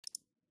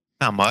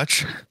Not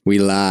much. We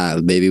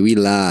live, baby. We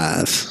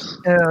live.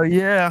 Hell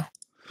yeah.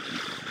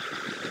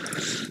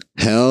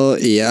 Hell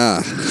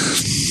yeah.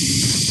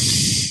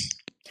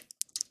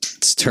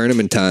 It's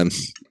tournament time.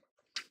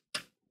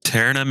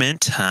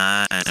 Tournament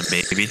time,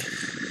 baby.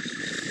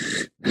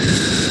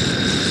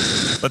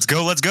 Let's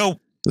go. Let's go.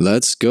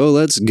 Let's go.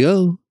 Let's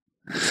go.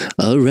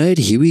 All right,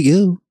 here we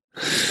go.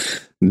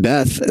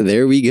 Beth,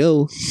 there we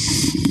go.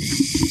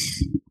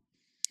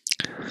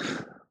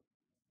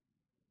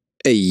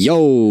 Hey,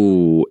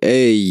 yo.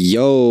 Hey,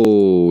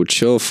 yo.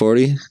 Chill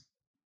 40.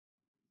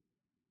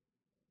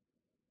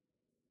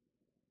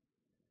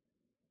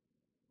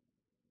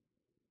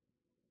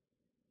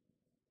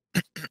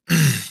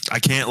 I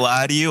can't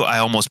lie to you. I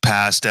almost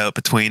passed out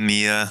between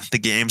the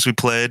games we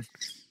played.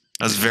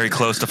 I was very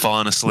close to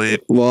falling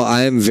asleep. Well,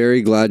 I am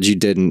very glad you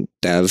didn't,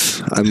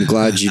 Dev. I'm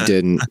glad you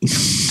didn't.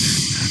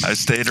 I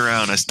stayed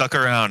around. I stuck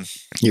around.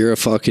 You're a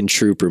fucking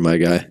trooper, my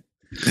guy.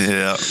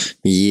 Yeah.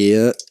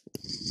 Yeah.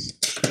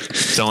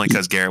 It's only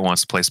because Garrett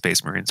wants to play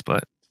Space Marines,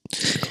 but.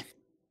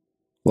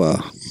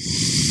 Wow.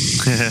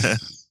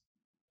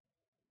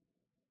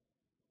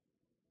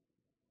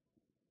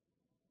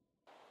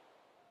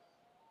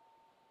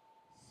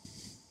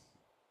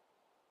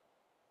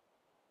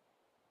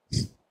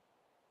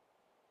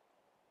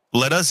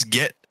 Let us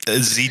get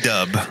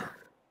Z-Dub.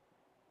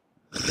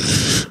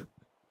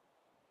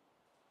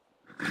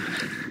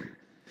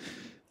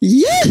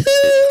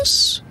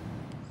 Yes.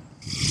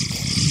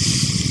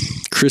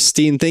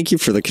 Christine, thank you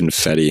for the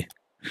confetti.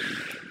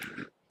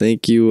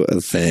 Thank you.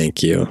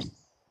 Thank you.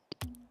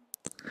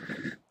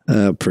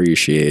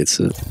 Appreciates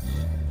it.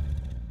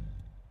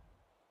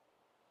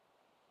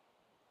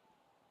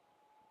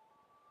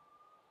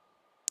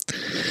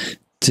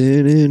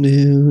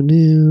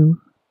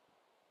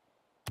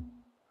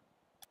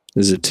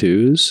 Is it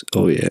twos?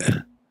 Oh,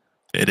 yeah.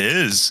 It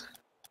is.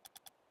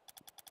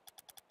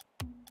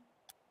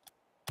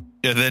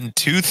 Yeah, then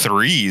 2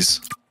 threes.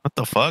 What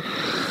the fuck?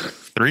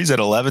 3's at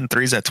 11,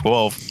 3's at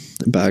 12.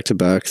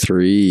 Back-to-back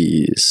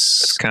threes.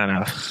 It's kind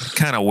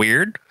of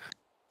weird.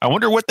 I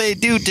wonder what they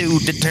do to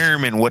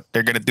determine what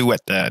they're going to do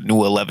at the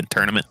new 11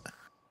 tournament.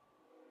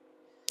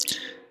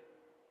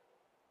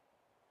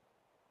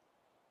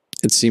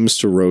 It seems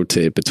to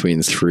rotate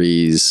between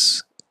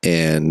threes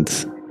and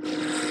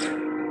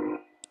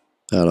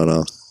I don't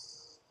know.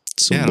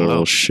 Some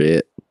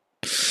bullshit.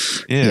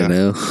 Yeah. You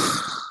know?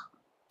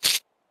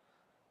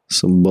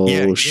 Some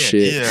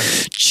bullshit. Yeah.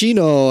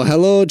 Chino.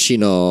 Hello,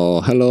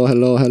 Chino.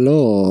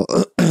 Hello.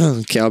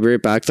 Okay, I'll be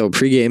right back though.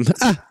 Pre-game.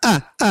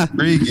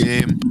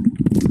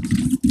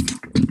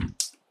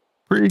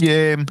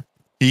 Pre-game.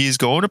 He's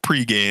going to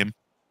pre-game.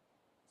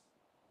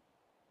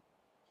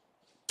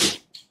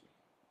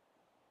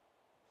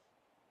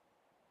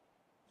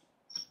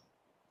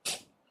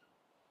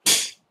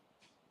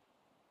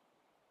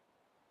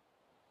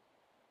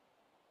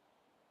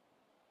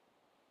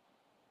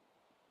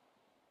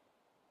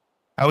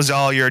 How's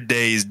all your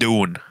days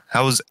doing?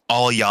 How's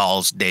all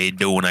y'all's day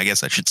doing? I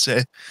guess I should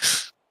say.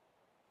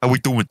 How we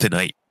doing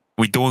tonight?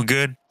 We doing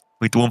good?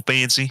 We doing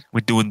fancy?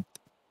 We doing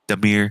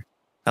Damir?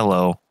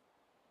 Hello.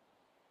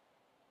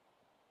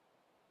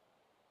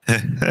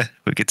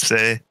 We could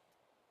say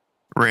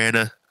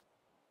Rana.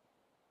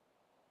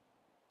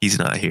 He's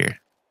not here.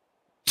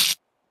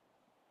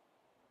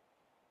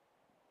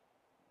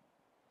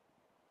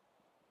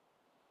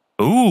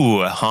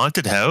 Ooh, a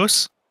haunted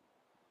house?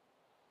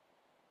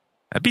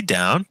 I'd be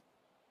down.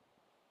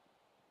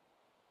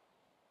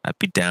 I'd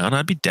be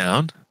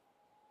down.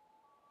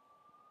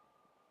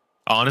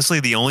 Honestly,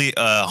 the only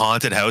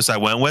haunted house I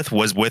went with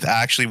was with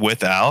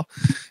Al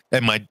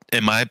and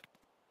my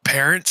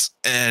parents,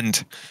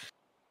 and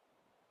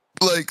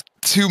like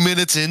 2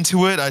 minutes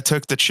into it, I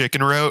took the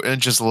chicken route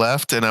and just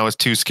left, and I was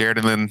too scared,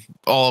 and then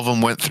all of them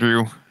went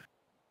through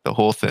the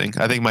whole thing.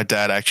 I think my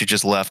dad actually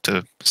just left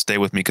to stay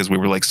with me because we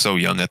were like so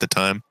young at the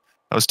time.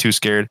 I was too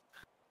scared.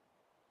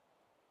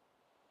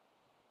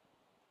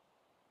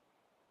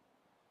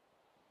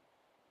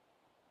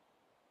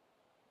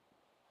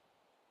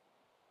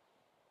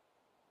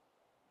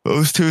 I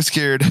was too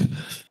scared.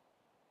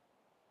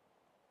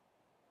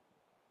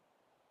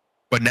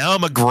 But now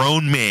I'm a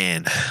grown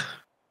man.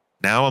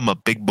 Now I'm a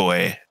big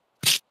boy.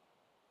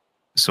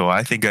 So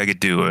I think I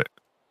could do it.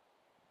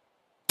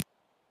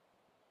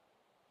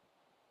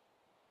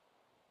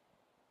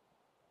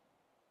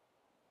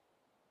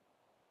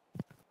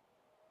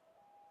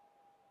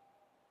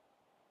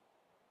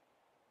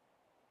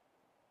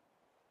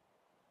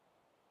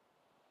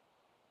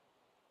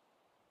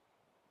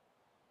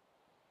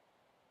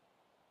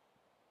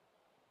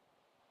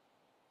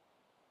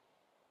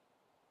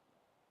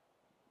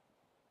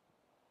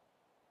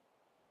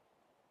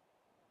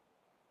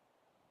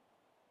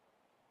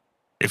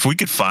 If we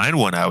could find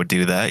one, I would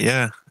do that.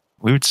 Yeah.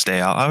 We would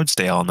stay out. I would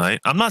stay all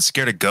night. I'm not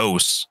scared of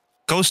ghosts.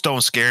 Ghosts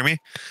don't scare me.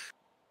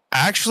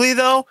 Actually,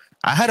 though,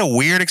 I had a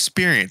weird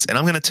experience, and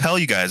I'm going to tell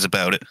you guys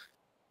about it.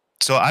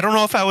 So I don't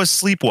know if I was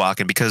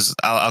sleepwalking, because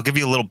I'll give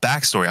you a little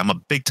backstory. I'm a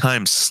big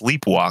time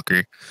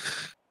sleepwalker.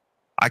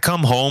 I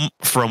come home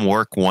from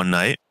work one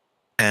night,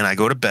 and I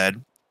go to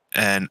bed,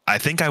 and I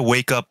think I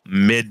wake up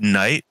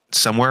midnight,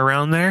 somewhere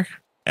around there,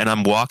 and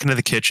I'm walking to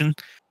the kitchen.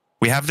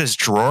 We have this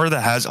drawer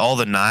that has all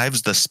the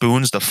knives, the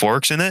spoons, the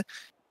forks in it.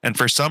 And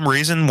for some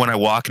reason, when I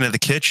walk into the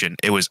kitchen,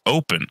 it was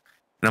open.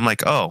 And I'm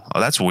like, oh,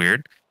 that's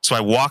weird. So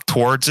I walk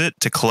towards it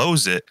to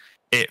close it.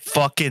 It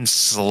fucking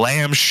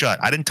slammed shut.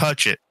 I didn't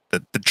touch it.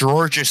 The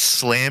drawer just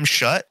slammed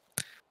shut.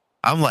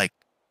 I'm like,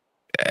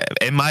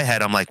 in my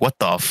head, I'm like, what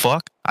the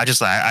fuck? I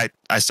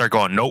start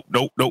going, nope.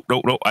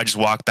 I just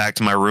walk back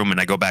to my room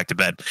and I go back to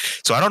bed.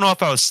 So I don't know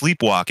if I was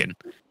sleepwalking,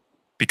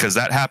 because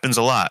that happens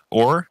a lot,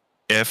 or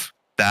if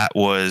that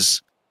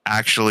was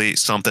actually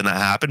something that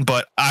happened.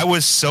 But I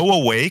was so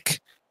awake,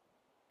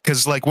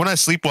 because like when I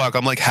sleepwalk,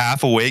 I'm like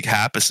half awake,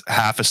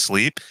 half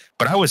asleep.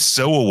 But I was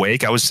so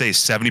awake, I would say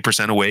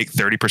 70% awake,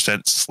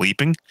 30%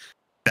 sleeping,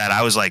 that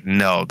I was like,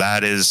 no,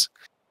 that is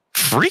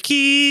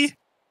freaky.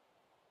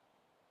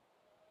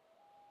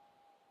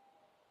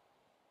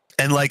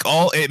 And like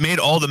it made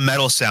all the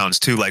metal sounds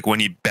too, like when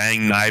you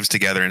bang knives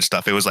together and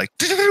stuff. It was like,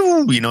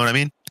 you know what I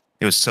mean?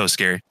 It was so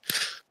scary.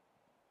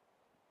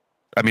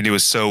 I mean, it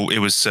was so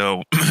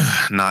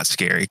not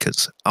scary,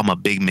 because I'm a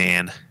big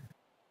man.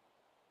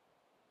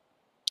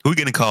 Who are we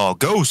gonna call?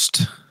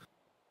 Ghost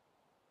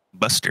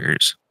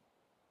Busters.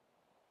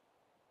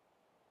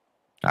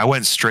 I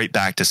went straight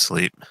back to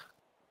sleep.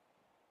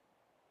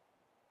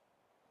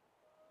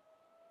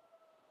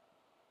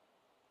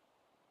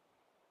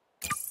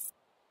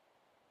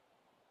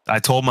 I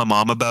told my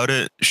mom about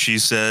it. She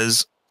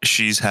says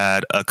she's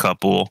had a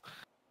couple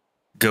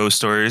ghost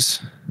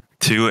stories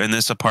too in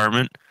this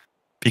apartment,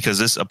 because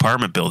this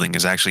apartment building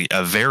is actually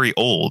very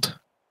old.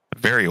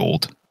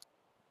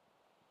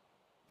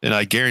 And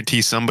I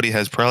guarantee somebody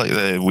has probably,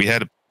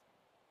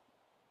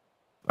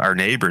 our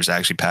neighbors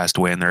actually passed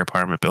away in their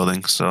apartment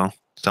building. So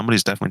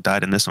somebody's definitely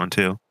died in this one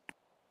too,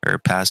 or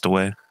passed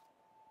away.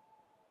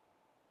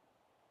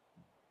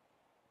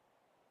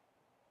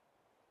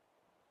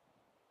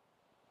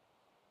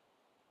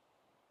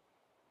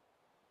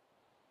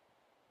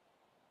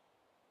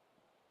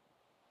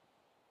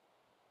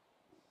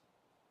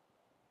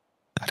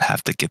 I'd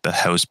have to get the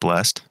house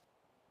blessed.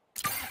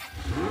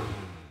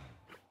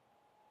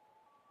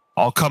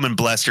 I'll come and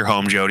bless your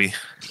home, Jody.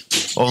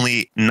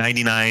 Only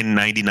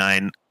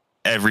 $99.99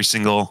 every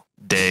single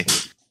day.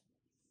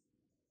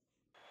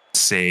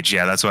 Sage.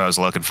 Yeah, that's what I was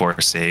looking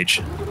for.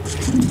 Sage.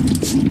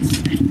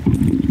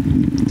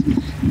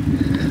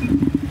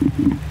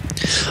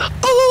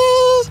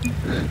 Oh!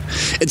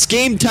 It's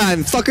game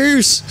time,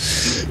 fuckers!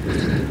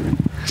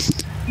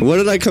 What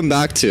did I come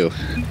back to?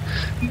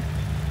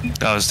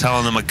 I was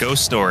telling them a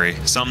ghost story.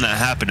 Something that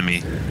happened to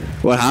me.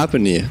 What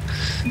happened to you?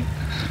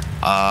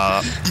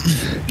 I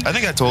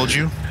think I told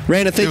you.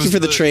 Randa, thank you for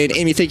the train.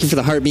 Amy, thank you for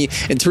the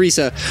heartbeat. And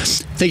Teresa,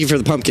 thank you for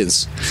the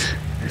pumpkins.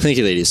 Thank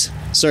you, ladies.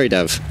 Sorry,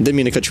 Dev. Didn't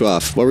mean to cut you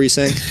off. What were you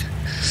saying?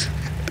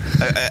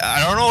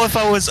 I don't know if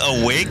I was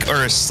awake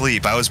or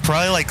asleep. I was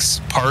probably like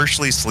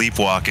partially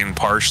sleepwalking,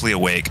 partially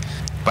awake.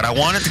 But I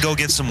wanted to go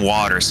get some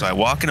water, so I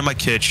walk into my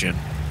kitchen,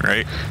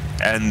 right?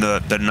 And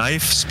the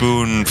knife,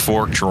 spoon,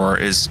 fork drawer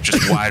is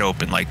just wide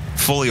open, like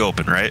fully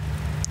open, right?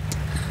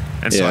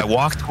 And so I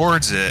walk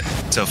towards it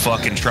to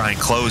fucking try and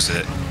close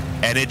it,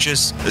 and it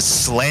just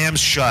slams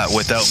shut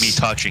without me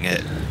touching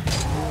it.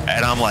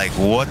 And I'm like,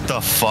 what the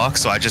fuck?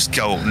 So I just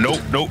go,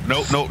 nope.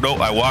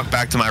 I walk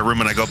back to my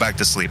room and I go back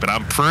to sleep. And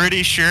I'm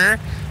pretty sure.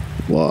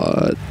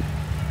 What?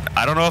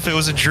 I don't know if it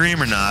was a dream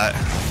or not.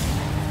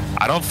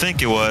 I don't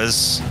think it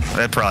was.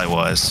 It probably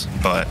was,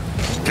 but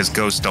because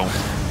ghosts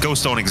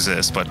don't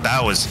exist. But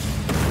that was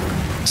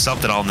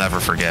something I'll never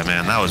forget,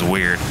 man. That was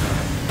weird.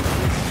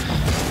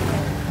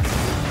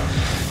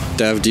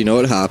 Dev, do you know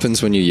what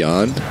happens when you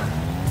yawn?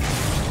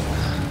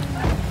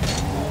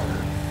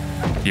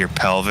 Your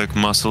pelvic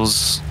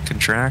muscles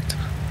contract.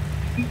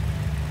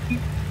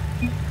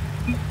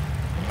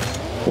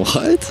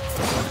 What?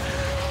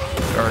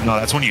 Or no,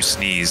 that's when you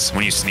sneeze.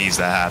 When you sneeze,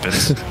 that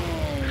happens.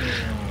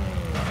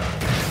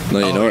 No,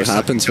 you know what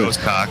happens when...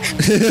 Ghost cock.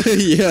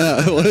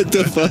 Yeah, what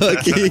the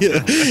fuck?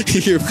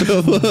 Your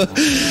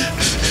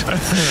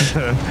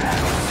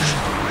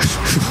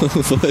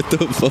what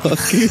the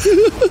fuck?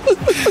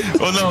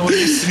 Well, no, when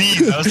you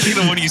sneeze. I was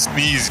thinking of when you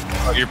sneeze.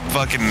 You're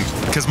fucking...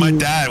 Because my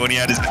dad, when he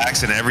had his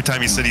accident, every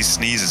time he said he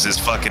sneezes, his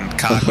fucking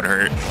cock would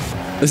hurt.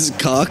 His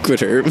cock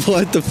would hurt?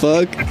 What the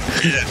fuck?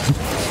 Yeah.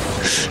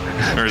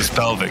 Or his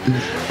pelvic.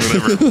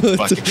 Whatever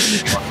fucking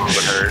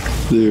would hurt.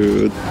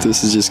 Dude,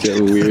 this is just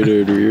getting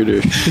weirder and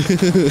weirder.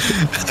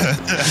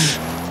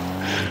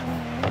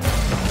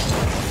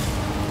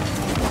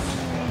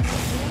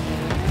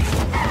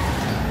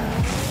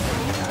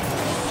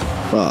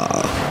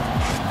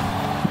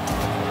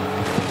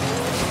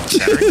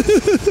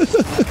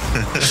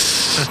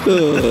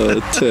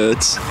 Oh,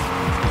 tits.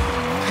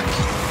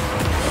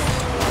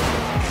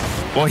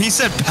 Well, he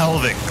said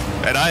pelvic,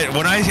 and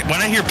when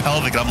I hear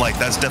pelvic, I'm like,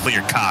 that's definitely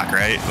your cock,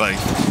 right? Like,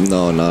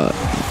 no.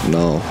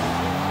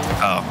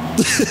 Oh.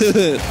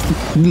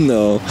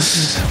 No,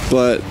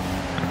 but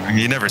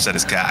he never said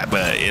his cock,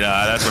 but you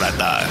know that's what I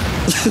thought.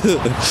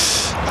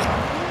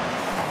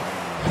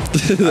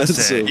 I That's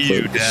said, so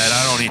 "You, funny. Dad.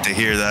 I don't need to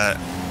hear that."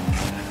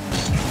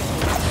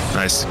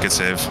 Nice, good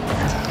save.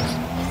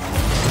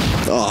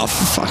 Oh,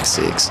 for fuck's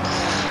sakes.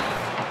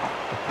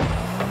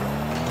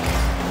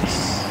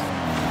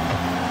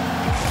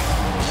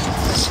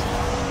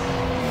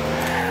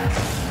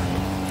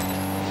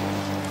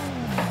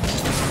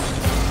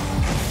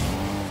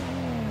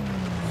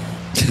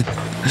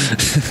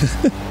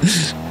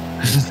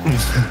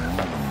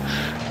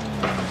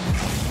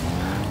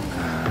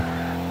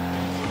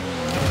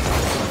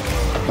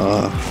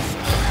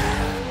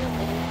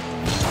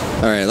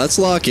 All right, let's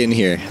lock in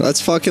here.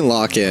 Let's fucking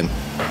lock in.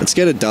 Let's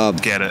get a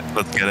dub. Get it.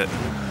 Let's get it.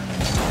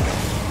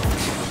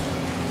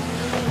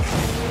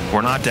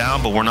 We're not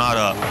down, but we're not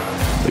up.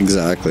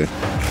 Exactly.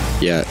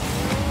 Yeah,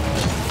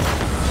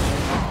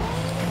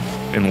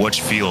 In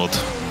which field?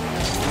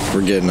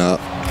 we're getting up.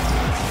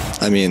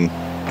 I mean,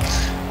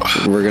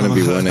 we're gonna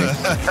be winning.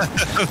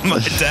 My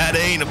dad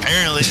ain't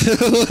apparently.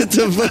 What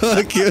the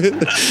fuck?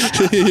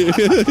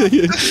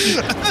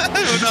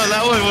 No,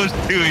 that one was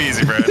too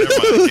easy, bro. Never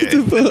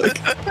mind. What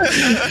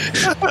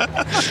Okay.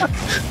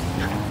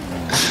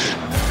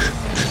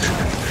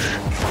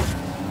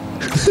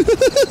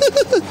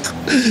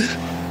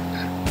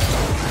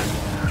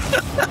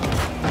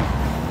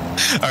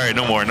 All right,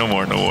 no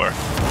more.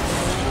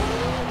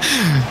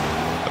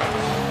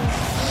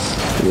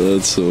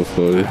 That's so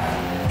funny.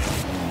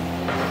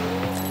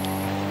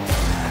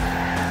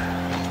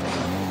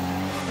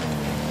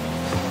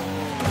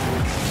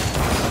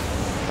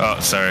 Oh,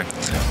 sorry.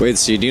 Wait,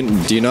 so do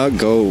you not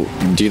go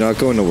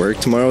into work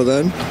tomorrow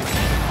then?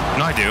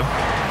 No, I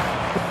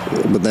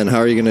do. But then how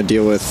are you gonna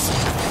deal with?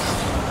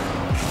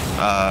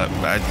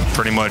 I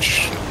pretty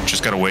much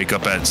just gotta wake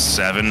up at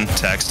 7,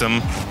 text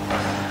him,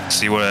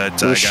 see what I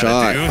gotta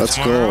shot. do. Let's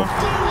tomorrow.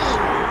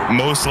 go.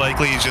 Most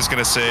likely, he's just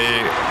gonna say,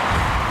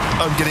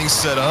 "I'm getting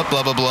set up."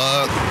 Blah blah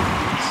blah.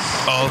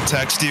 I'll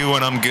text you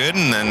when I'm good,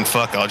 and then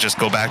fuck, I'll just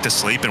go back to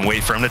sleep and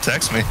wait for him to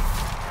text me.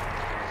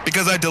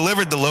 Because I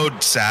delivered the load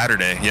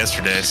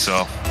yesterday,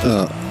 so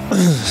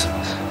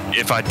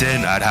if I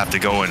didn't, I'd have to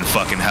go in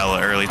fucking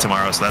hella early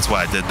tomorrow. So that's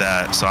why I did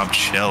that. So I'm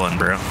chilling,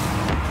 bro.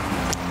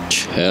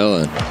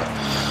 Chilling.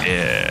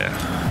 Yeah.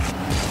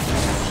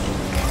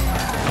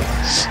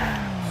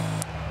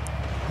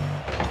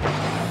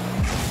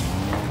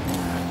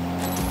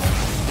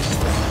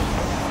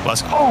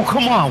 Let's. Oh,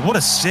 come on! What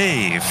a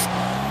save!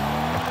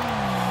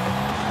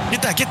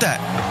 Get that!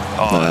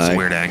 Oh, that's a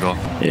weird angle.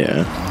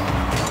 Yeah.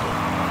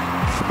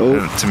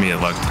 Oh To me, it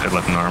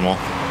looked normal.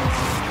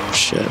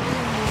 shit.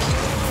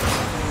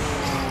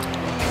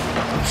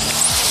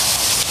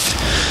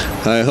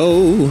 Hi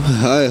ho,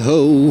 hi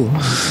ho.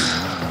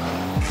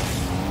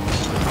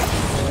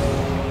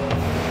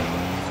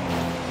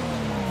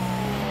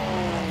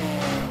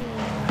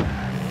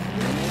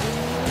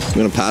 I'm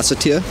gonna pass it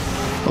to you.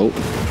 Oh,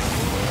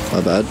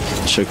 my bad.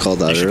 Should have called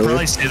that You should earlier.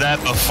 probably say that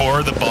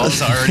before the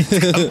ball's already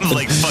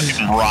like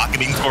fucking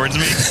rocketing towards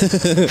me.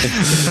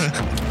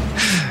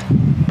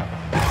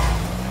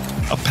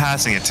 I'm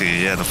passing it to you.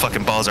 Yeah, the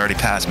fucking ball's already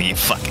past me. You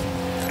fucking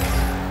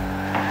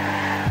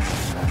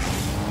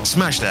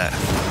smash that.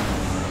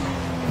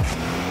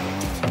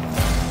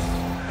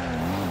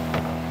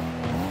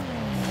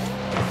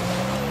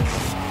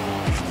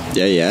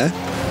 Yeah.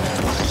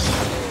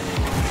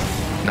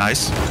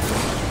 Nice.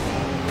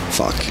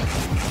 Fuck.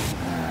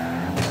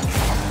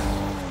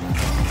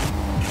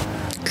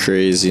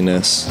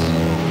 Craziness.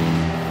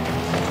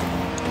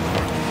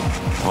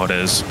 Oh, it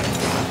is.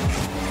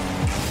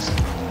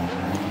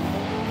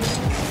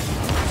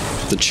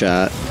 The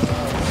chat.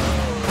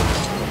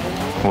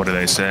 What are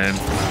they saying?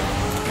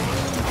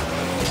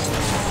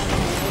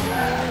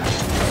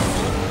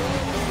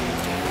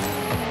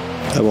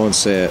 I won't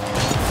say it.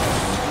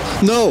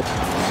 No!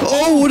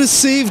 Oh, what a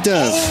save,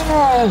 Dev!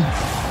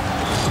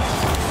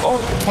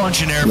 Oh,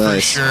 punch in air Nice.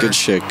 for sure. Good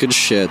shit. Good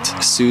shit.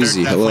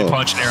 Susie, They're definitely hello.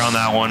 punching air on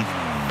that one.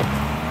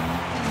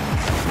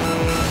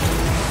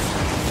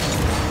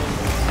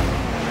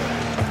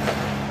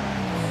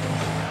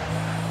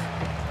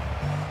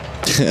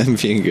 I'm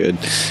being good.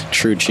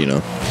 True, Chino.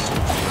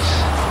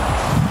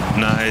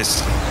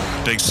 Nice.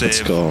 Big save.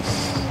 Let's go.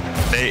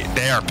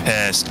 They are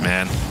pissed,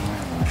 man.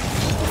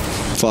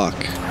 Fuck.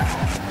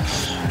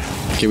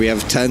 Okay, we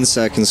have 10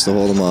 seconds to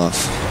hold them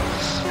off.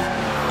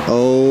 He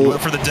Oh,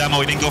 went for the demo.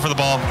 He didn't go for the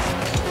ball.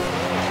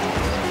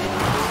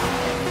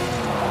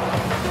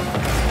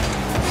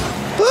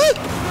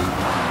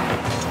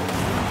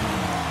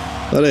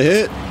 let it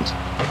hit.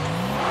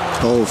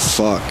 Oh,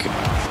 fuck.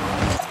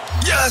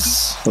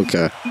 Yes.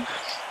 Okay.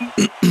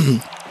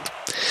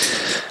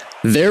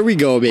 There we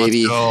go,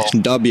 baby. Let's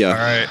go. W. All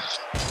right.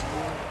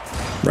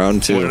 Round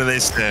What do 2. they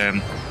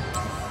stand?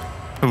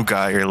 Who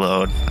got your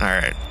load? All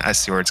right. I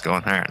see where it's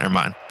going. All right. Never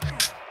mind.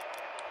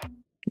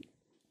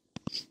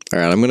 All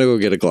right, I'm going to go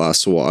get a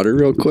glass of water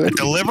real quick.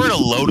 Delivered a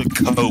load of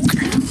Coke.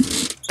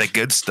 The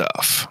good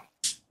stuff.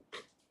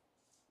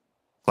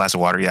 Glass of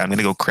water. Yeah, I'm going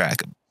to go crack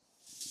them.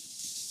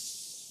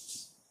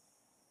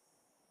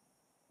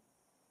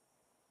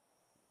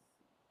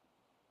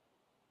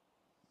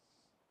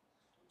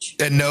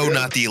 And no,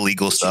 not the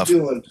illegal stuff.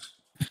 Doing?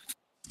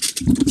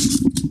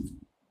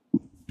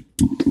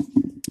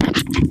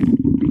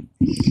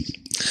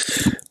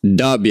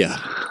 W.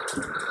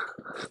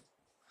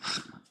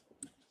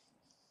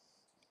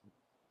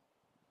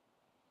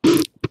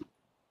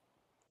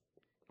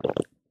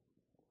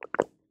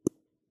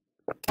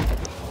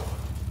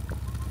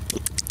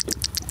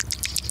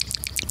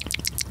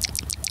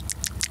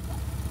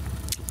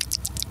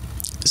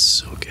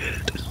 So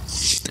good.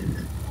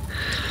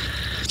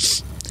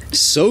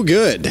 So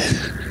good.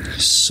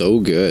 So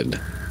good.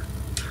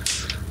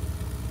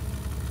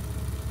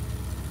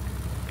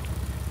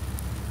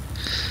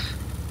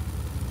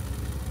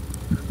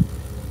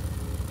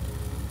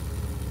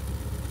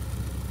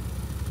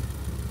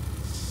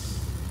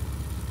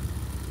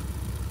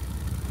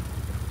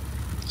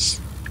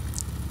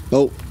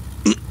 Oh.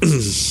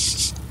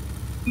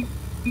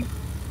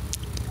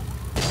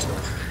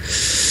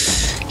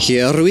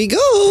 Here we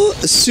go.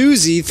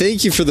 Susie,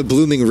 thank you for the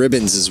blooming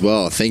ribbons as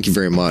well. Thank you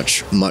very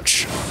much.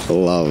 Much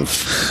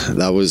love.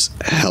 That was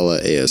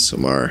hella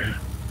ASMR.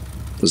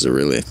 Was it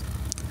really?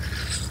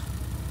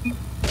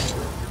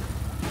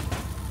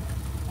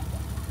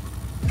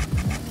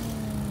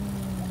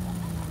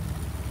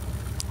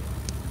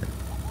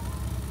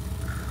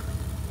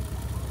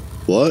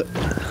 What?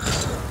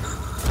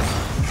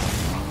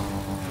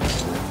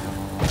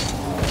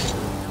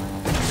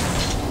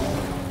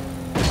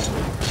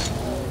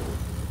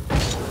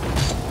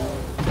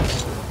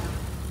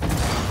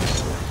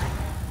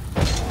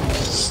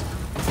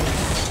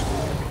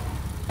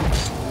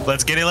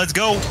 Let's get it. Let's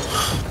go.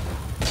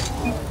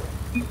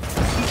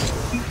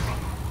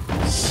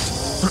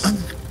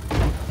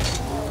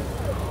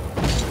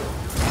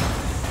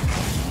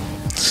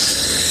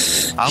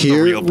 I'm Here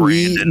the real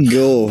Brandon. we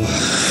go.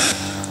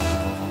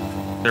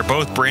 They're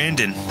both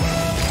Brandon.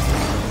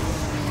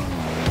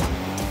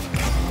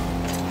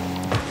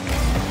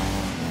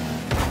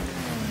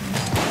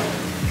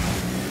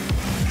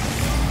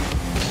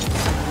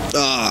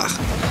 Ah.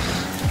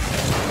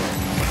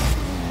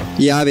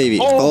 Yeah, baby.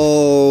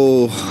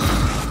 Oh.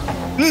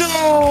 No.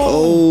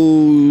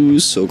 Oh,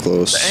 so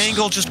close. The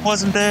angle just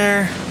wasn't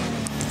there.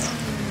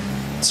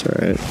 It's all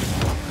right.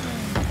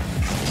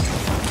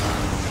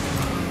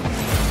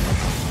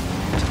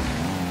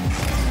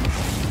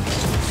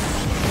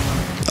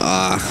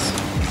 Ah.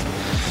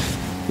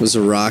 It was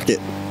a rocket.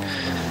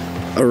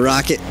 A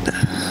rocket.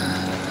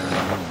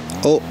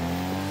 Oh.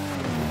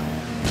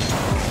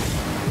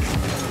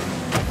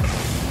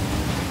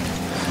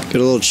 Get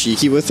a little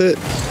cheeky with it.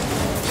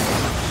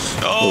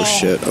 Oh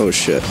shit, oh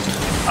shit.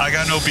 I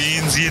got no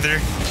beans either.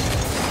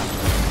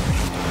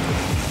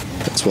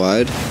 That's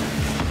wide.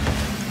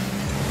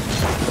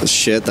 Oh,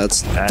 shit,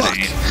 that's... That fuck.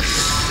 ain't.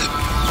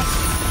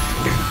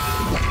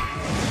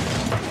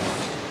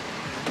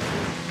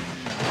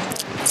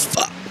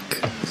 Fuck.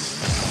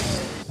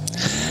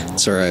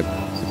 It's alright.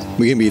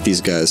 We can beat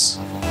these guys.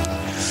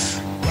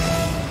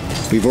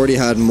 We've already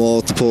had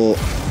multiple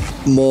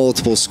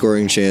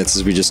scoring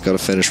chances. We just gotta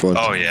finish one.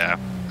 Oh yeah.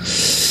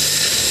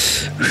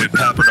 We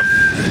peppered them.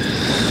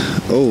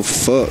 Oh,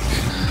 fuck.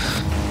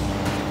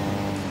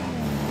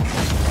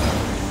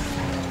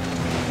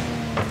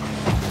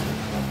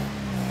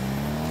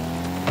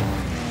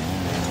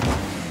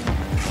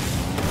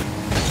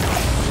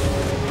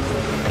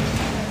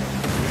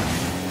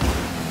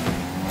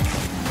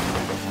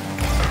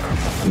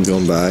 I'm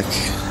going back.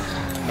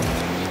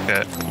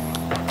 Okay.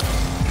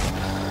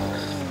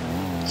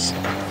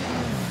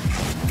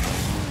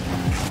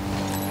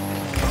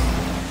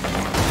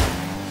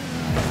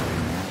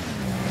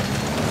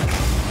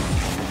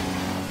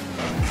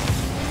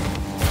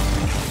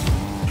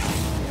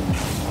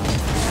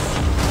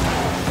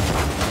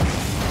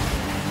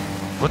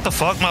 What the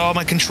fuck?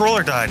 My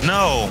controller died.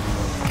 No.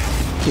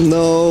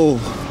 No.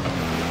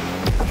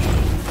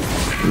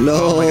 No.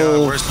 Oh my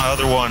god, where's my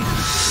other one?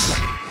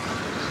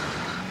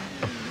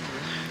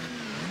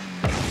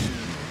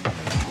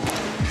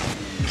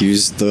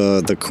 Use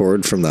the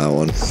cord from that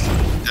one.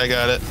 I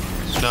got it.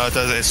 No, it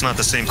doesn't. It's not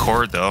the same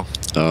cord though.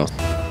 Oh.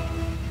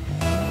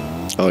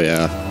 Oh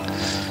yeah.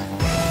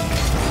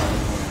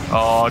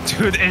 Oh,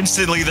 dude,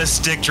 instantly the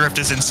stick drift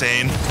is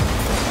insane.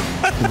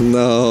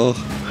 No.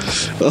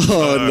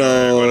 Oh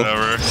no.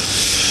 Whatever.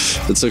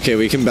 It's okay,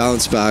 we can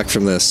bounce back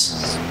from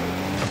this.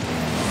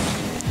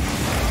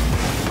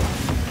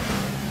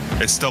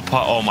 It's still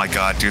oh my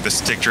god, dude, the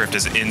stick drift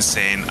is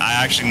insane. I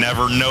actually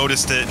never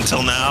noticed it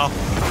until now.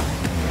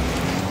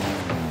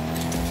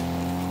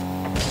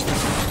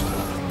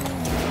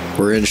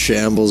 We're in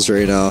shambles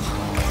right now.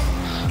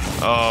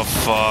 Oh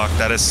fuck,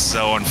 that is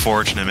so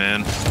unfortunate,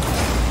 man.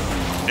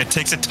 It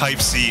takes a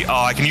Type-C.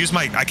 Oh, I can use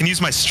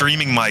my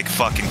streaming mic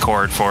fucking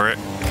cord for it.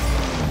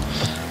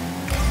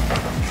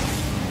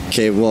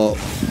 Okay, well,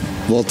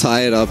 we'll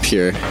tie it up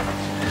here.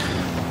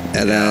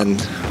 And then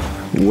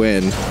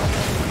win.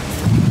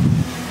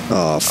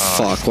 Oh,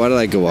 fuck. Why did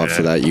I go up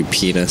for that, you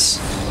penis?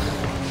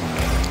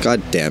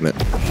 God damn it.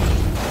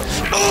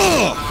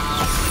 Oh!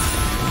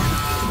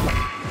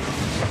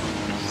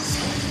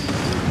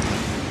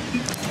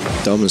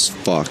 Dumb as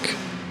fuck.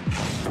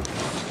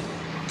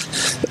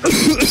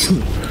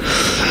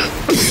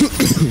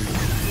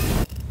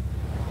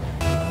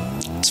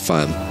 It's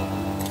fine.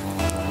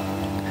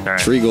 All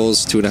right. 3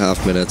 goals,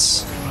 2.5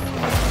 minutes.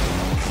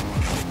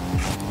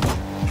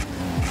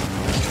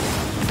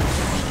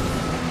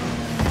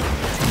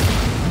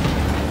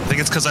 I think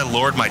it's because I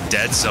lowered my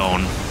dead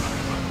zone.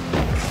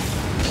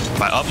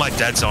 If I up my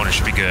dead zone, it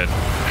should be good.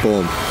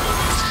 Boom.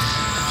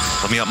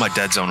 Let me up my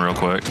dead zone real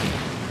quick.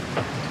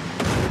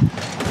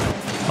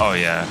 Oh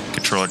yeah,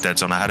 controller dead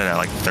zone. I had it at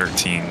like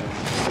 13.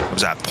 It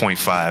was at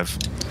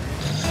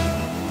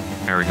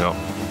 0.5. There we go.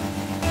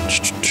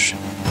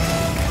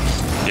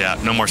 Yeah,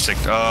 no more sick.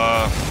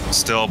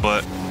 Still,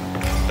 but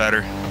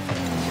better.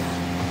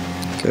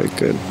 Good,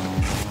 good.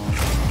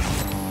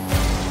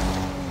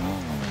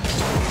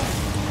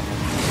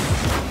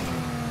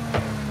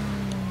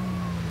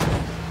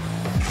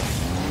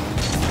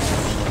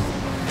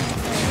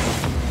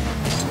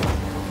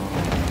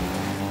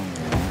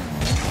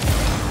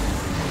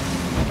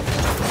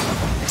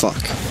 Fuck.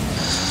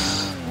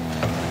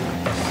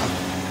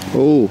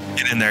 Oh.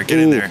 Get in there, get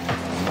in there.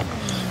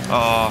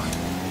 Oh.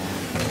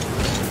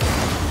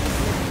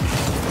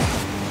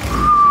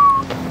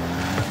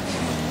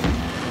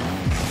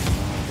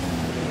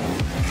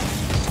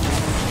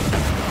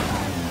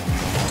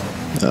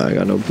 I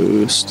got no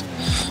boost.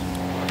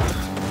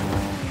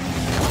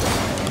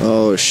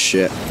 Oh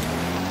shit.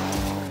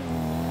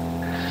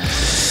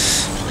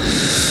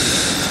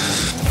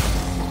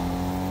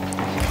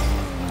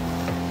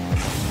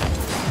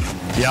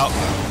 Yep.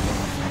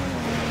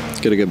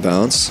 Get a good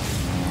bounce.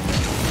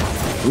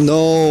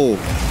 No.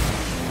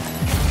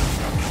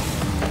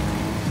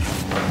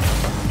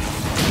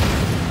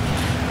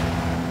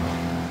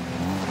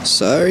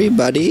 Sorry,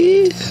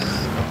 buddy.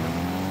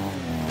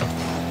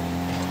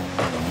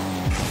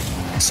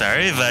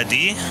 Sorry,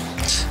 buddy.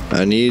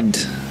 I need.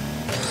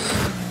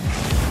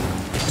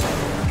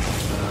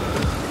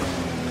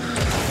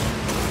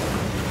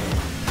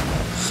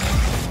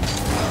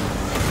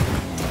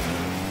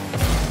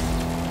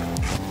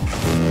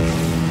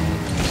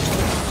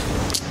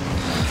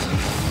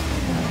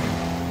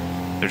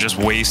 They're just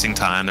wasting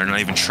time. They're not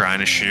even trying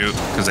to shoot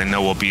because they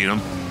know we'll beat them.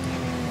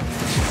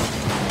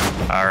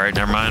 All right,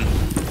 never mind.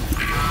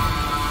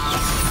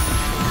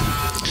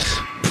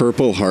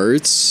 Purple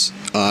hearts?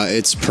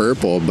 It's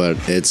purple, but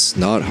it's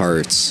not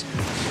hearts.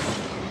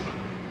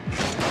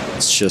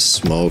 It's just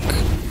smoke.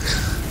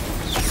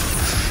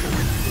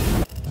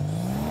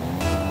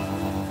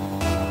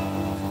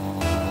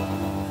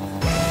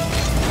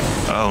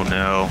 Oh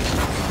no.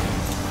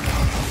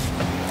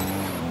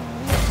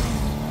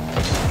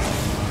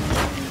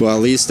 Well,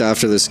 at least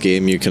after this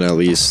game, you can at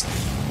least.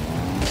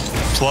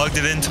 Plugged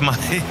it into my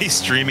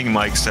streaming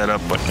mic setup,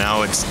 but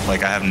now it's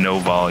like I have no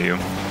volume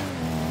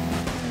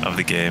of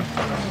the game.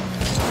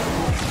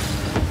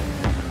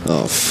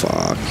 Oh,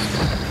 fuck.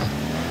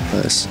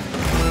 Nice.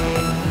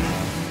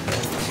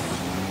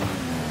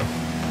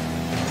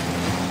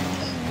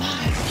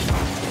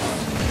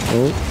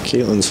 Oh,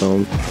 Caitlin's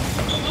home.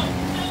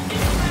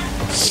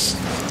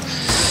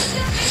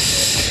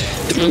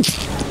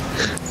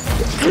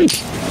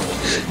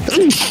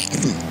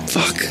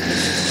 Fuck.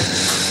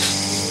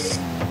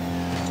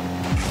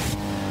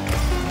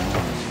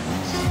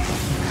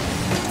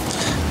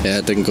 Yeah,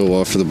 it didn't go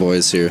well for the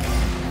boys here.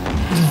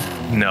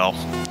 No.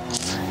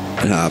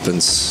 It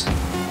happens.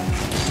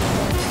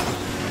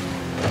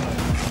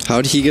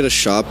 How did he get a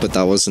shot, but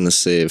that wasn't a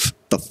save?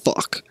 The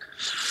fuck?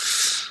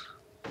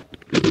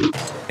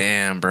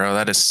 Damn, bro,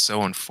 that is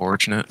so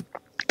unfortunate.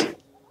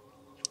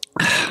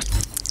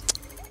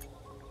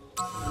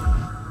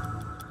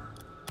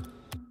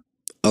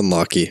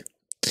 Unlucky.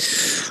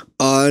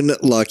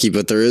 Unlucky,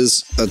 but there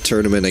is a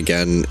tournament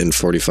again in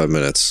 45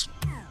 minutes.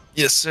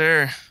 Yes,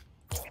 sir.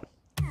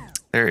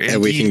 There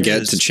And we can indeed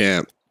get is. to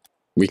champ.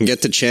 We can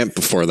get to champ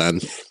before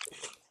then.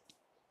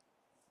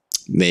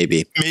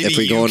 Maybe. Maybe if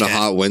we go you on a can.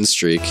 hot win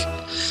streak.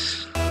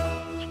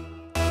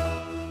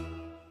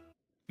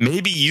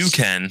 Maybe you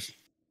can.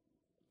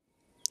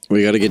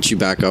 We got to get you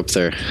back up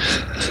there.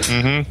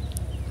 Mm-hmm.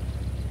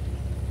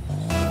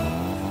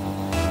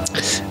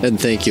 And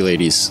thank you,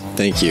 ladies.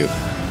 Thank you.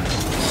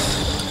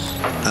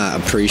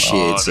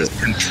 Appreciates Oh, it.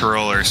 this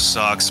controller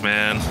sucks,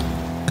 man.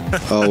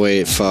 Oh,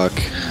 wait, fuck.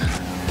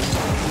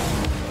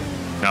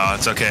 No,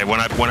 it's okay. When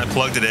I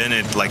plugged it in,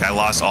 it like I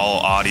lost all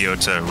audio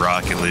to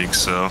Rocket League,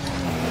 so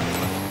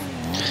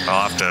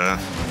I'll have to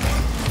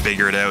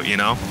figure it out, you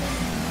know?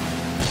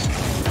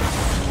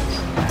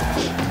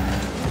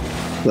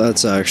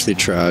 That's actually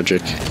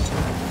tragic.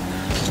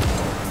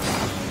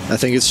 I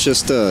think it's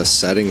just a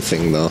setting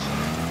thing, though.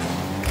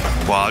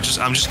 Well,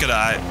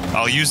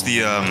 I'll use the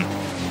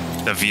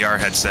VR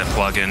headset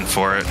plugin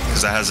for it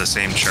because that has the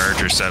same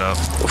charger set up.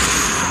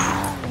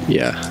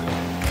 Yeah.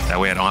 That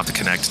way I don't have to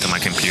connect it to my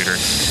computer.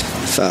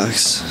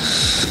 Facts.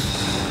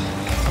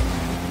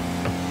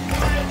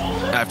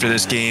 After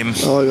this game.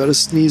 Oh, I gotta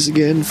sneeze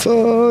again.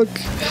 Fuck.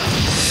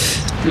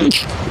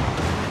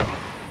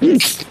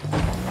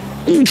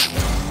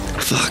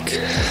 Fuck.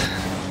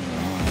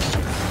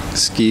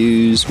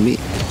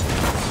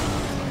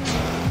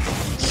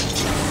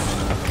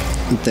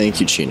 Thank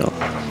you, Chino.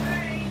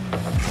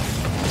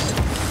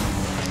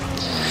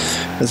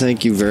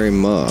 Thank you very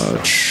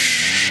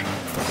much.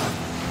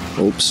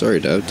 Oh, sorry,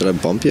 Dad. Did I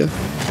bump you?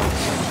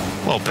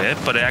 A little bit,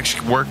 but it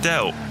actually worked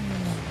out.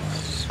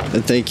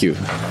 And thank you.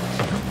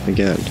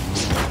 Again.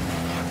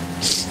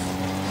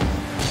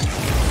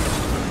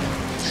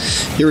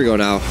 Here we go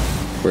now.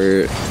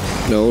 Where...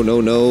 No,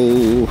 no,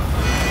 no.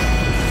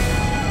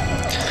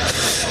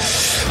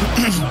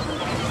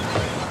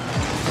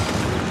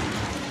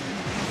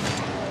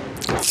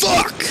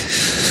 Fuck!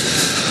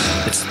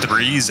 It's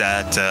 3s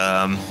at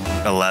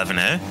 11,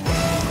 eh?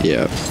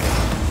 Yeah.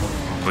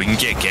 We can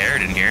get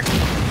Garrett in here.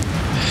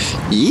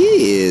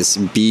 Yes,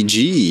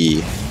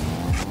 BG.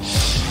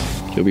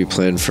 He'll be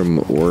playing from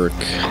work.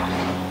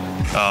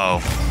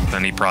 Oh,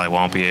 then he probably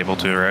won't be able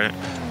to, right?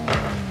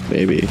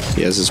 Maybe.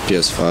 He has his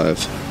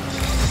PS5.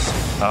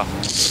 Oh,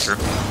 true.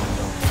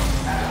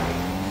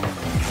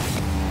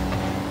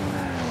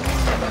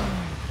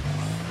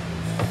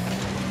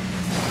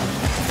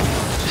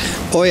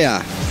 Oh,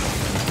 yeah.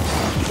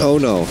 Oh,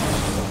 no.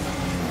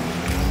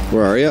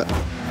 Where are you?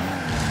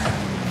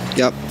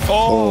 Yep.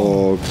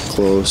 Oh. Oh,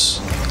 close.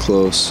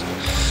 Close.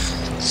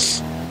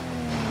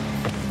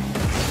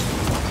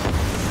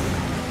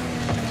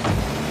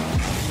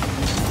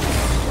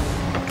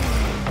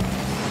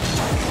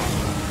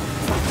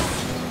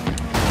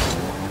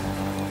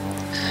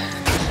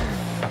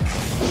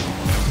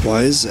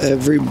 Why is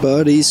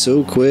everybody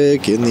so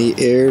quick in the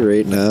air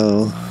right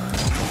now?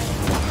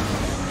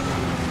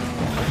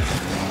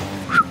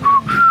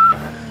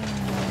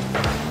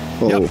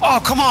 Oh, Yep. Oh,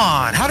 come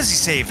on. How does he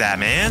save that,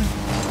 man?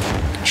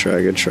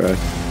 good try.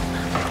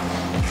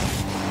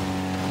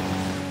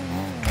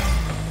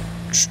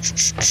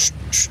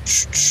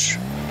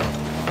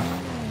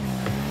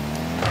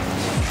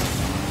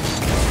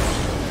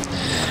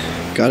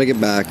 Gotta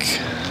get back.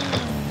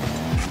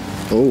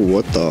 Oh,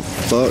 what the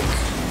fuck?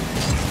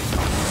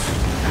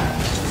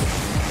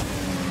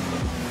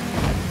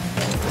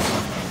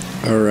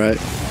 All right.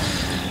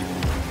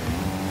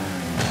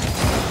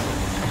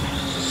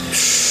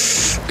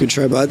 Good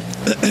try, bud.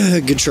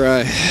 Good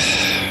try.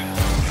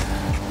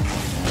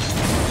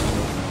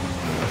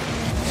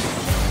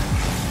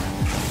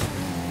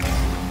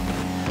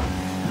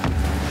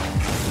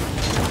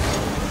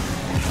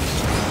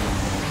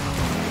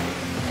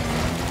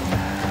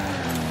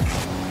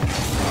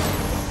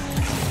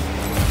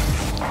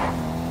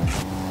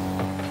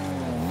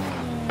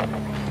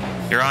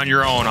 You're on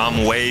your own.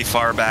 I'm way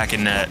far back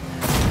in net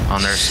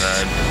on their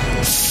side.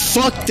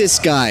 Fuck this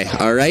guy,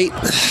 all right?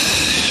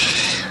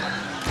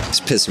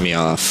 He's pissing me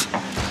off.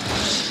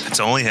 It's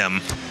only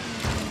him.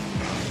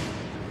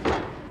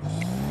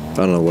 I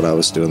don't know what I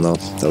was doing, though.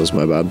 That was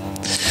my bad.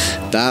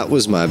 That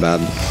was my bad.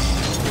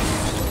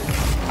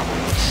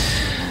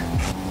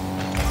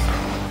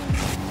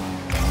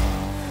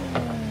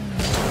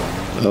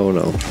 Oh,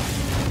 no.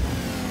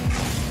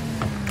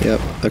 Yep,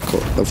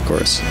 of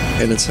course.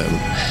 And it's him.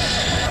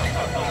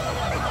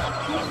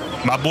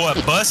 My boy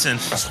bussin'.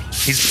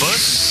 He's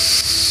bussin'.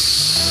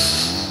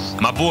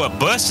 My boy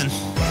bussin'.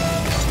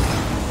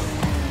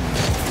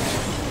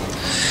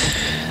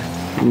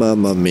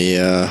 Mamma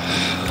mia.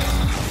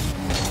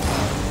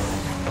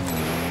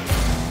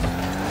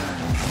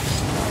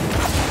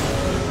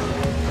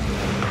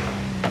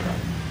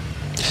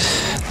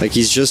 Like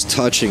he's just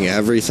touching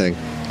everything.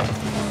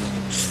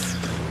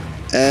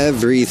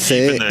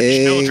 Everything. Even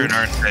the children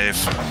aren't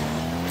safe.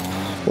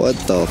 What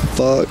the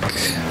fuck?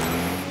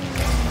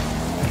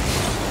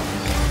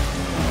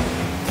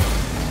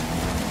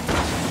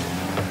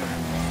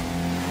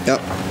 Yep.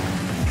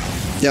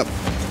 Yep.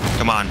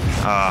 Come on.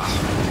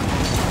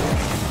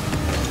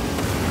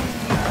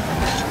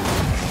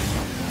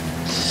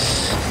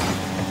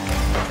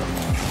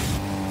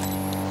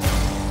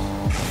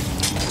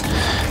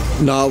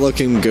 Not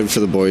looking good for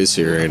the boys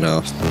here right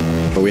now.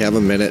 But we have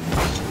a minute.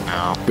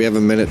 No. We have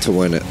a minute to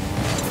win it.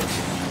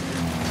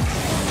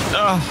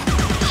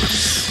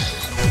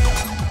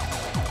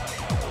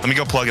 Let me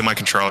go plug in my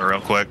controller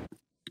real quick.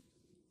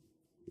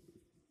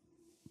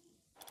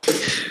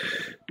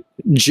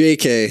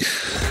 JK,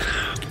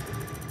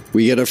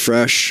 we get a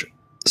fresh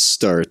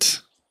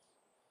start.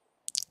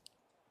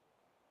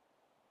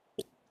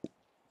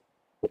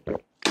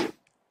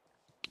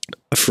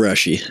 A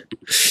freshie.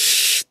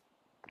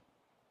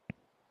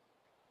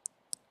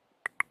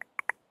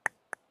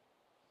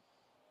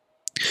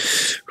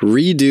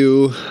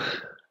 Redo.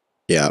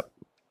 Yeah,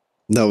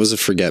 that was a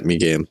forget me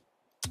game.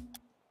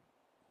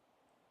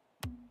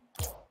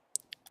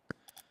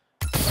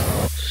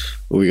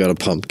 We got a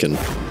pumpkin.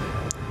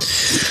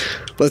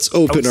 Let's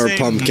open our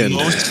pumpkin.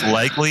 Most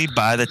likely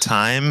by the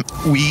time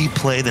we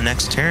play the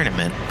next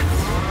tournament,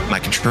 my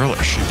controller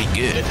should be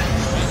good.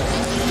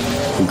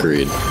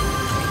 Agreed.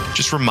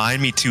 Just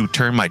remind me to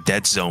turn my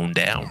dead zone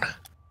down.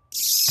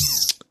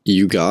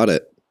 You got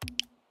it.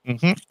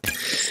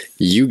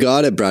 You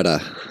got it, brother.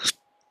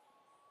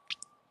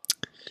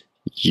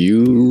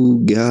 You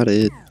got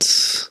it.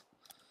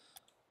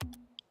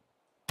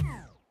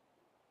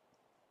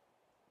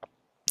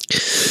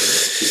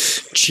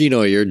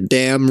 Chino, you're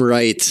damn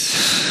right.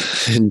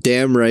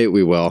 Damn right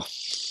we will.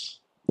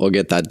 We'll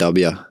get that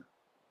W.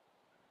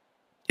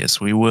 Yes,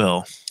 we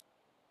will.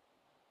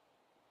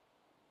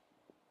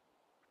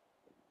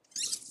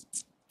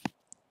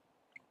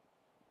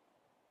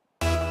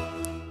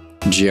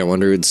 Gee, I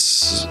wonder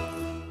it's...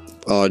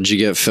 Oh, did you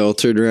get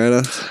filtered,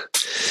 Rana?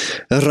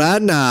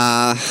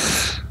 Rana!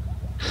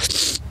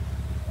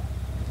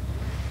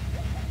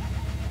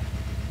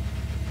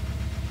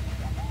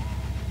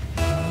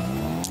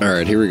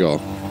 Alright, here we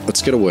go.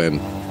 Let's get a win.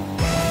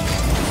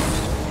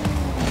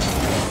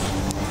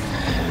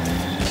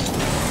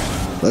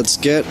 Let's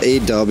get a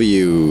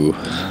W.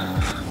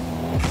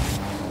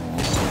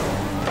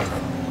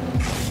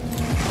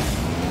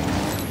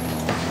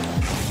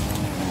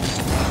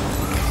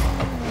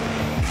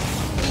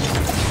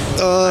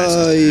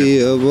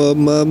 Oh,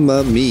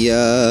 mamma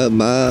mia,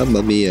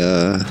 mamma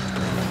mia.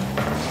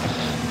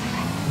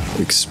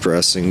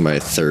 Expressing my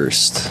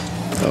thirst.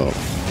 Oh.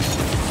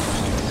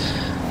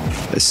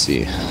 I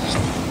see.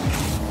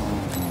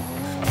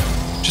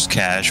 Just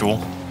casual.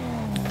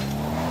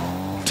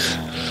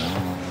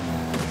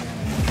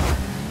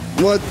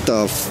 What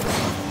the f...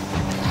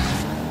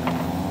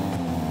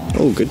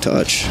 Oh, good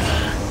touch.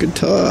 Good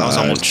touch. That was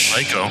almost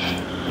psycho.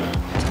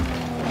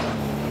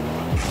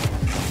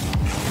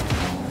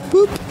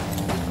 Boop.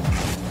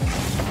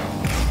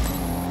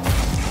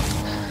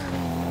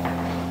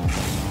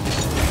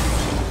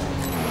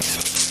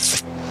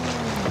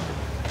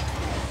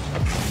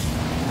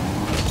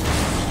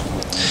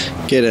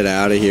 Get it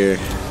out of here.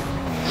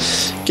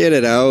 Get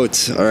it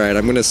out. Alright,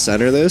 I'm gonna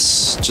center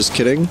this. Just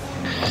kidding.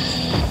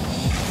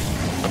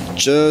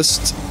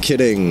 Just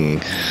kidding.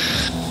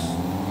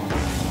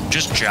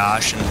 Just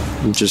joshing.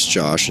 I'm just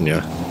joshing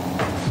ya.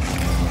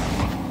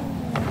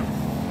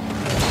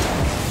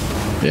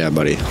 Yeah,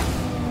 buddy.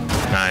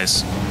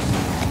 Nice.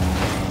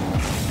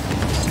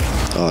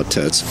 Oh,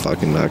 Ted's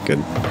fucking not good.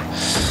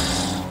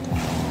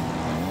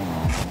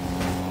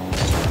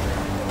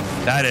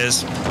 That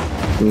is.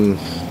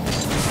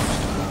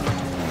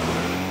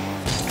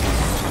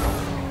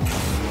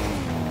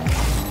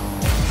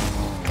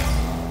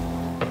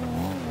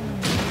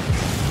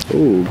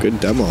 Oh, good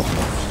demo.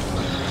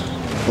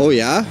 Oh,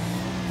 yeah?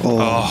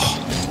 Oh.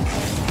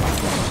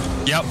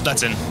 Yep,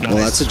 that's in. Nice. Well,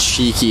 that's a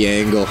cheeky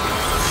angle.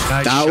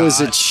 Nice That shot.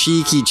 was a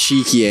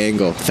cheeky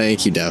angle.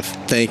 Thank you, Dev.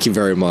 Thank you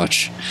very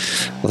much.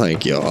 Well,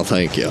 thank you. I'll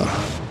thank you.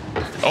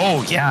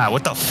 Oh, yeah.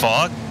 What the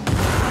fuck?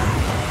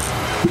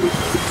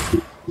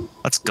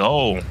 Let's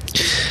go.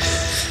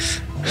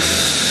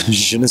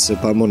 Je ne sais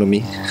pas, mon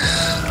ami.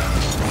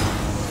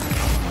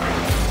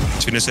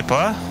 Tu ne sais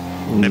pas?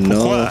 Mais No.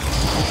 pourquoi?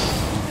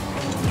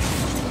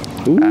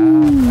 Ooh.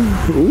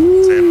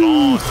 Ooh. C'est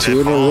bon, c'est 2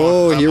 in a bon,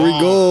 row. c'est Here we bon.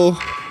 go.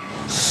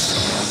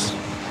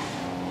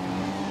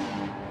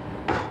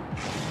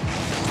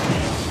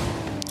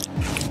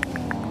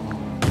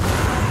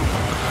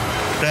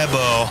 Très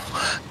beau.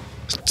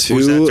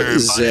 2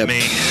 zip.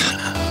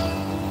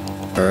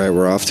 Alright,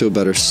 we're off to a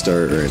better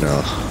start right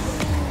now.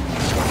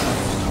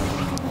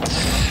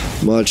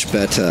 Much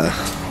better.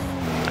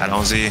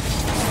 Allons-y.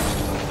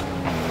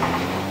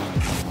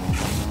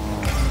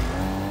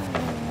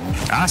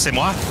 Ah, c'est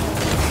moi.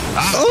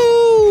 Ah,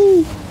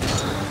 Oh!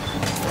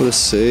 What a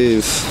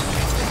save.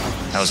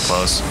 that was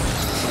close.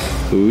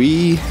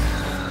 Oui.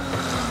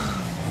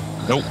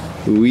 Nope.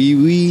 Oui,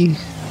 oui.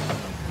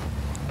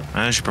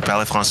 Hein, je peux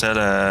parler français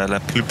la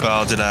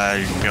plupart de la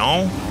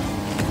région.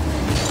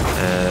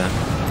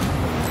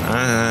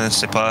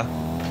 C'est pas.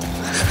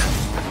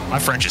 My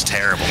French is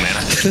terrible, man.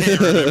 I can't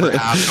remember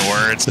half the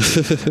words.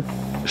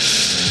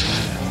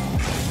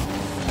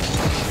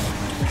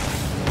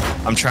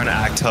 I'm trying to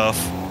act tough,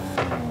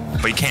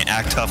 but you can't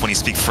act tough when you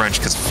speak French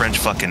because French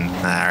fucking.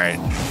 All right.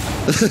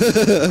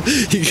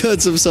 He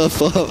cuts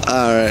himself up.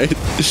 Alright.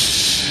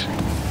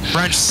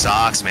 French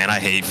sucks, man. I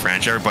hate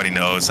French. Everybody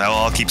knows.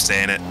 I'll keep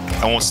saying it.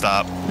 I won't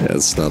stop. Yeah,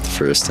 it's not the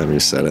first time you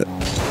said it.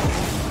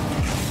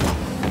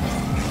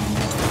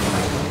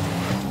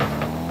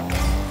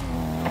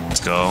 Let's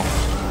go.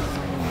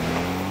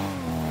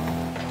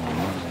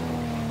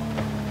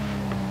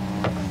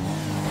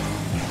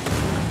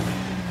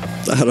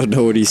 I don't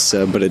know what he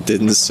said, but it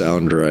didn't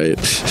sound right.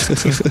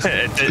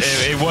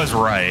 It was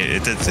right.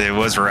 It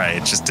was right.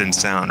 It just didn't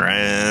sound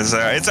right.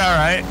 It's all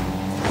right.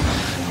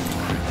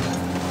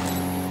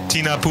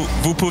 Tina,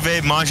 vous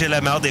pouvez manger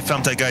la merde et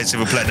ferme ta gueule, s'il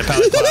vous plaît. Ne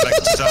parlez pas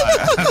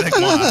avec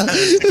moi,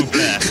 s'il vous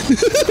plaît.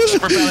 Je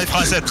peux parler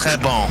français très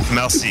bon.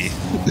 Merci.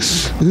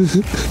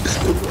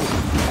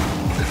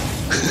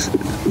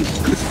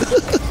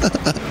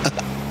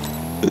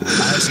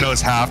 Alex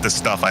knows half the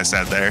stuff I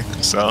said there,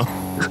 so.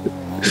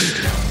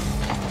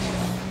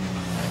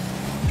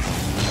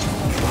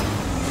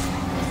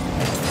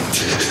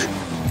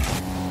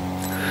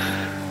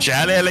 J'ai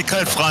allé à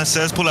l'école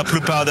française pour la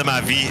plupart de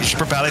ma vie. Je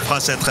peux parler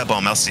français très bon,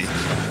 merci.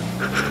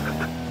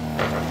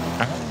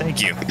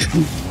 Thank you.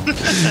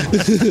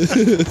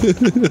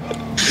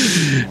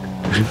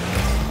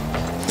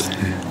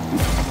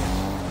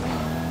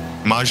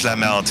 Mange la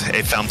merde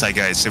et ferme ta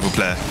gueule, s'il vous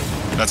plaît.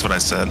 That's what I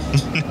said.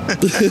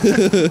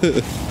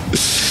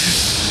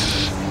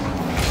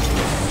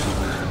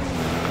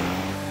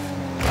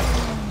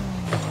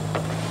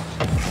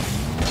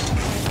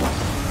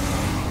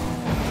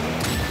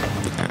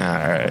 All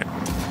right.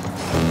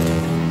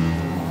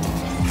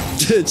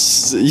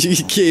 You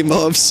came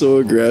off so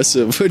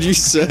aggressive when you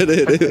said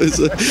it. It was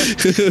like,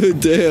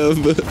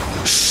 damn.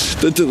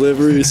 The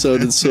delivery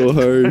sounded so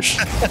harsh.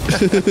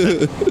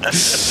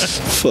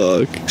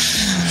 Fuck.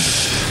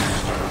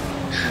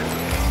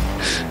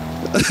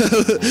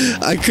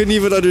 I couldn't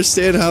even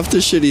understand half the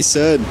shit he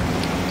said.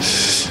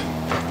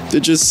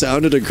 It just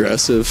sounded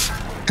aggressive.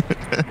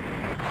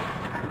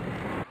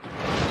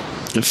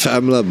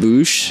 Femme la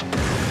bouche.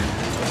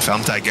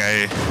 Femme ta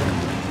gueule.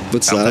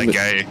 What's Femme ta that?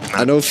 gueule.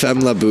 I know femme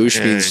la bouche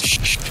Yeah, means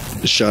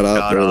shut up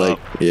shut or up. like,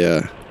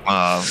 yeah.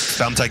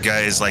 Femme ta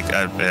gueule is like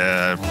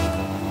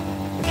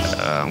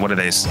what do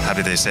they? How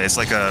do they say? It's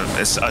like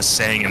it's a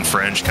saying in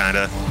French, kind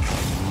of.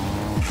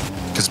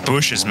 Because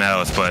bouche is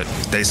mouth, but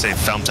they say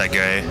femme ta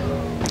gueule.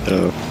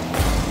 Oh.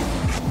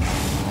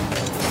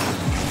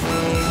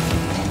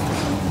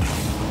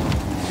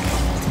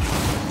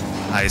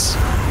 Nice.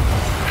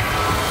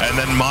 And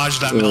then Maj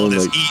that meld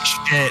is my- eat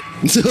shit.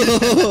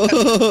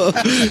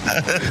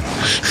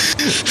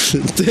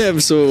 Damn,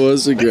 so it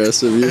was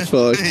aggressive. You're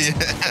fucked.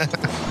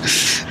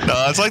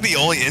 No, it's like the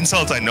only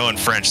insults I know in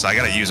French, so I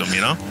gotta use them,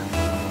 you know?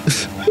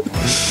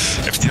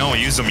 If you don't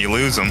use them, you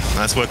lose them.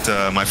 That's what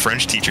my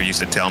French teacher used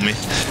to tell me.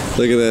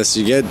 Look at this.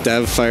 You get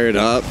Dev fired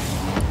up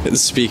and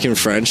speaking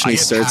French, and I he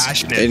get starts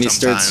passionate starts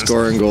sometimes.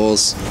 scoring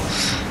goals.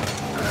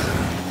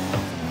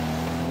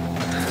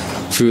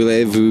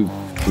 Voulez-vous?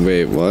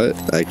 Wait, what?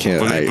 I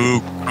can't. Voulez-vous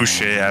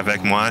coucher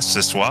avec moi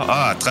ce soir?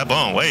 Ah, très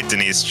bon. Wait,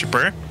 Denise, je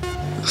peux?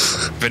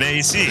 Venez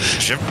ici.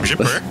 Je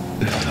peux?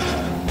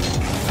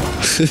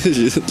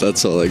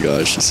 That's all I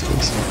got. She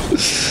says.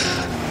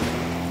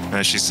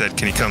 And she said,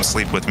 "Can you come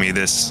sleep with me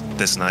this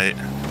night?"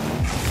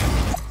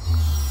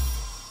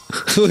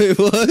 Wait,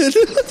 what?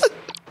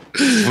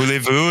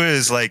 Voulez-vous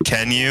is like,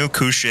 can you?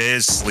 Coucher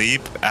is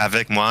sleep.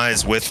 Avec moi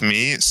is with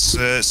me.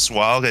 Ce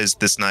soir is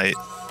this night.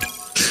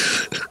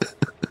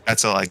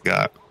 That's all I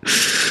got.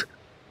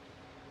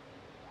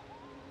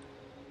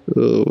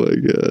 Oh my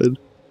god.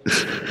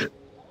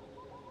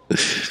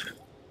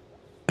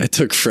 I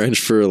took French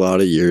for a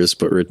lot of years,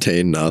 but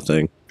retained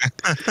nothing.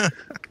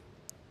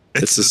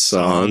 It's a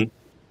song.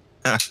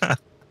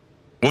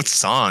 What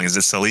song? Is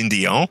it Celine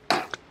Dion?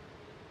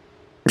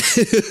 That's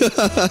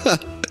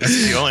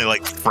the only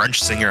like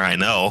French singer I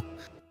know.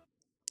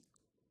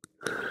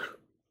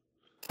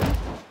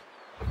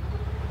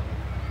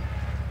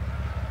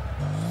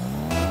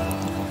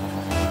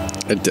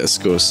 A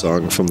disco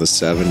song from the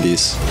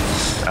 70s.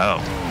 Oh.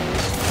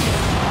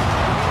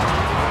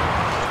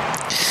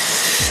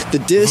 The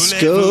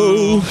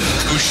disco. Voulez-vous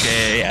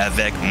coucher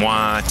avec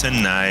moi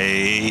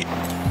tonight?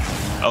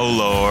 Oh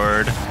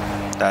Lord.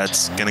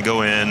 That's gonna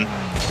go in.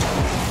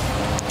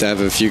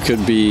 Dev, if you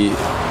could be,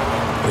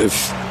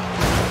 if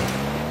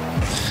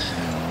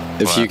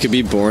you What? could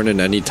be born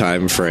in any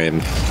time frame,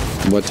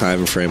 what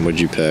time frame would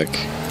you pick?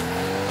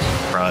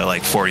 Probably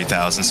like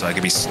 40,000 so I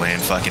could be slaying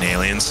fucking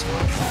aliens.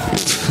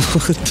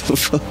 What the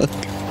fuck?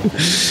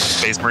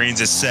 Space Marines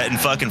is set in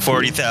fucking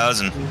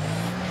 40,000.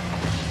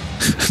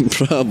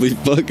 Probably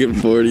fucking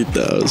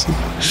 40,000.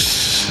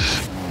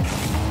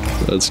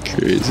 That's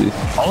crazy.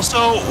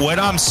 Also, when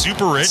I'm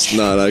super rich, It's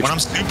not when actually- I'm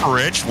super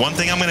rich, one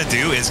thing I'm gonna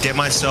do is get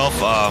myself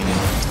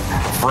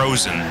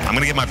frozen. I'm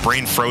gonna get my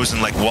brain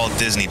frozen like Walt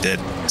Disney did,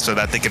 so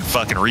that they can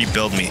fucking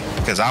rebuild me.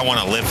 Because I want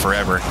to live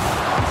forever.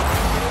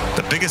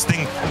 The biggest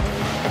thing,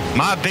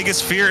 my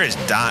biggest fear is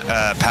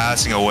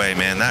passing away,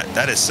 man.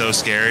 That is so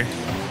scary.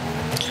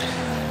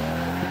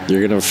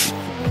 You're gonna I'm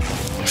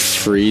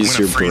freeze gonna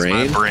your freeze brain?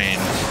 my brain.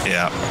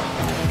 Yeah.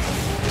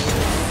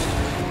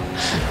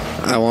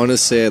 I want to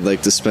say I'd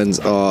like to spend.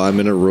 Oh, I'm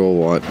in a rule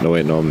one. No,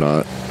 wait, no, I'm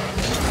not.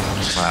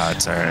 Wow,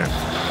 it's alright.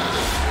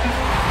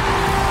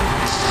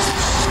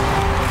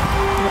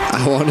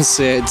 I want to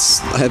say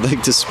I'd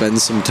like to spend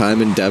some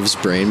time in Dev's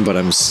brain, but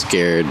I'm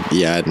scared.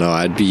 Yeah, no,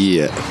 I'd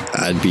be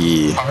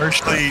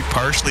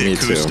Partially Me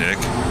too. acoustic,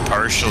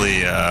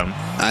 partially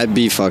I'd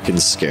be fucking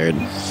scared.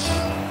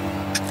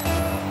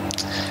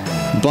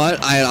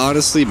 But I'd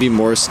honestly be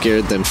more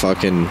scared than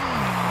fucking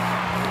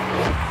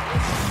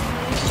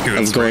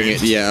Coon's brain.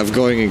 of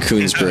going in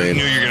Coon's I brain.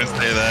 knew you were gonna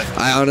say that.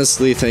 I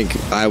honestly think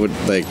I would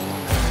like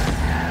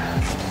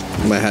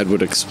my head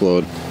would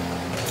explode.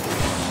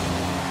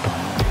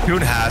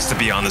 Coon has to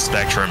be on the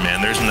spectrum,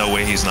 man. There's no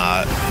way he's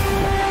not.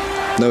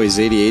 No, he's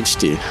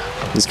ADHD.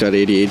 He's got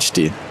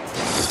ADHD.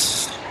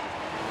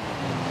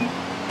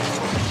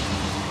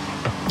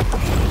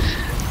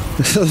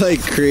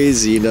 Like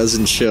crazy, he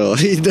doesn't chill.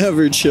 He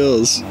never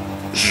chills.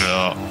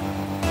 No.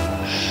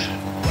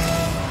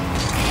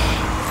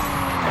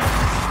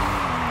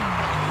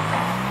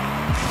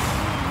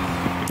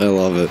 I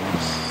love it.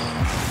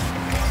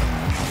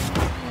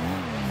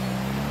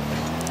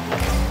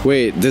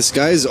 Wait, this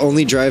guy's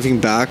only driving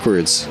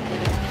backwards.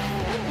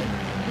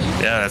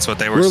 Yeah, that's what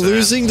they were We're saying.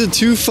 losing to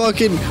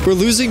we're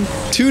losing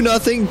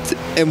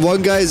 2-0, and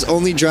one guy's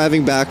only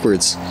driving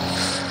backwards.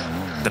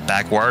 The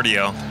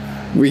Backwardio.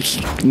 We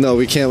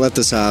can't let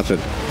this happen.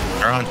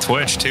 They're on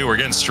Twitch too. We're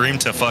getting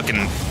streamed to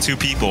fucking 2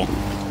 people.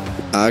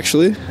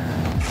 Actually,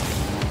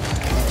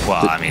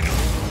 Well, I mean,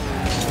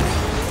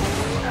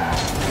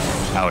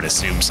 I would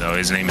assume so.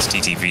 His name is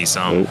TTV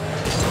something.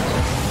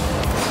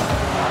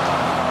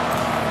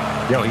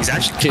 Yo, he's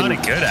actually kind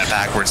of good at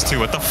backwards too.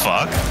 What the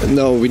fuck?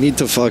 no, we need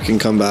to fucking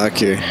come back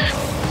here.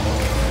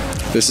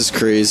 This is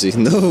crazy.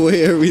 No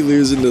way are we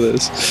losing to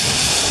this.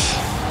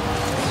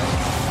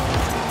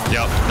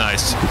 Yep,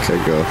 nice. Okay,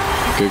 go.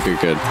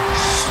 Good.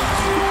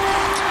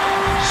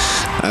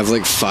 I have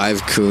like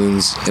 5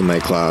 coons in my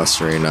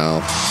class right now.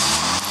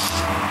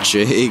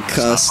 Jay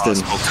Custon.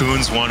 Not possible.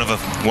 Coon's one of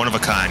a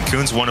kind.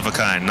 Coon's one of a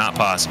kind. Not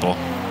possible.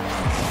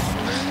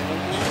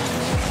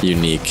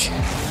 Unique.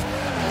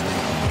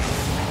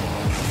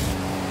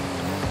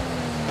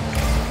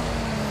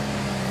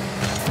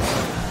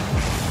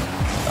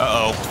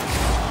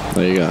 Uh-oh.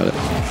 Oh, you got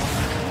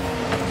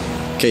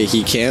it. Okay,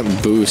 he can't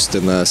boost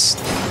unless...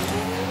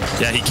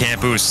 Yeah, he can't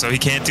boost, so he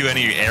can't do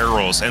any air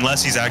rolls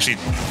unless he's actually.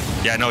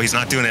 Yeah, no, he's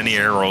not doing any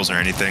air rolls or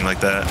anything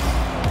like that.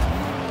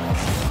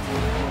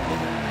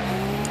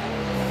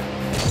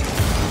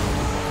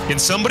 Can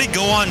somebody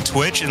go on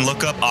Twitch and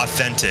look up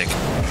authentic,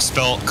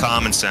 spelled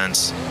common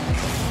sense?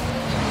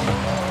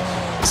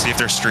 See if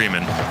they're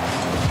streaming.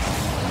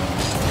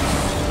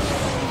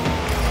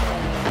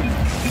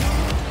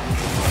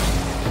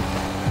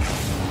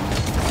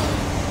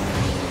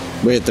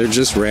 Wait, they're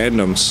just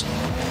randoms.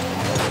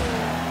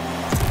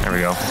 There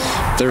we go.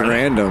 They're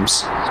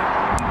randoms.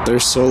 They're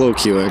solo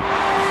queuing.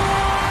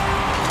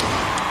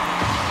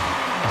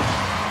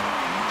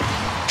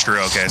 True,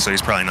 okay, so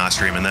he's probably not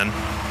streaming then.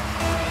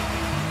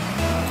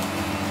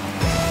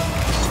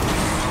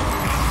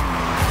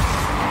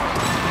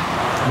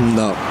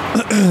 No.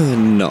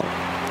 No.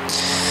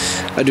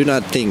 I do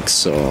not think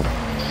so.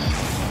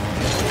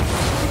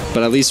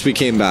 But at least we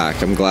came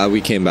back. I'm glad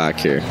we came back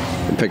here.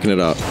 We're picking it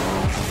up.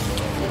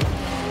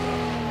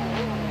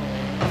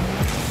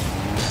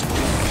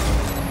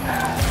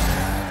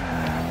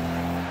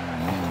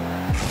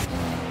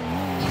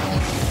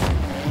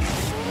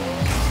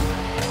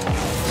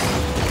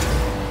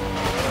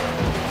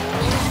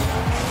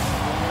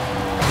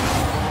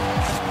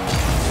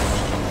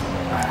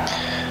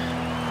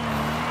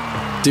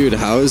 Dude,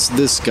 how is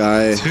this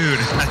guy? Dude,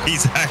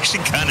 he's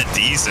actually kind of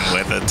decent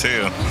with it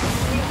too.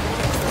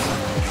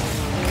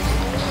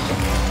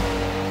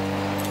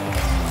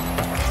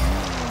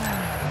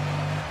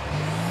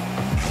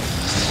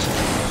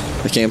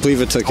 I can't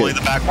believe it took Only it.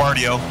 the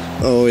Backwardio.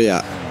 Oh,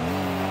 yeah.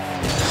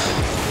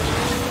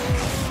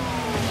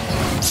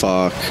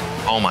 Fuck.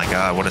 Oh my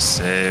god, what a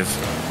save.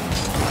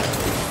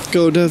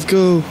 Go, Dev,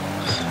 go.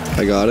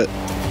 I got it.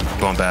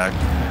 Going back.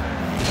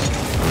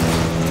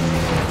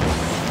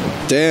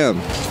 Damn.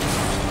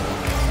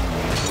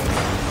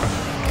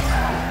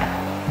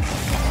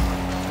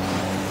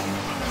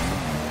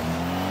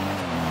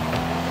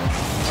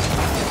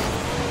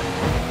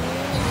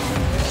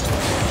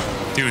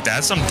 Dude,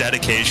 that's some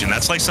dedication.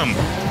 That's like some,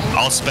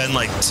 I'll spend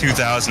like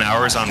 2,000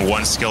 hours on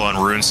one skill on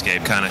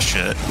RuneScape kind of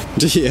shit.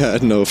 Yeah,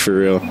 no, for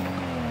real.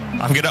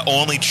 I'm gonna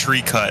only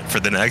tree cut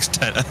for the next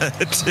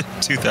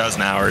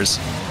 2,000 hours.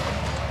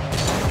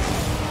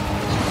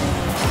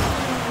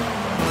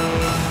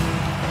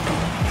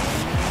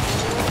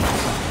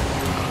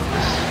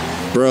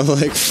 Bro,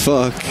 like,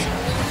 fuck.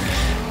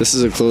 This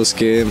is a close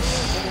game.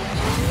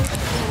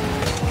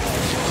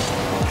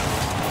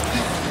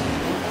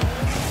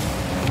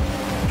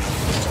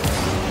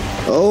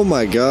 Oh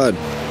my god.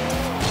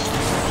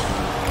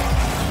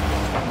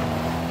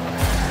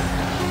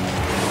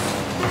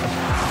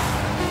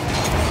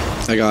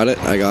 I got it.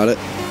 I got it.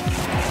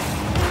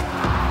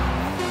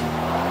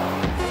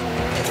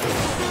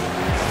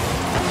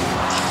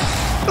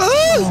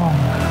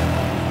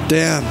 Ah!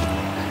 Damn.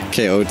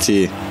 Okay,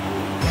 OT.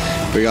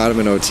 We got him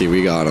in OT.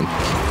 We got him.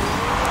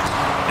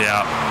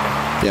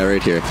 Yeah. Yeah,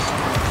 right here.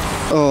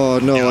 Oh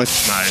no, Yeah, I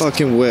nice.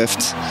 fucking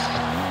whiffed.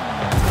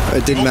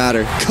 It didn't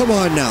matter. Come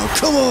on now.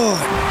 Come on.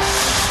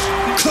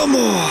 Come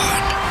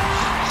on.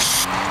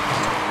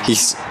 He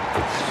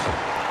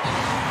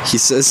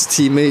says,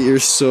 teammate, you're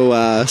so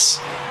ass.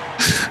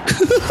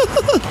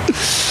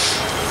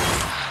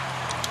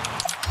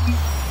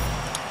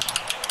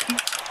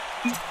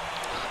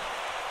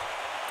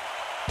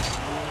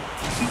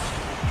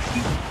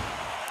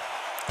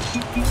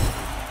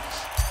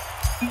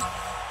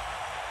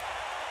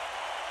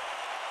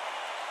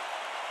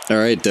 All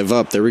right, div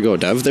up. There we go,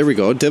 Dev. There we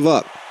go. Div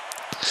up.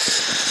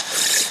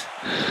 Let's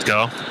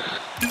go.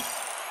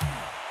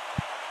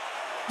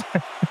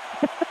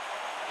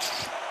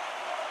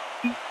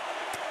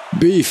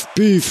 Beef,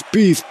 beef,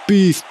 beef,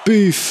 beef,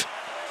 beef.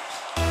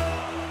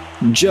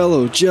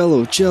 Jello,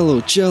 jello,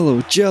 jello,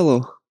 jello,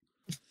 jello.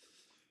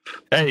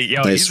 Hey,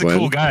 yo, Nice he's a win.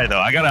 cool guy though.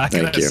 I gotta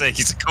Thank you. say,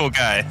 he's a cool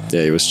guy.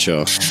 Yeah, he was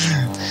chill.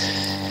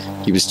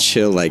 He was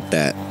chill like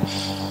that.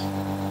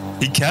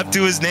 He kept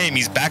to his name.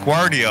 He's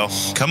Backwardio.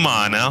 Come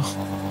on now.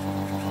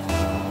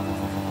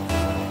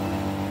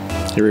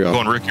 Here we go.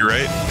 Going Ricky,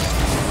 right?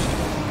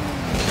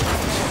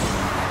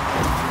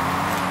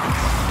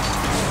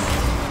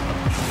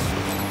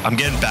 I'm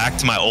getting back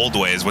to my old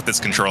ways with this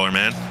controller,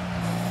 man.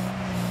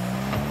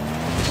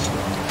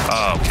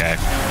 Oh, okay.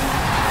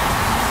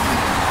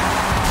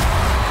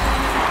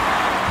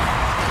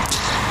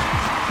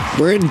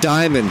 We're in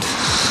Diamond.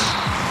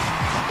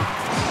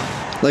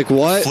 Like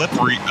what? Flip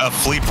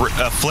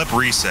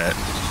reset.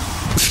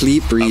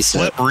 Fleep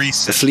reset. Flip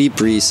reset. Fleep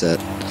reset.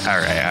 All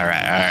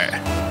right.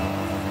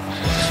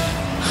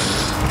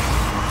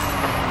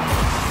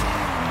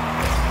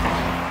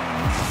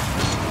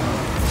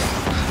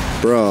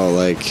 Bro,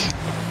 like,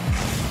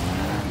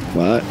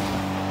 what?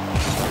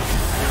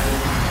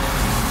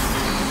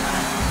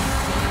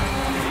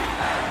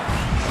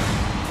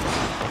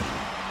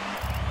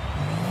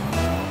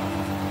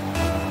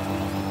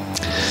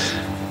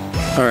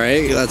 All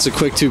right, that's a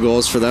quick 2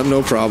 goals for them.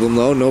 No problem,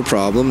 though. No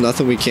problem.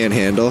 Nothing we can't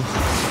handle.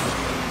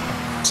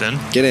 Sin?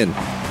 Get in.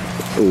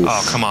 Oof.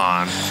 Oh, come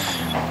on.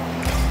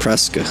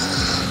 Preska.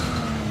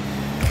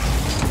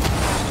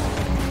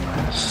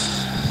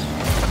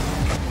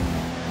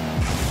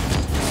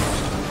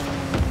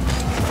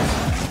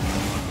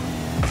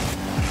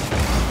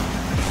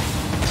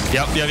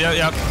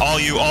 Yep. All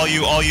you.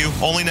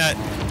 Only net.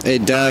 Hey,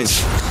 Dev.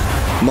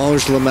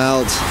 Mange la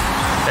merde.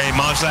 Hey,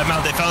 mange la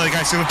merde. They found the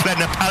guy s'il vous plaît.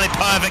 Ne parlez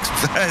pas avec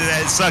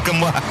ça comme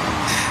moi.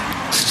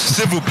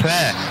 S'il vous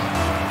plaît.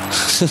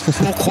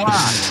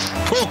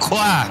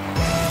 Pourquoi?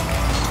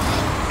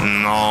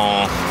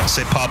 Non,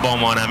 c'est pas bon,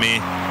 mon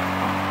ami.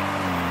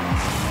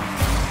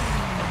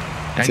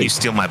 And you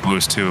steal my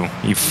boost too,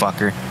 you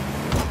fucker.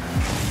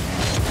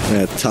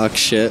 Yeah, talk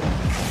shit.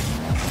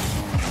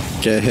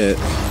 Get hit.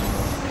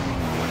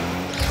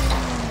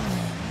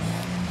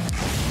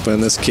 But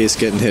in this case,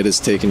 getting hit is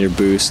taking your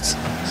boost.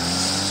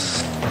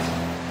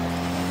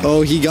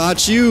 Oh, he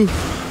got you.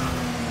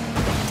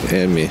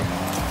 And me.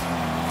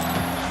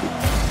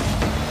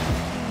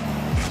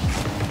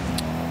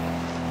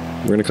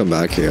 We're gonna come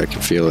back here. I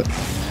can feel it.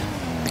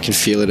 I can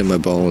feel it in my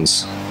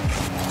bones.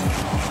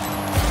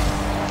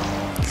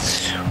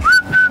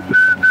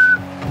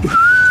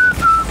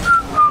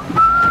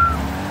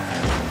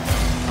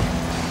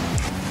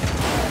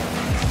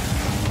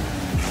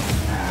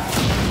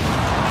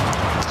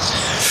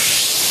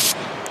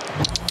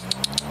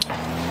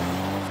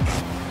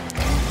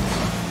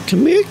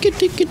 Come here,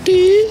 kitty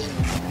kitty.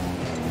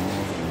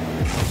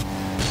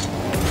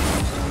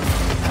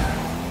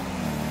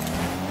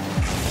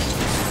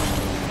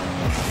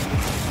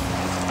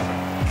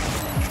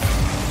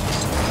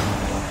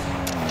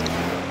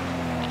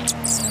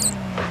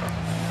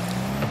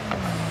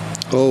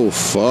 Oh,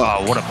 fuck.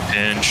 Oh, what a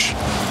pinch.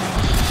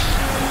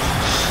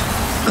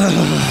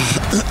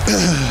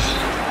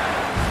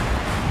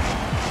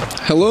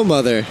 Hello,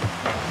 mother.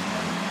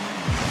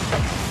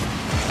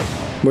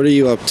 What are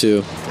you up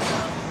to?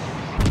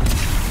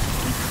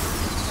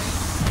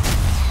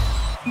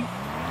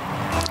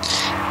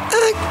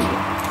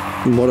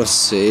 What a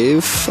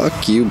save.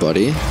 Fuck you,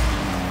 buddy.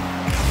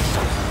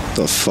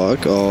 The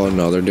fuck? Oh,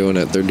 no, they're doing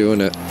it. They're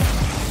doing it.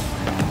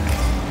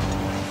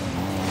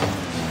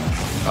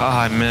 Oh,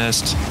 I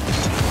missed.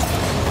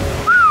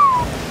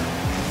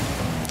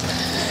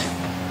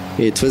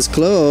 It was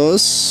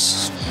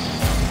close.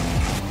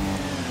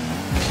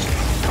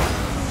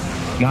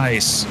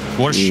 Nice.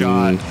 What a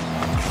shot.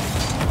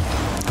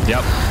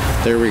 Yep.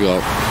 There we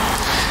go.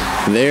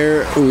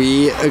 There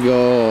we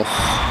go.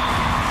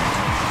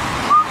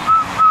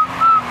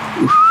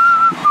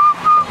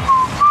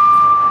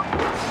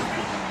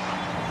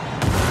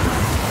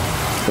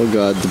 Oh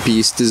god, the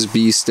beast is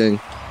beasting.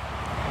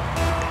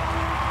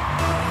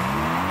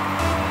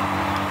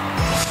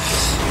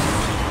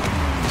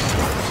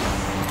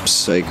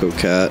 Psycho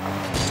cat.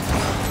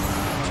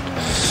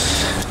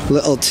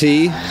 Little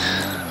T.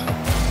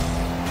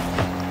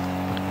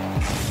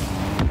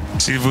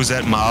 Si vous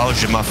êtes mal,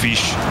 je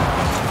m'affiche.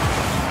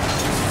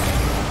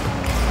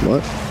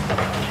 What?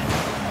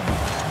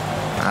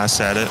 I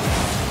said it.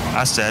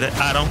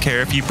 I don't care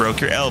if you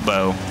broke your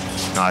elbow.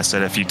 No, I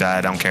said if you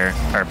died, I don't care.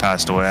 Or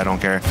passed away, I don't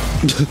care.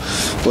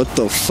 What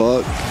the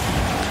fuck?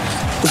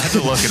 I had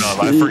to look it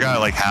up. I forgot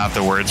like half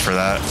the words for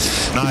that.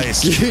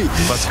 Nice.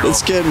 Let's go.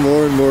 It's getting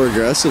more and more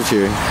aggressive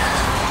here.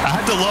 I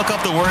had to look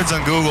up the words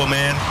on Google,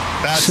 man.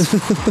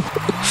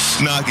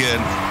 That's not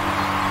good.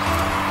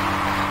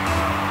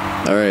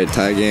 All right,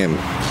 tie game.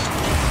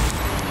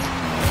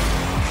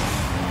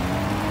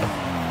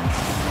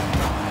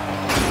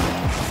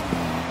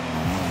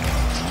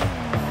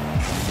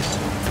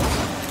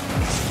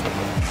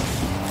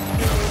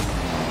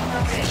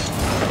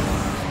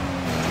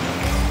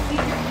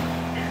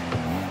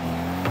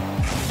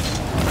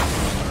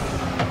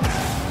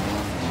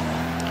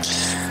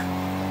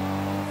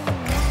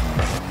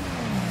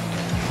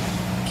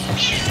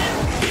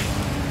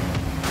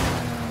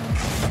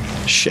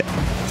 Shit.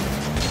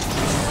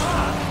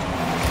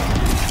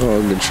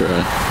 Oh, good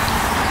try.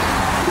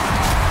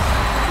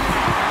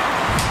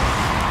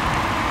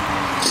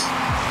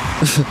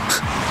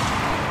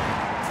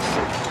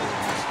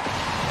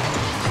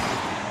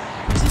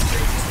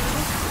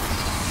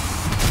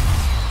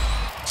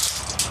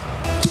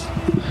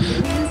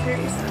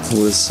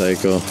 With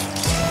Psycho.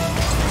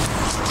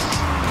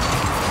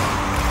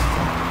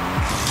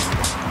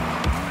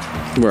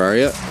 Where are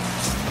you?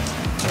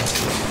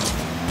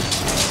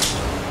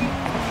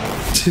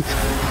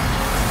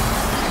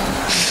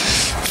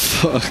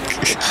 Fuck.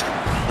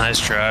 Nice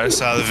try.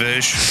 Saw the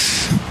fish.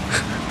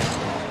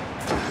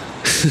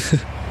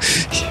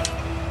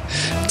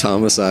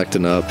 Thomas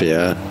acting up,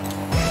 yeah.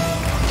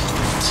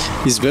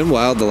 He's been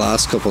wild the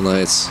last couple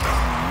nights.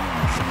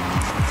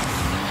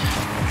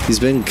 He's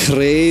been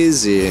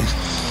crazy.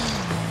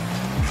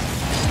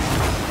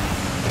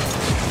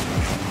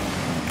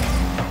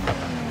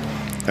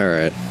 All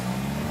right.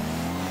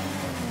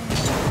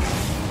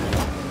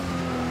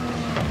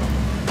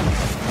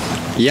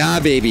 Yeah,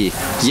 baby.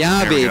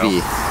 Yeah, There we baby.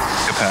 go.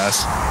 Good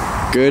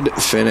pass. Good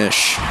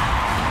finish.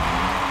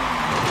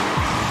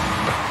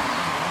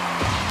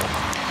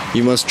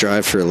 You must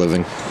drive for a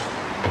living.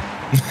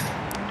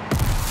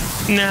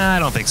 Nah, I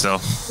don't think so.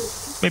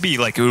 Maybe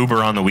like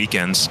Uber on the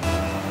weekends.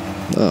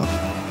 Oh.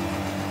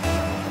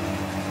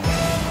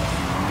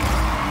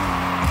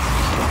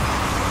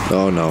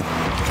 Oh no.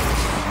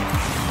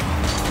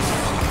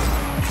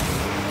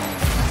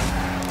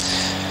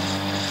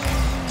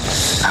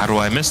 How do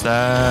I miss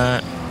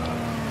that?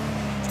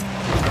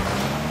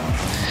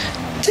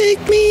 Take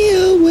me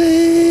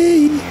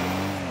away.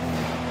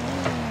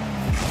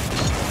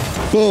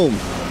 Boom.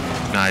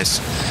 Nice.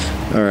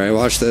 All right,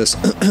 watch this.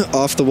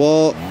 Off the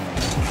wall.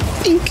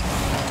 Ink.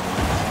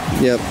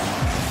 Yep.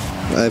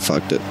 I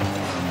fucked it.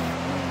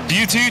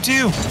 You too.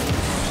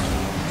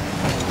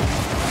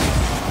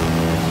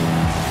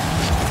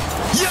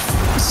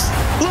 Yes!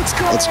 Let's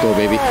go! Let's go,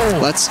 baby.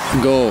 Let's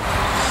go.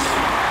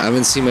 I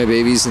haven't seen my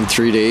babies in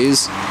 3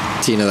 days.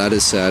 Tina, that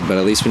is sad, but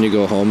at least when you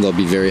go home, they'll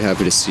be very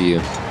happy to see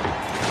you.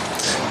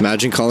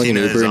 Imagine calling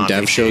Tina an is Uber and on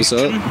Dev shows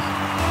up. vacation.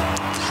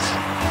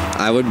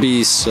 I would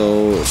be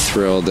so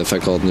thrilled if I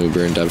called an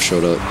Uber and Dev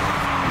showed up.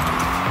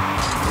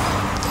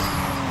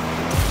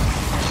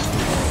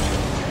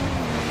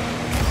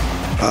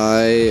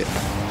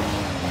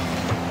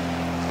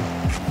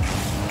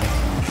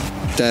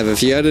 Dev,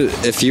 if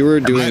you were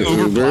doing Am I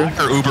Uber Uber, Black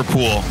or Uber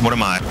Pool? What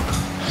am I?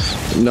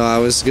 no, I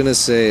was gonna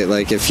say,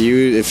 like, if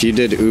you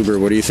did Uber,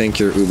 what do you think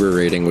your Uber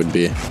rating would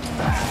be?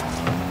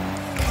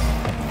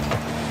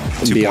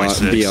 Be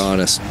 2.6.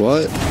 honest.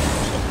 What?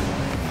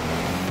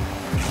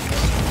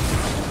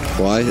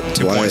 Why?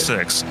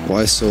 2.6.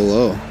 Why so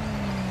low?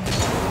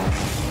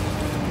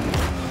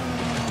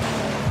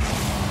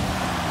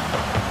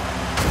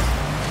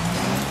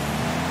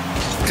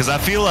 Because I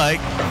feel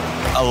like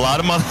a lot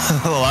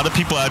of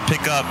people I'd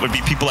pick up would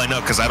be people I know,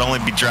 because I'd only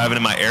be driving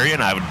in my area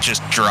and I would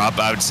just drop.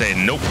 I would say,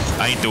 nope,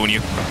 I ain't doing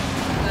you.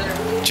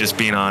 Just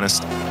being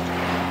honest.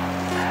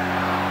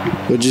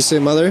 What'd you say,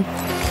 mother?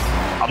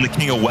 I'm the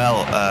king of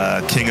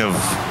king of.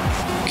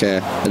 Okay,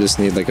 I just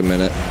need like a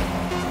minute.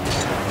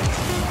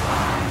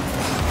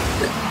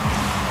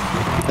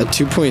 At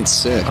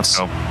 2.6. Let's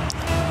go.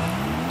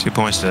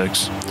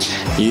 2.6.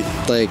 You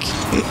like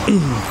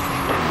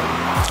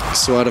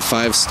so out of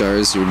 5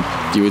 stars, you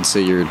would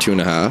say you're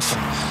 2.5.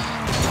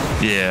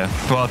 Yeah.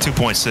 Well,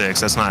 2.6.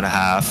 That's not a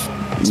half.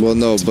 Well,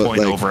 no, but Point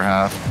like over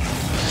half.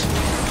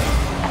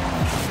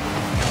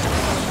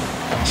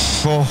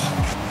 Oh.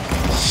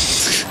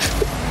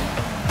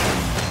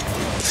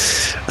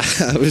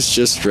 I was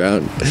just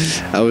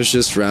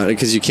rounding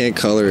because you can't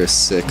color a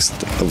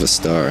 1/6 of a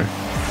star.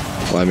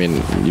 Well, I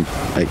mean,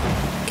 I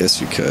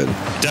guess you could.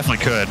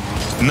 Definitely could.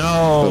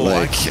 No, But,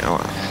 like, I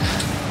can't.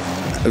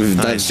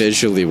 That Nice.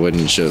 visually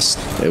wouldn't.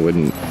 I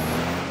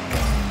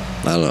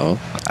don't know.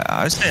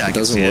 I'd say I could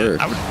doesn't see work.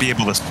 it. I would be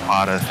able to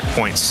spot a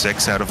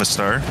 0.6 out of a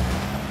star.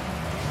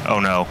 Oh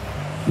no.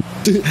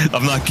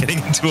 I'm not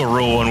getting into a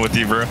rule one with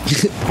you, bro.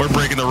 We're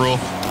breaking the rule.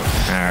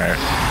 Alright.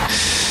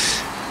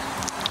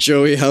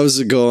 Joey, how's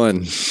it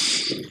going?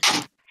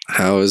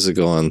 How is it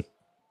going?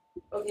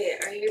 Okay,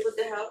 are you able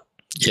to help?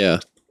 Yeah.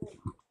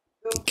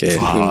 Okay.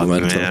 Fuck,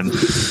 Momentum. man.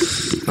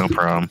 No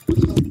problem.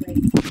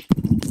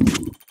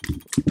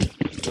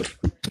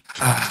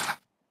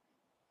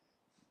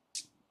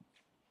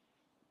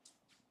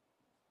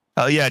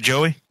 Oh yeah,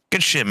 Joey.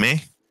 Good shit,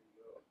 man.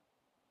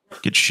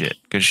 Good shit.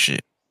 Good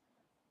shit.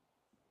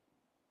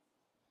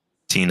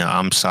 Tina,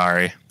 I'm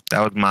sorry. That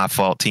was my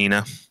fault,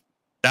 Tina.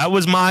 That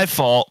was my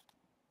fault.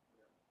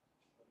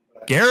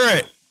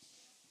 Garrett.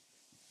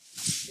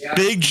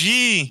 Big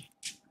G.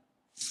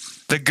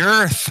 The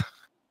girth.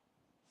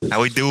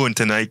 How we doing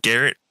tonight,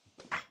 Garrett?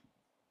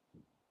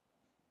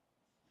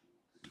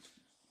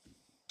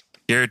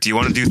 Garrett, do you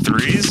want to do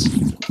threes?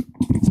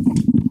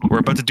 We're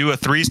about to do a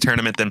threes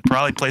tournament, then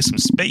probably play some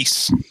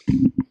space.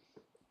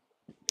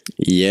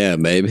 Yeah,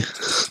 baby.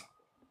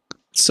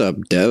 What's up,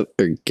 Dev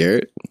or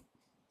Garrett?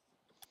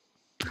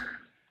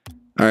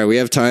 All right, we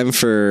have time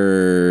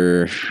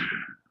for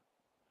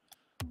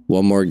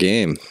one more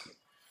game,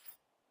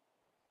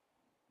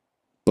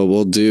 but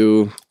we'll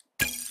do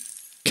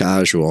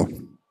casual.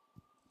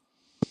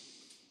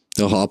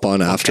 I'll hop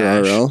on after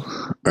cash. RL.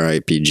 All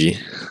right, PG.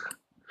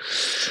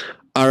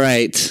 All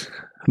right,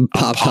 I'm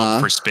pumped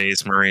Papa. for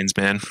Space Marines,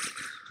 man.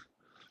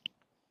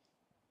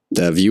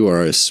 Dev, you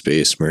are a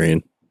space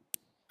marine.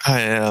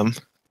 I am.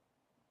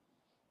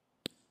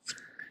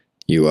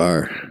 You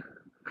are.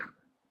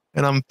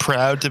 And I'm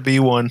proud to be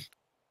one.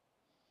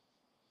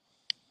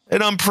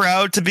 And I'm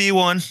proud to be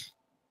one.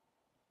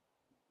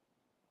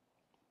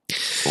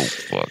 Oh,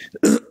 fuck.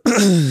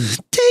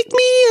 Take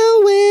me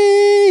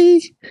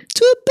away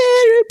to a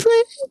better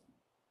place.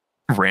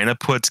 Rana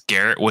puts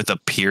Garrett with a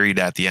period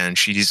at the end.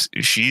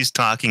 She's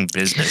talking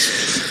business.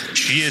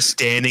 She is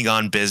standing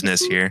on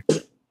business here.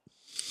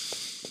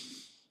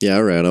 Yeah,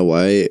 Rana,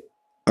 why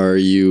are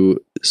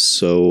you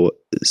so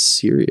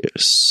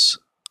serious?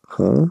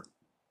 Huh?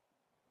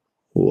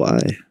 Why?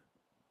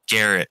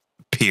 Garrett,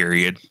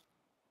 period.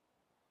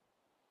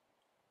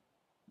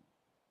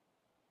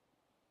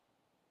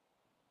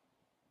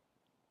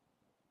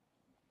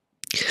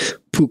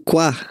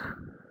 Pourquoi?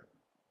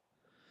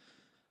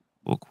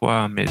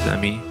 Pourquoi, mes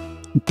amis?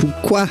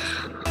 Pourquoi?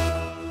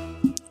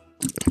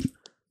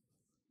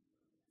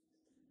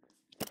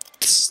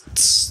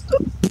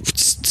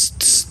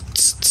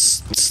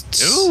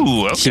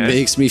 Ooh, okay. He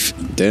makes me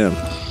damn.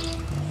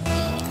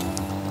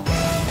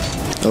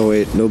 Oh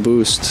wait, no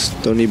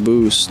boost. Don't need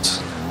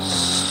boost.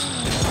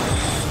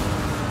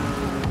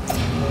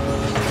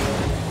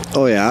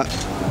 Oh yeah.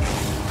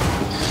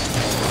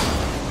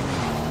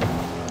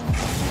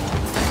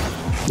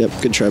 Yep,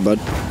 good try, bud.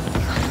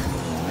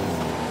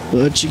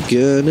 What you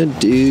gonna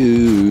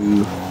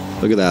do?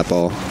 Look at that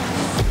ball.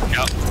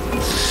 Yep.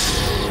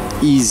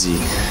 Easy.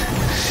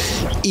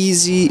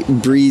 Easy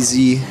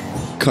breezy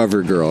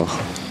cover girl.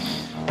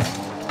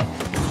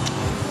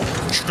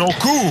 So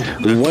cool.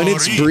 When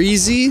it's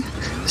breezy,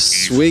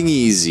 swing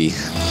easy.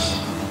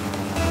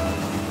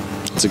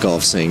 It's a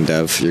golf saying,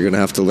 Dev. You're gonna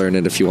have to learn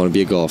it if you want to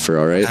be a golfer,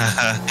 alright?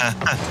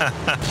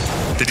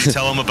 Did you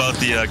tell him about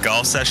the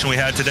golf session we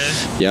had today?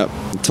 Yep.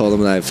 Told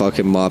him that I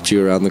fucking mopped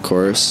you around the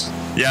course.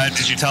 Yeah,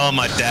 did you tell him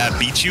my dad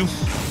beat you?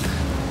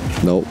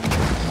 Nope.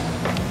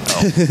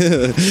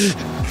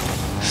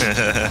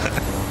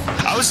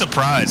 I was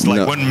surprised. Like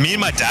No. when me and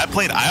my dad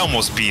played, I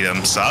almost beat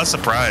him, so I was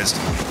surprised.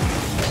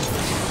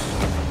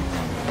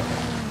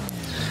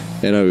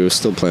 You know, we were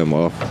still playing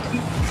well.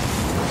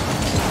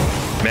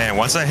 Man,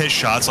 once I hit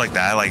shots like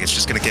that, like it's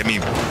just gonna get me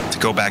to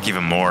go back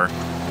even more.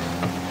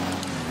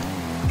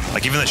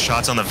 Like even the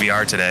shots on the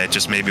VR today, it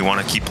just made me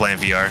want to keep playing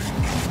VR.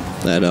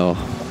 I know.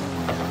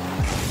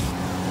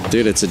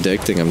 Dude, it's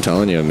addicting, I'm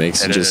telling you. It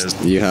makes It just,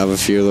 is. you have a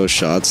few of those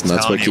shots, and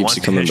that's what Telling keeps once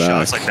you coming hit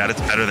back. Shots like that,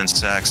 it's better than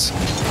sex.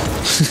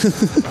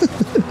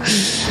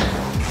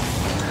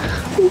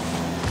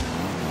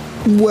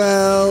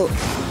 Well,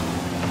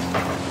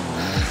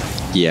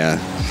 yeah.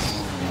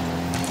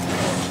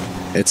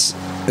 It's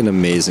an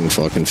amazing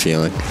fucking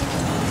feeling.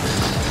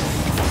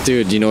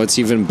 Dude, you know what's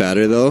even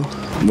better though?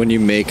 When you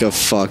make a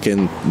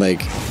fucking,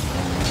 like,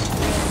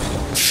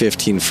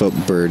 15-foot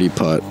birdie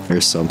putt or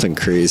something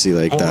crazy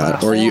like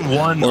that. Or you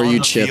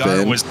chip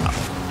VR in. Was a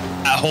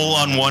hole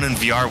on one in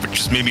VR, which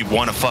just made me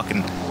want to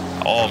fucking.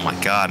 Oh my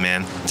god,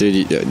 man!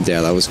 Dude,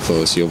 yeah, that was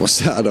close. You almost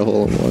had a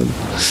hole in one.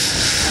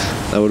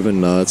 That would have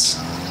been nuts.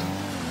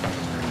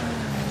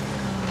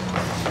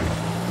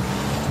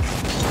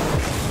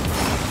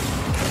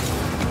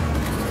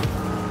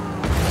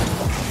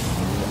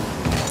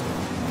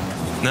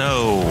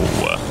 No.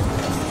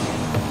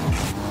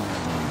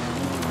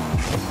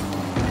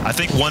 I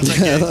think once I I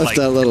get left like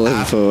that little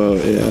half, info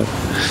out, yeah.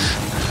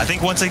 I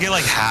think once I get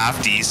like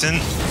half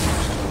decent,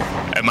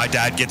 and my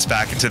dad gets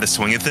back into the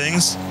swing of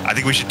things, I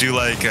think we should do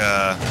like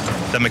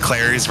the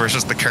McClarys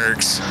versus the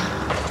Kirks.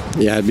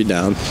 Yeah, I'd be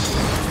down.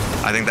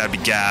 I think that'd be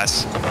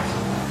gas.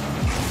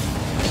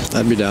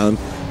 I'd be down.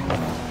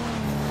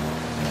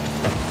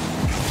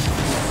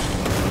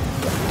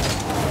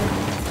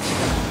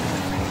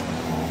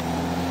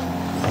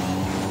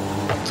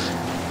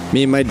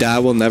 Me and my dad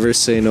will never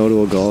say no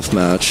to a golf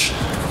match.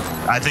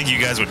 I think you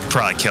guys would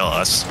probably kill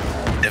us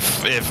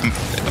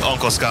if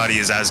Uncle Scotty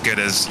is as good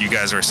as you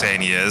guys were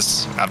saying he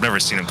is. I've never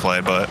seen him play,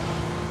 but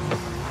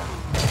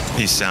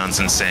he sounds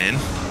insane.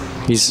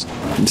 He's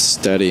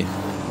steady.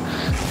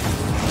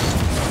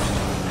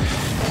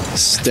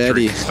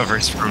 Steady.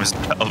 Recovers from his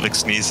pelvic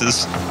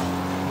sneezes.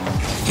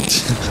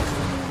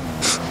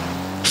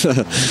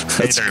 That's,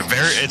 It's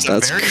a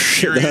very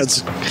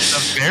serious.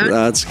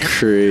 that's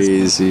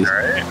crazy.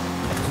 Right?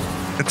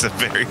 It's a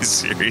very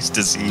serious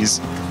disease.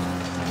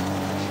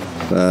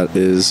 That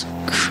is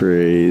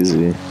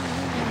crazy.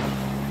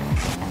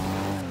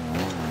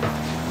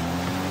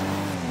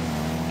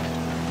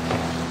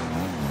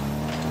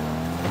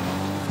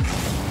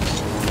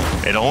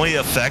 It only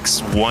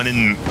affects 1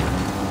 in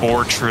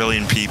 4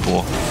 trillion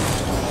people.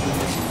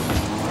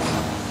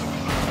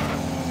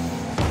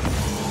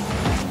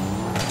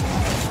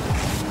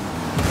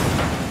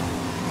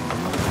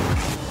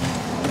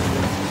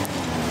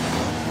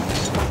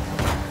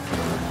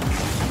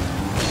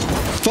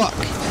 Fuck.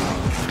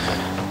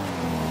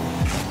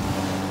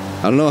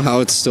 I don't know how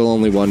it's still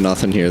only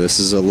 1-0 here. This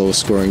is a low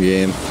scoring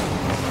game.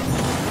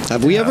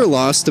 Have we ever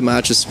lost a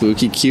match of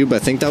Spooky Cube? I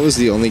think that was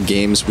the only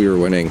games we were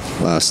winning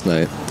last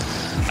night.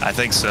 I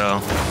think so.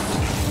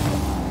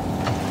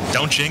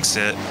 Don't jinx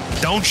it.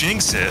 Don't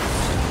jinx it.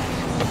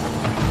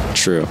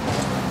 True.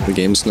 The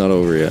game's not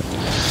over yet.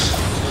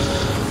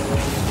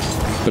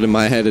 But in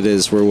my head it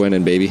is. We're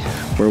winning, baby.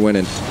 We're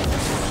winning.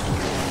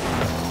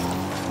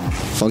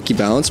 Funky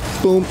bounce.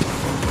 Boom.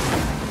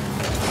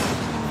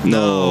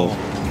 No.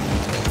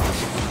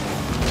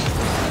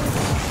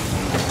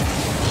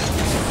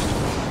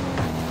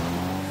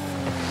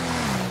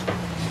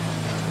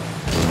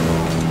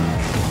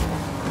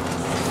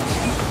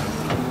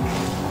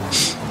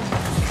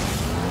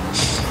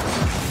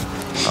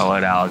 I'll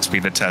let Alex be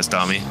the test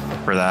dummy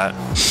for that.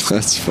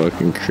 That's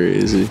fucking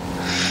crazy.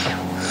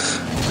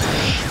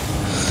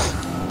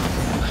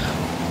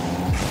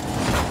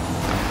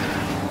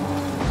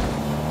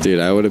 Dude,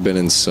 I would have been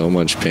in so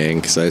much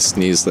pain because I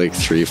sneezed like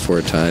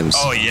 3-4 times.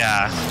 Oh,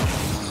 yeah.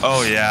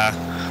 Oh,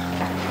 yeah.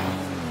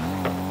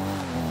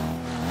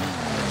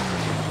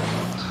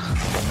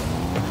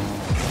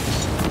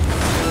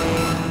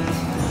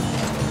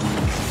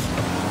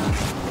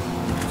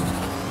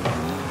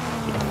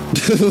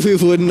 We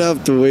wouldn't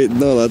have to wait.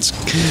 No,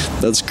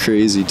 that's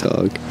crazy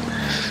talk.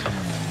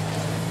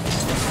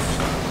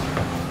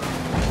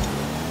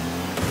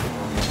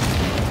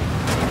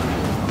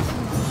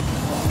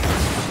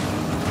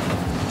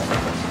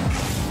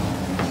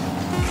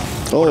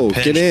 Oh,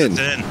 get in.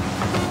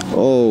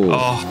 Oh.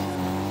 Oh.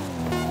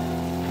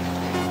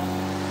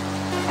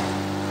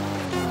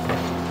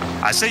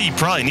 I say you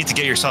probably need to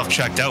get yourself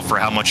checked out for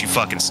how much you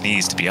fucking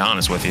sneeze, to be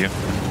honest with you.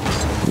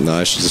 No,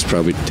 I should just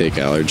probably take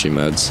allergy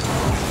meds.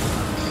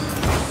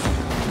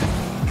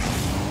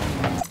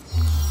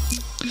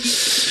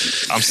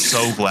 I'm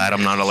so glad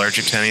I'm not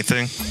allergic to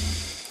anything.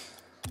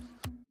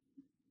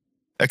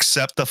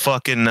 Except the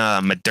fucking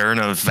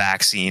Moderna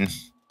vaccine.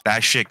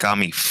 That shit got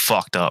me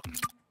fucked up.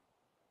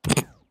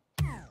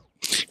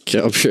 Okay,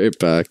 I'll be right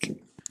back.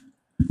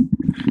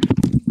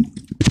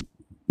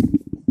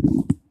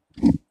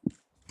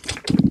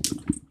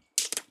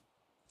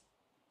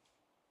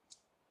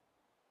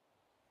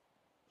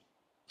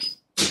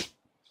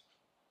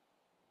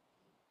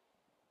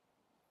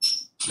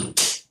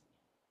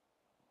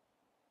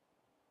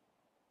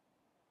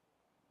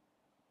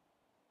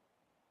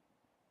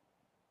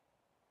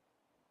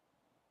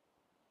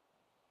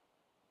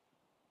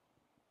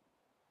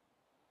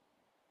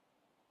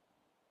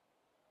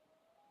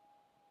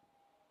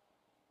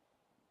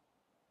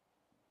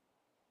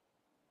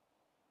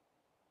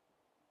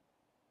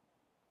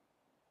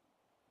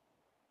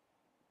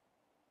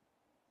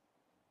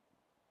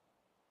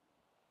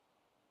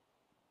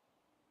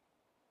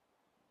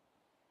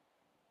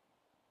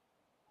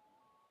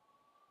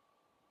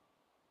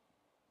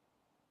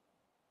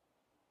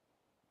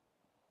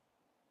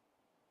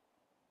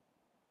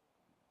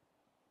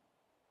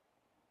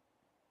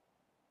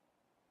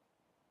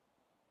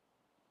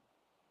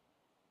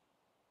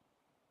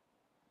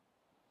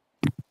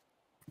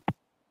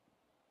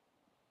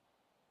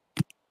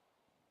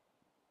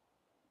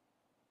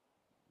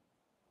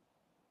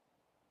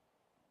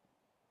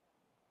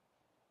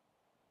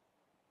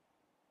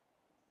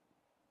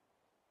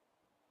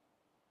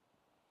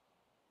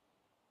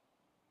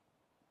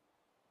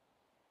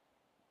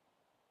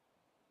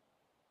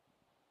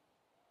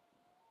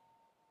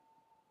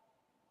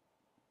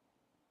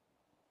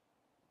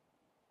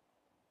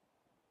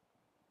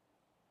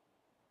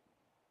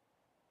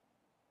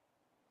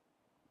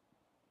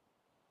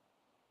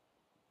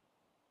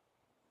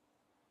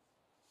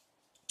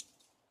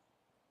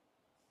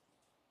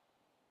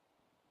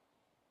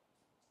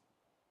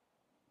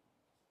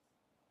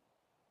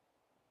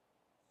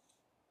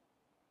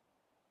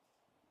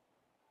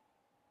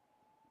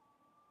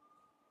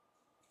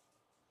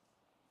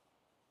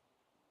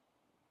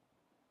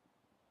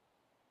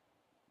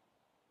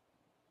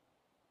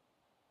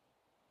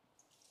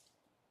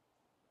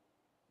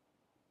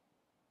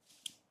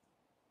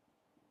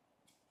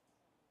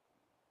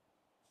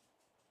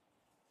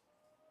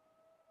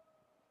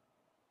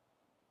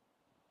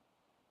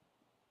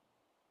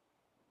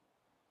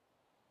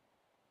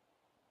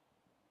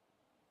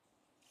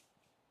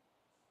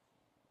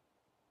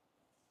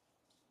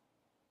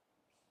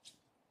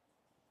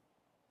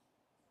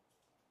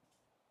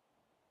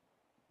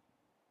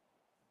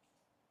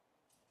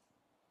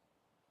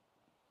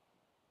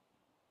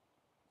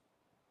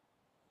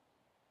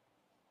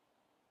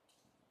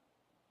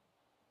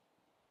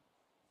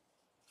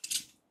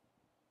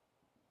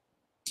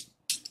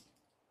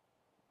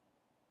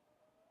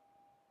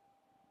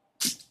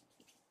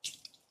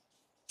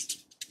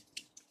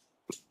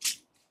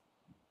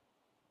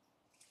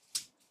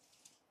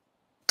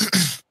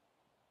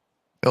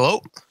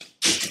 Hello?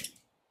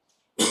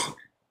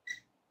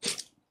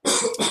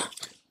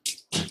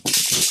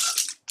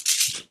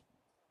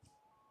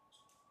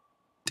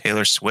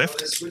 Taylor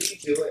Swift? What are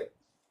you doing?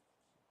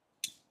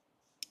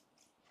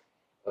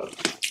 Oh.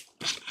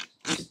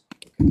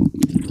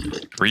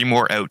 3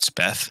 more outs,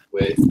 Beth.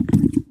 Wait.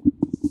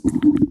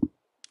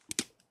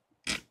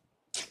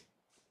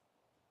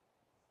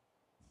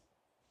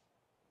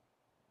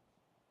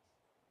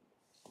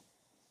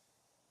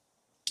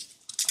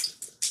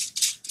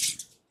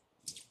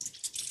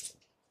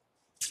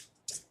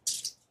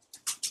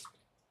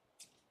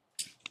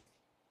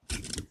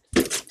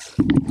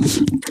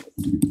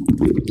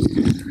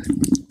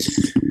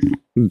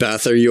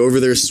 Beth, are you over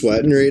there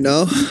sweating right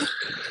now?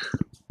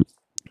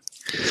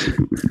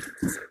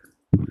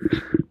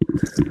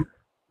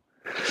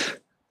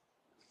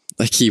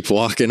 I keep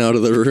walking out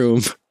of the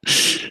room.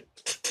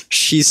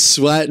 She's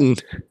sweating.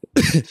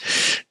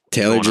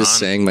 Taylor just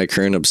sang my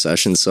current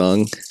obsession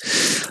song.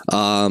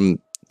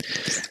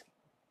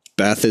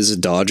 Beth is a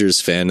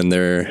Dodgers fan, and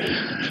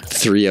they're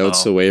 3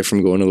 outs away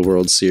from going to the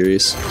World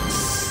Series.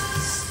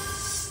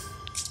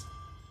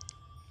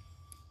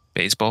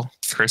 Baseball.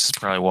 Chris is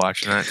probably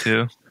watching that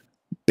too.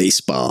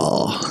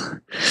 Baseball.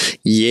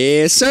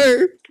 Yes,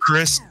 sir.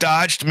 Chris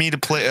dodged me to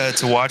play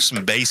to watch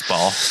some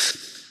baseball.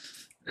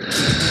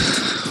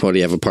 What, do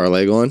you have a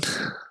parlay going?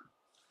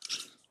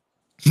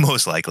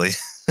 Most likely.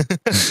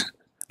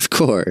 Of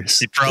course.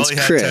 He probably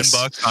It's had Chris.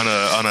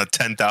 $10 on a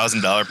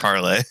 $10,000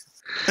 parlay.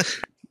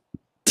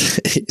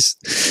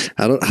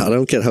 I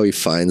don't get how he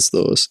finds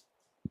those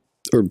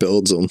or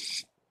builds them.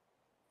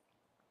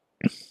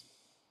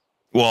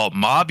 Well,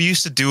 Mob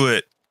used to do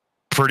it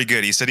pretty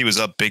good. He said he was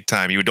up big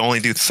time. He would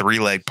only do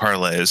 3-leg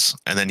parlays,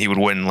 and then he would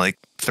win like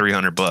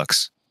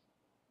 $300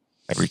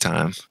 every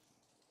time.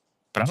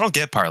 But I don't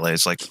get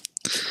parlays. Like,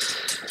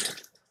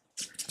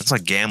 that's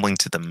like gambling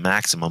to the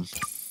maximum.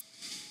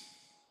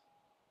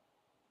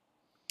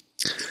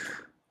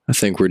 I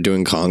think we're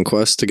doing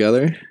Conquest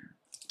together.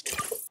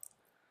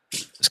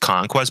 Is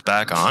Conquest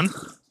back on?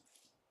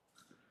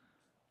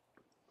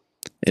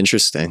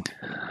 Interesting.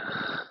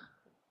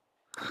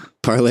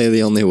 Parlay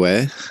the only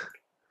way.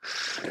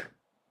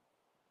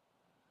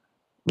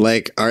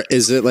 Like,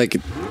 is it like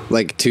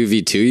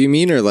 2v2 you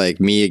mean, or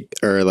like me,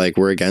 or like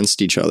we're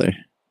against each other?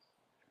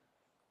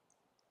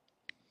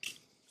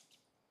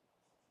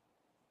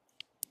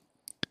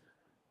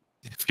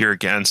 If you're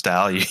against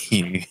Al,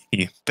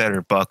 you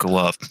better buckle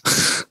up.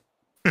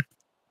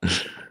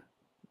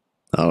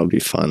 That'll be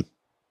fun.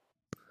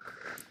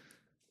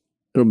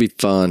 It'll be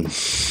fun.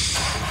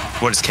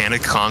 What is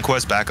Canada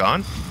Conquest back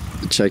on?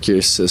 Check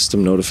your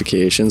system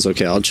notifications.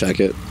 Okay, I'll check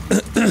it.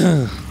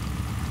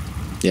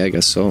 Yeah, I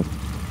guess so.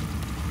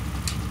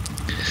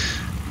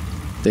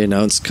 They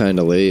announced kind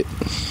of late.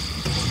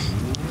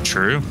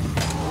 True.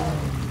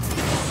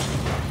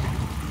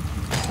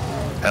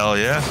 Hell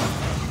yeah.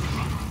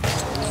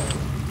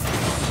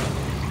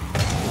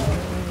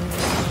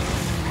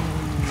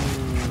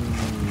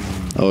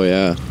 Oh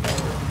yeah.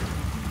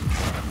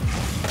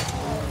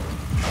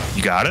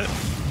 You got it?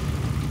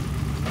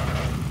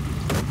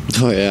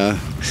 Oh yeah.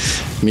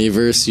 Me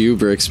versus you,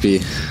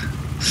 Brixby.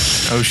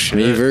 Oh shit.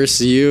 Me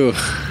versus you.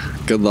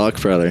 Good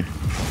luck, brother.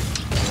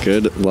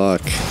 Good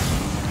luck.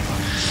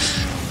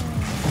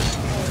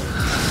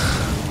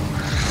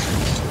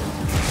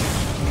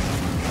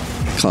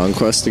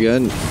 Conquest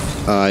again?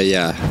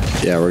 Yeah.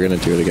 Yeah, we're gonna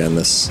do it again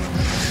this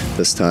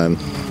time.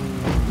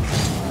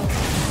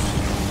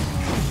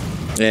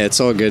 Yeah, it's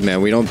all good,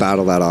 man. We don't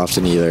battle that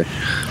often either.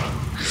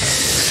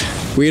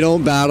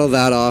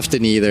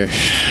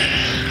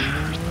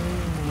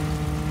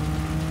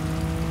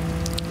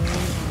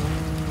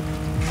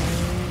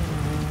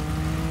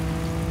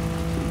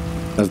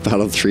 I've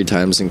battled 3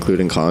 times,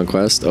 including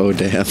Conquest. Oh,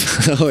 damn.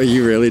 Oh,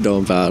 you really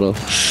don't battle.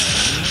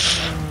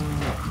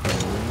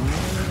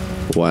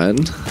 When?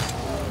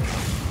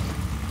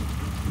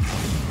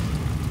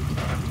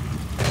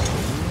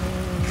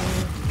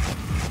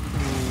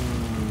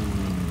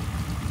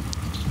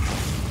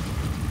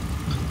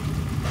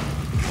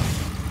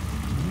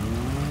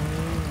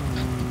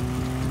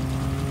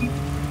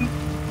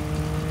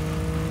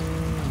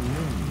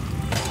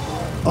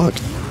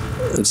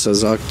 It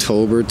says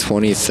October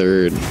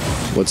 23rd.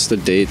 What's the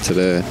date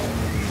today?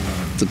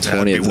 The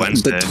 20th.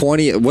 Wednesday. The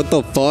 20th. What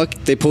the fuck?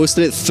 They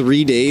posted it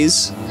 3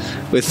 days?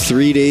 With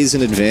 3 days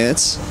in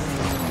advance?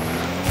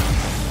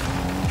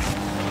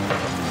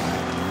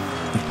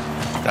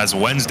 That's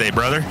Wednesday,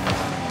 brother.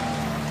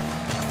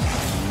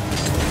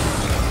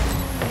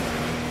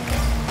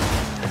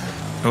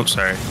 Oh,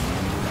 sorry.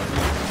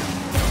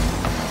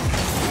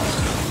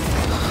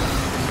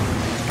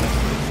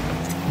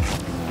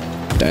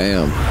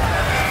 Damn.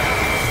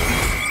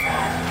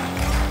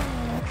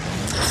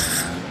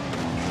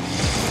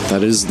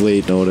 That is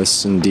late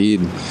notice,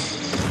 indeed.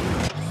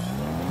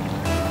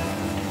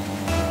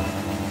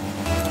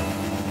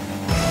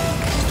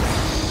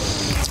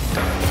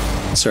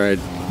 It's alright.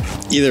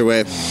 Either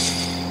way,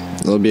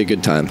 it'll be a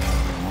good time.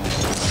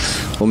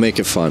 We'll make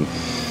it fun.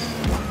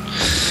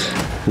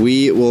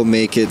 We will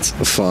make it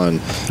fun.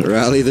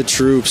 Rally the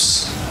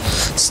troops.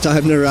 It's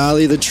time to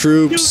rally the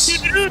troops.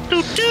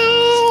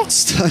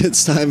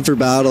 It's time for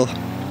battle.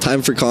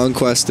 Time for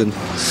conquesting.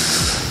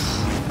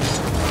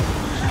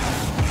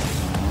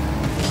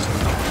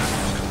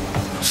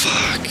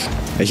 Fuck.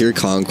 I hear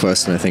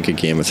Conquest and I think of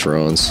Game of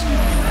Thrones.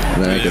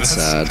 And then I get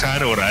sad. That's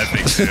kind of what I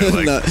think too.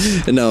 Like,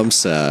 no, I'm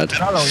sad.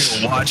 I don't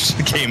even watch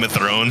Game of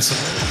Thrones.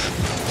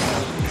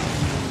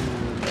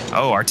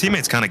 Oh, our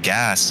teammate's kind of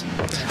gas.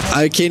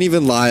 I can't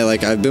even lie.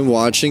 Like I've been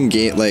watching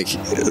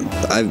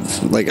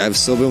I've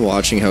still been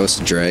watching House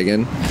of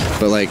Dragon,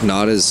 but like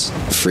not as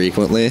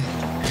frequently.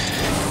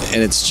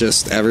 And it's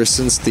just ever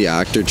since the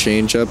actor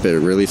change up, it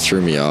really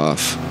threw me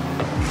off.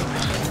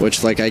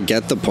 Which, like, I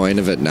get the point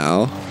of it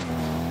now.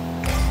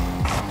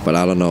 But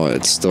I don't know,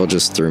 it still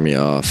just threw me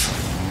off.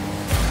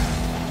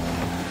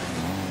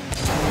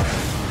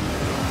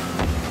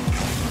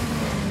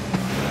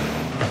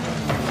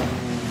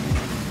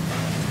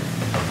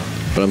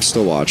 But I'm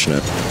still watching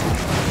it.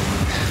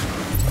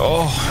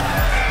 Oh.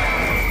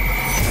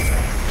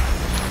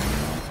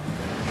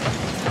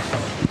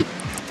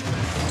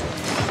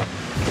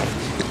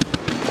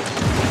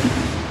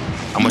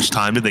 How much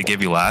time did they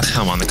give you last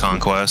time on the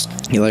Conquest?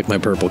 You like my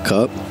purple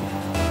cup?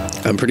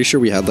 I'm pretty sure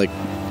we had a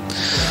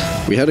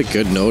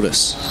good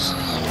notice.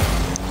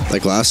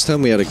 Like last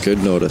time we had a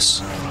good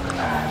notice.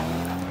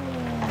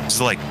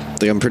 It's like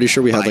I'm pretty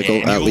sure we had like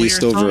at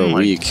least over a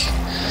week.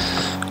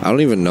 I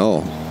don't even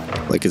know.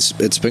 Like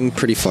it's been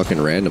pretty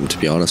fucking random, to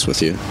be honest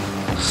with you.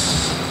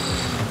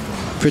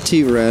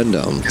 Pretty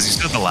random. Because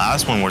you said the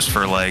last one was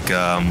for like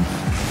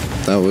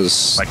that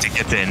was like to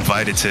get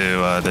invited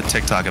to the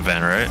TikTok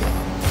event, right?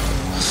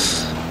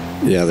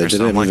 Yeah, they Or did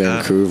it in something like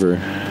that. Vancouver.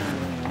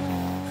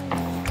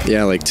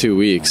 Yeah, like 2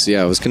 weeks.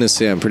 Yeah, I was gonna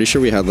say I'm pretty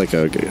sure we had like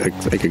a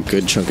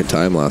good chunk of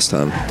time last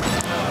time.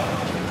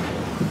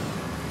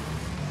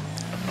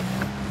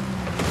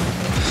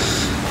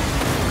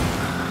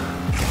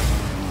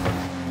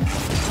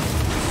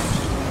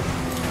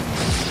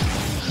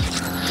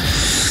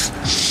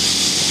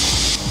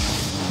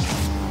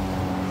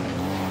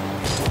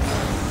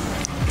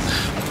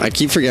 I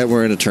keep forgetting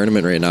we're in a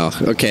tournament right now.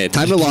 Okay,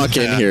 time to lock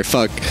in here.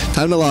 Fuck.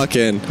 Time to lock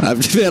in.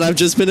 I've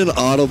just been in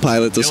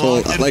autopilot this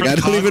whole... Like, I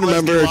don't even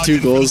remember our 2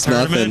 goals.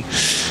 Nothing.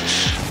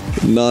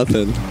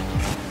 Nothing.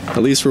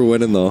 At least we're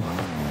winning, though.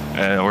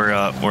 We're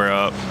up. We're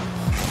up.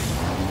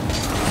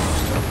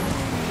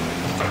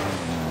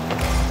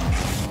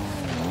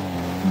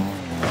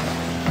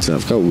 So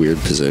I've got weird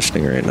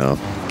positioning right now.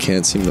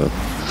 Can't seem to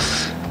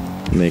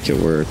make it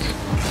work.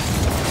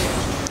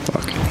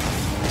 Fuck.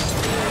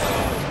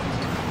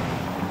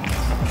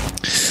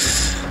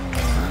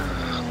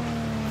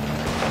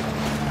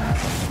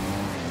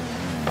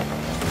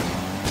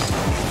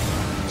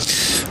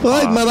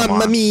 Oh,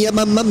 mamma mia,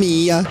 mamma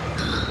mia.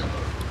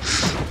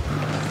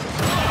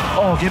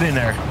 Oh, get in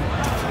there.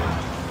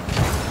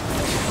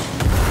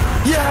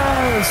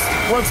 Yes!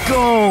 Let's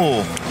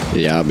go!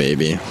 Yeah,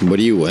 baby. What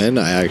do you win?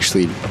 I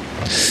actually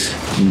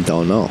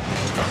don't know.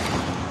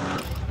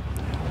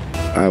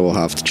 I will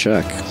have to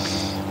check.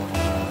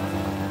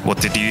 What,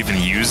 did you even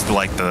use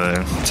like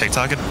the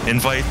TikTok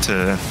invite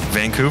to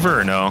Vancouver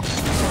or no?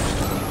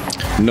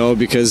 No,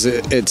 because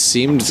it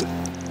seemed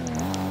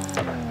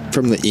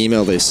from the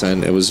email they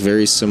sent, it was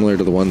very similar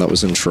to the one that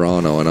was in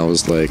Toronto, and I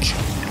was like...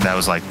 That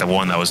was like the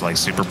one that was like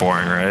super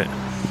boring, right?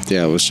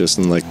 Yeah, it was just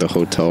in like the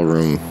hotel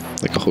room,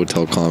 like a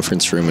hotel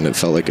conference room, and it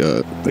felt like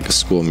a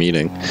school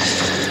meeting.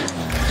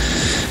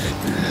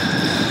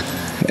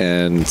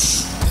 And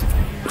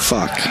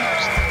fuck.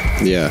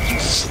 Yeah.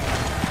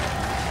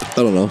 I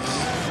don't know.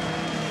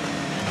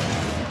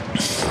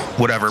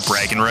 Whatever,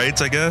 bragging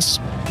rights, I guess.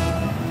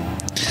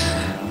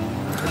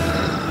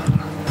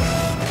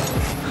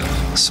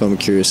 So I'm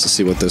curious to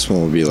see what this one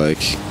will be like.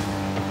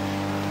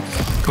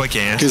 Quick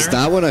answer. Because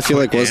that one I feel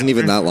like wasn't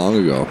even that long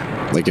ago.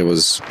 Like it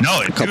was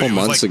a couple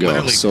months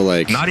ago. So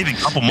like not even a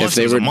couple months.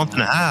 It was a month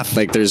and a half.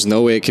 Like there's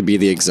no way it could be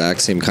the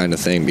exact same kind of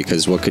thing,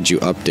 because what could you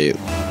update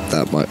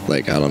that much?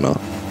 Like I don't know.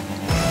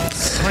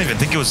 I don't even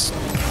think it was.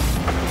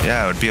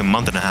 Yeah, it would be a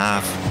month and a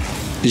half.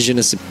 Je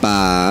ne sais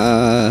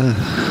pas.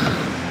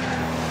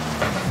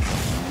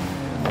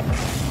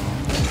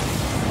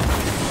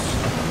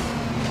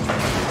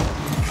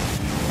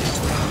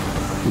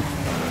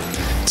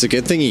 It's a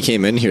good thing he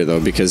came in here though,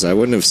 because I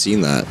wouldn't have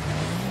seen that.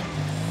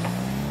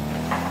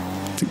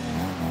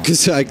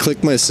 Because I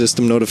clicked my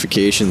system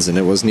notifications and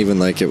it wasn't even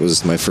like it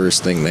was my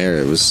first thing there.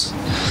 It was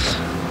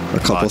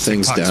a couple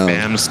things down.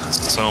 Spams,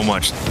 so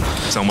much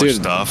Dude,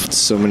 stuff.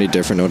 So many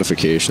different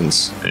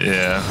notifications.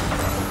 Yeah.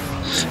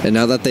 And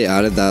now that they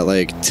added that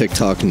like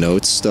TikTok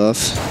notes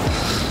stuff,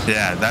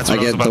 yeah, that's I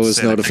what get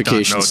those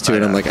notifications too,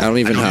 and I'm like, I don't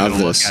even have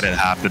this. Look at it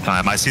half the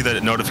time. I see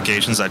the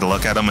notifications, I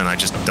look at them and I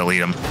just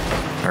delete them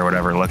or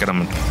whatever. Look at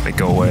them and they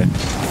go away.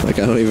 Like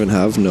I don't even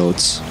have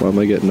notes. Why am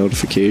I getting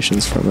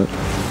notifications from it?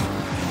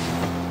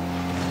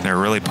 They're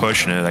really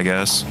pushing it, I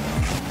guess.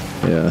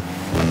 Yeah.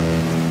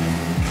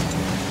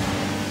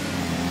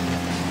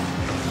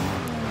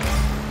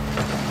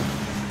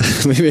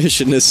 Maybe I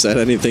shouldn't have said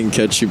anything,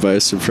 catch you by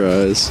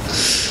surprise.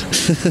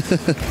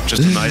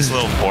 Just a nice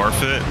little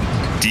forfeit.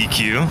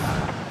 DQ.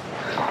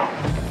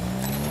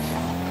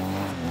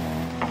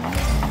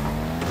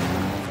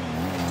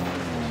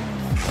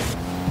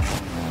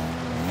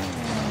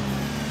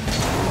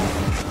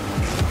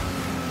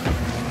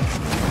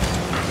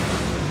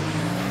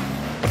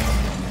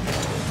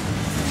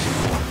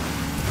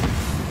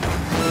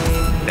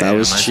 That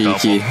was nice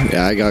cheeky. double.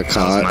 Yeah, I got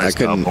caught. Nice I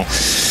couldn't. double.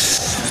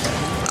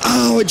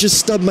 Oh, I just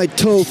stubbed my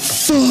toe.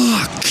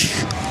 Fuck.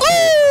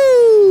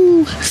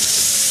 Oh.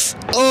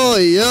 Oh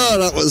yeah,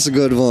 that was a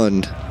good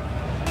one.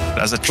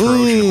 That's a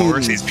Trojan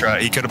horse. He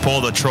could have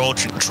pulled a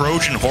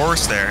Trojan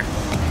horse there.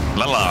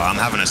 La, I'm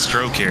having a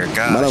stroke here.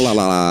 Gosh.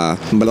 Ba-la-la-la.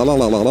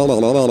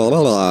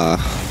 Ba-la-la-la-la-la-la-la-la.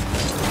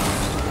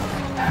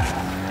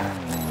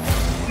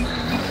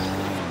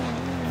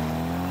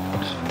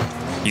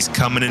 He's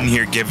coming in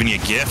here giving you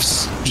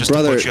gifts just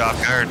Brother. to put you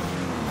off guard.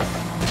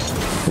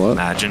 What?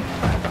 Imagine.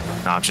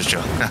 No, I'm just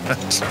joking.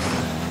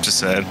 Just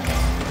said.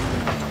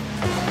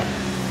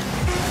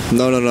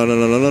 No.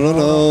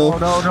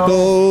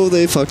 No,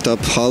 they fucked up.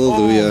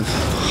 Hallelujah.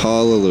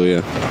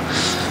 Hallelujah.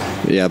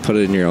 Yeah, put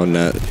it in your own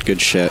net.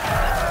 Good shit.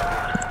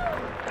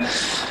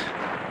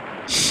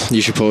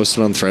 You should post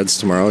it on Threads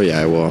tomorrow. Yeah,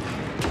 I will.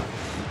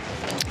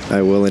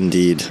 I will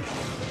indeed.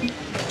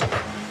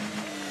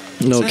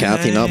 No,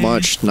 Kathy, not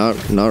much. Not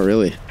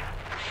really.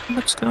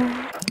 Let's go.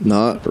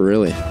 Not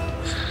really.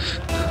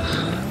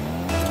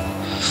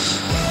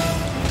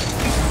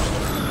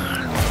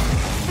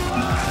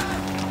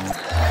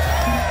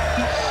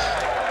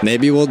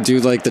 Maybe we'll do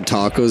like the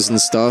tacos and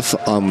stuff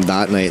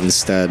that night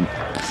instead.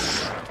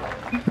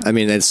 I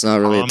mean, it's not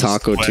really a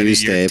Taco sweaty,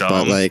 Tuesday, you're but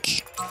dumb.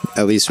 like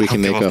at least we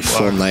can I don't make give a a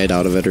full fuck. night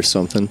out of it or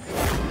something.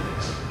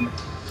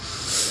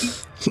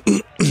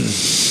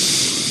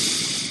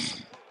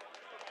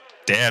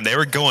 Damn, they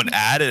were going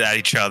at it at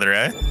each other,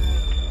 eh?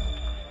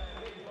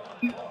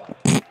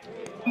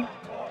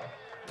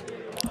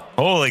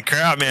 Holy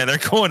crap, man, they're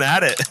going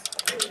at it.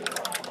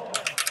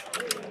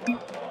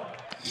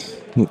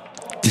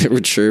 They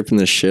were chirping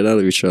the shit out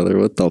of each other.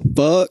 What the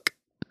fuck?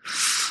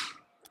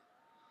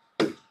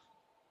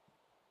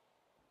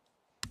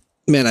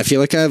 Man, I feel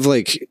like I have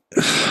like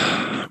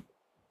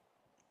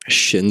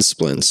shin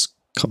splints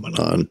coming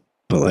on,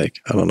 but like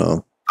I don't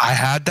know. I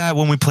had that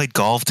when we played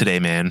golf today,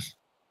 man.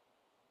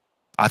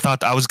 I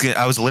thought I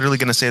was literally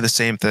gonna say the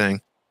same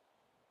thing.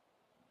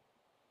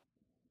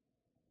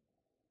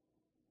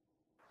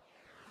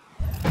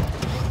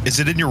 Is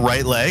it in your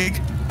right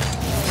leg?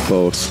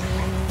 Both.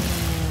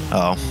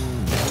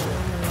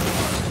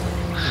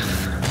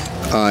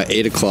 Oh,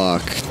 8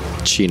 o'clock.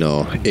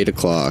 Chino. 8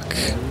 o'clock.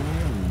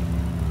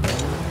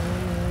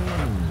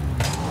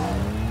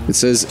 It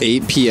says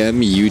 8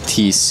 p.m.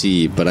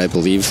 UTC, but I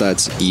believe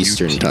that's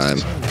Eastern UTC. time.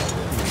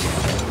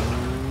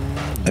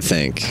 I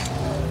think.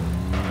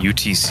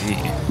 UTC.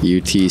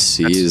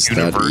 UTC That's is that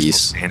Universal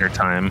East. Standard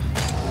Time.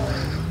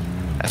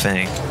 I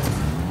think.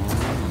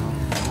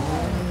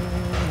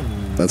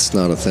 That's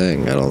not a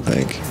thing, I don't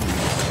think.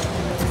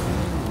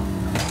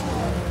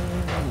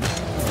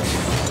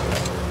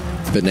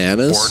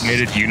 Bananas?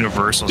 Coordinated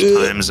Universal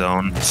Time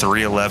Zone,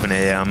 3:11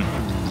 a.m.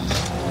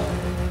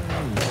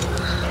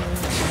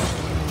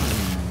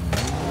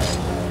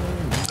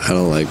 I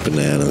don't like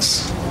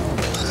bananas.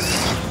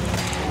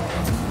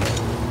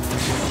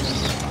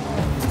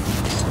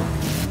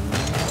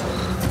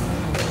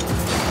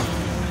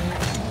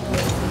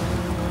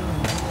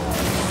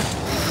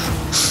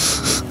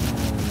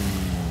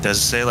 Does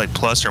it say like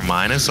plus or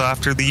minus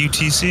after the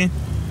UTC?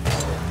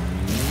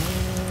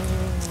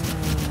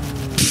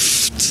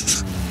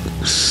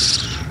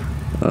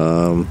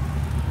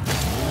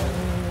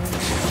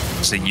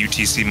 Say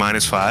UTC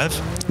minus 5?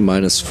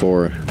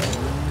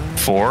 -4.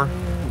 4?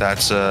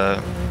 That's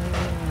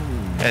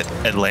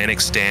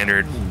Atlantic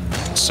Standard.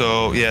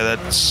 So yeah,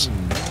 that's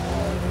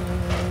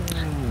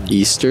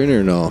Eastern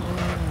or no?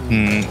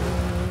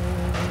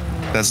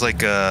 that's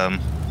like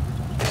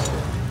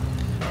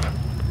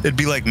it'd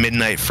be like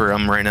midnight for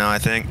them right now, I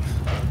think.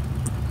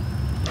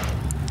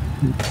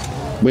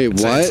 Wait,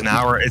 So what? it's an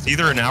hour. It's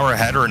either an hour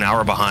ahead or an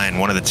hour behind.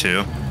 One of the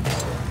two.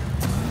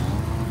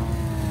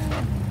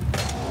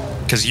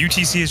 Because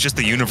UTC is just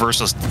the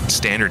Universal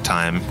Standard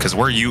Time. Because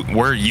we're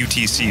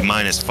UTC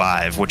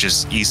 -5, which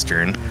is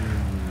Eastern.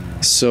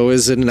 So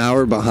is it an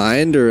hour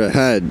behind or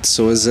ahead?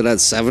 So is it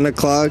at 7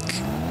 o'clock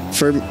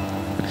for...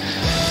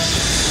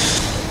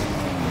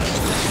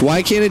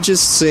 Why can't it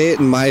just say it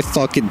in my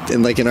fucking...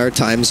 in our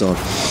time zone?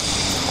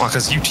 Well,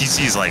 because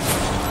UTC is like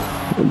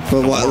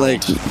But what,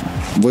 like...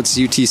 What's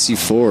UTC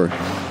for?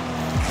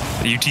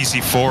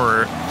 UTC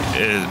 4.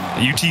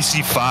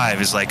 UTC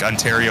 5 is like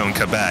Ontario and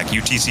Quebec.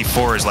 UTC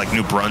 4 is like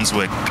New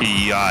Brunswick,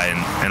 PEI,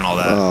 and all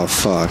that. Oh,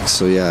 fuck.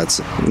 So yeah, it's...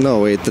 No,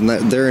 wait, then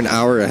they're an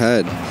hour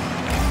ahead.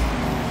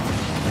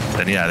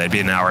 Then yeah, they'd be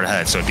an hour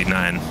ahead, so it'd be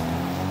 9.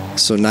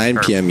 So 9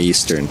 p.m.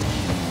 Eastern.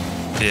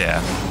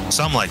 Yeah,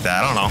 something like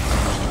that. I don't know.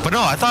 But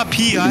no, I thought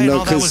PEI and No,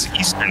 all that 'cause- was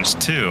Easterns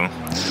too.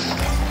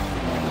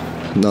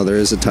 No, there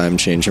is a time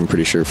change, I'm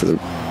pretty sure, for the...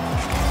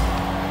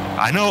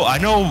 I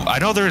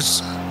know.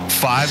 There's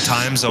 5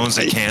 time zones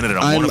in Canada.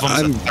 One of them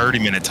is a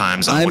 30-minute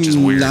time zone, I'm which is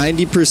weird.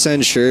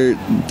 90% sure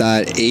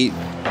that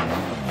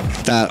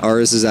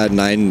ours is at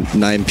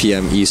 9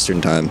 p.m.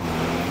 Eastern time.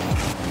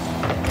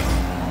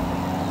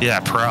 Yeah,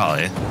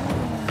 probably.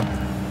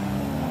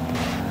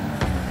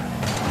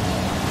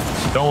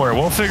 Don't worry,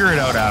 we'll figure it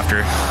out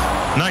after.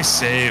 Nice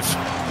save.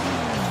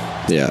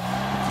 Yeah.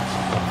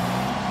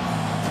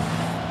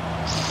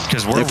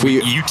 Because we're If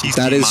we, UTC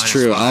that is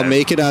true. -5. I'll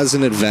make it as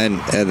an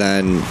event, and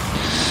then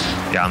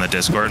Yeah, on the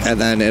Discord.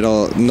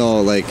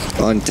 it'll like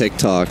on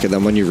TikTok, and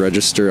then when you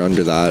register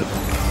under that,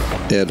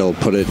 it'll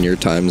put it in your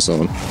time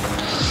zone.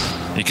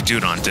 You could do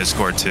it on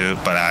Discord too,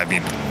 but I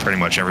mean, pretty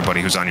much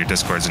everybody who's on your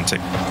Discord is in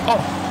TikTok.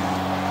 Oh.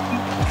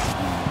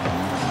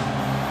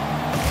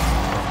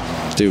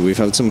 Dude, we've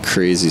had some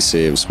crazy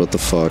saves. What the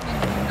fuck?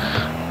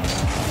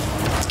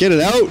 Get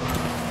it out!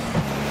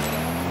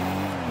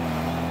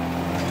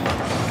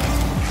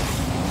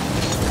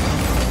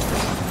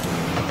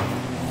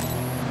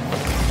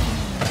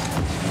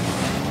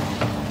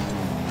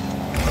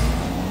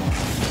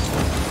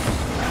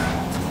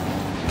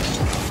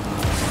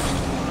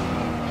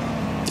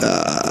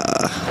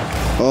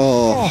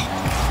 Oh.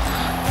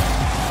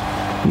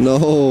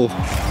 No.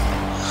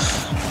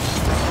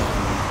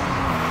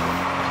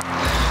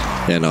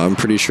 Yeah, no, I'm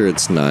pretty sure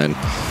it's 9.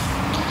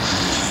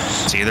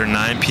 It's either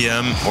 9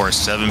 p.m. or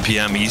 7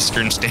 p.m.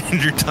 Eastern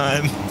Standard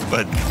Time,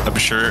 but I'm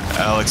sure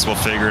Alex will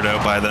figure it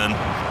out by then.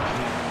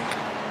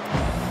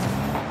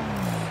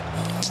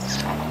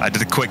 I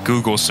did a quick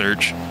Google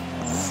search.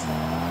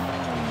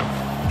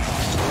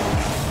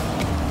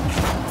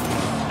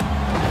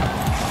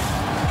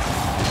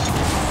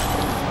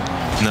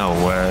 No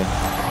way.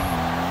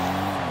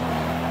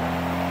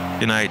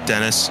 Good night,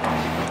 Dennis.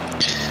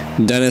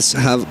 Dennis,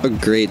 have a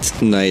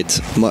great night.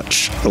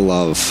 Much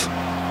love.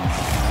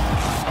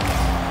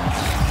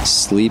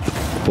 Sleep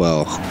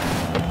well.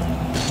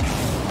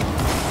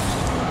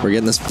 We're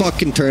getting this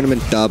fucking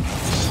tournament dub.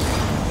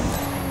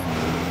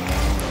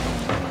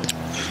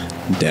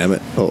 Damn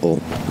it. Uh-oh.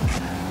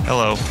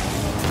 Hello.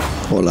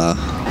 Hola.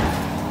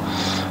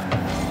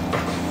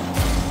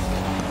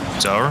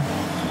 It's over?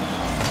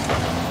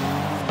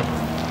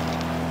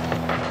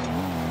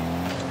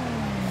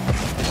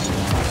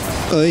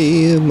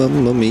 Ay,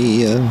 mamma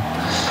mia.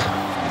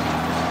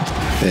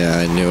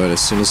 Yeah, I knew it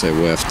as soon as I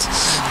whiffed.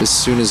 As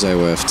soon as I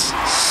whiffed.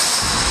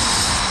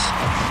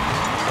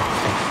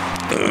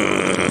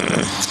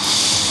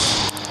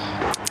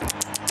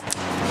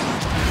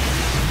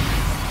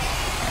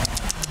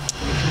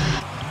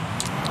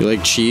 You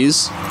like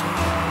cheese?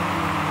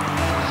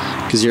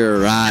 Because you're a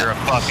rat. You're a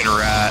fucking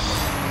rat.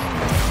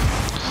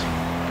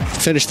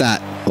 Finish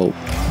that. Oh.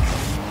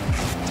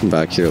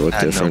 Back here look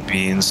different. No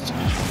beans.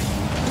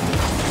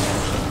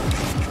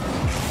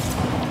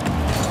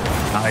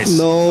 Nice.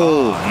 No.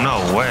 Oh,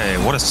 no way.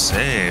 What a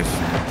save.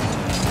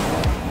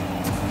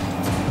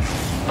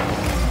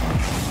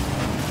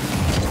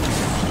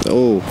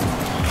 Oh.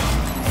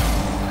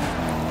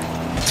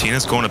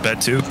 Tina's going to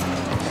bed too?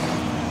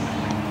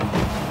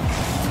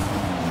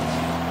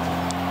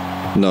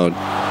 No.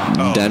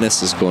 Oh.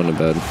 Dennis is going to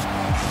bed.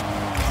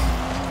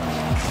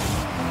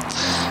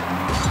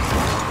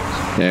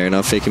 Yeah, you're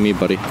not faking me,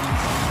 buddy.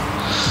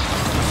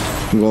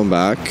 I'm going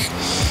back.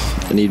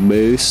 I need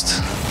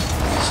boost.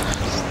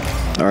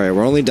 Alright,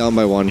 we're only down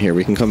by 1 here.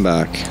 We can come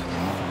back.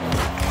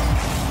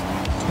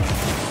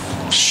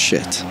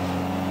 Shit.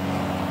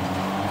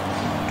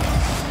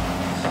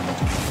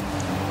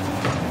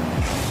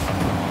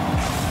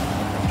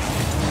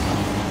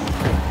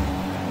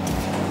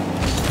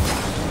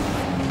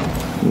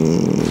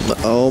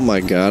 Oh my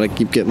god, I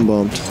keep getting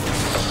bumped.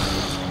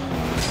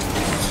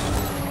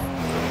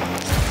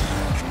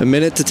 A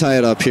minute to tie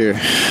it up here.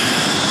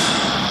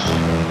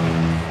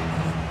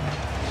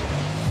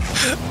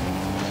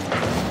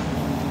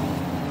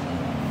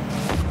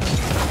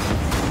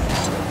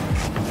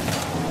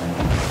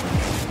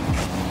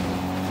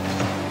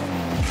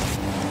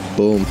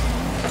 Boom.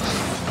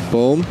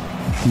 Boom.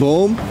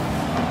 Boom.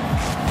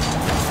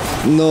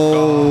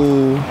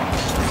 No.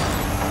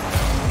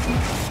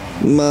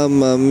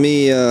 Mamma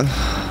mia.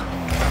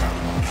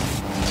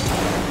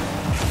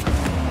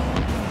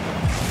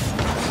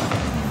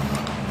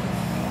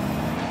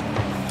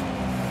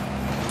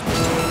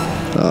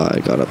 Oh, I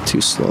got up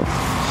too slow.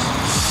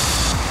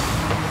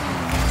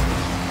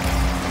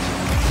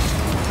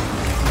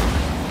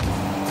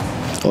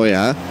 Oh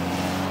yeah?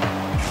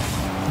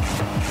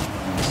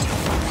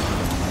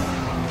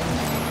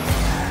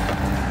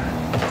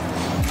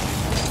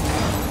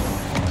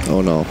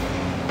 Oh no.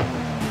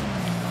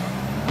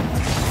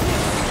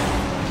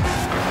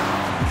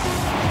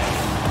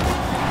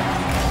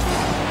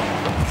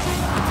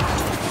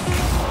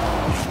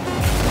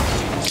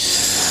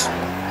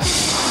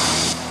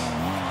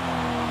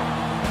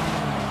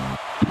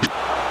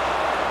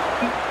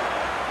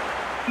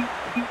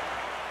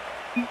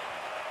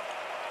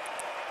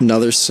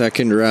 Another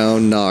second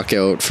round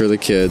knockout for the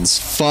kids.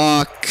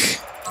 Fuck.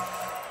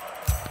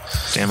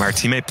 Damn, our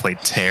teammate played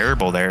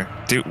terrible there.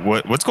 Dude,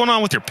 what's going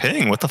on with your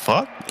ping? What the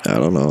fuck? I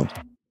don't know.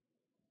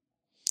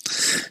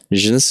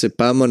 Je ne sais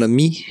pas, mon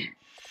ami.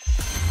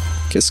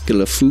 Qu'est-ce que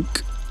le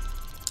fouc?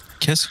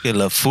 Qu'est-ce que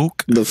le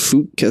fouc? Le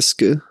fouc, qu'est-ce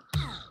que?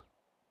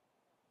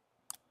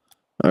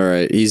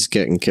 Alright, he's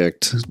getting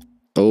kicked.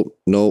 Oh,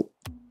 no.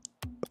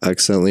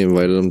 Accidentally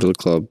invited him to the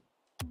club.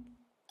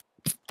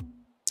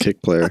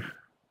 Kick player.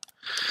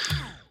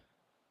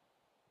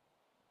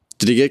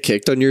 Did he get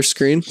kicked on your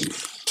screen?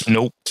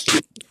 Nope.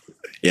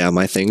 Yeah,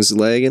 my thing's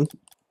lagging.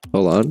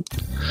 Hold on.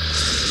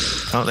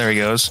 Oh, there he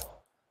goes.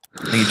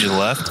 I think he just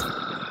left.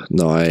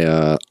 No,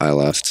 I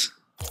left.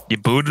 You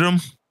booted him?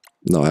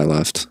 No, I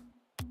left.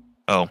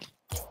 Oh.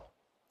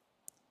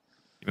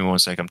 Give me 1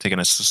 sec. I'm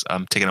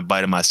taking a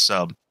bite of my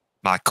sub,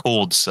 my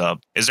cold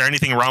sub. Is there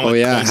anything wrong with? Oh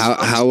yeah,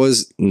 how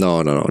was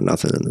no,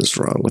 nothing is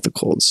wrong with the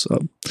cold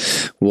sub.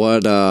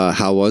 What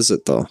how was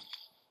it though?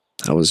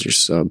 How was your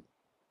sub?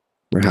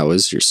 Or how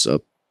is your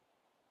sub?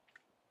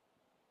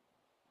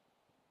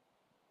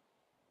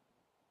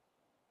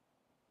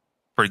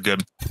 Pretty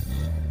good.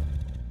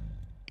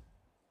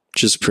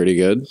 Just pretty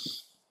good.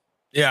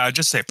 Yeah, I'd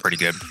just say pretty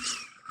good.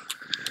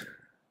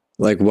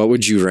 Like, what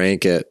would you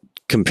rank it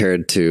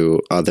compared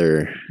to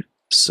other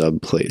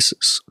sub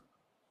places?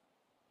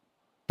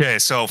 Okay,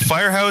 so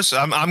Firehouse,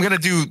 I'm gonna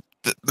do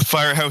the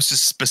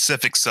Firehouse's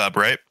specific sub,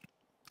 right?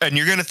 And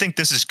you're gonna think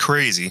this is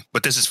crazy,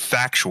 but this is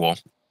factual.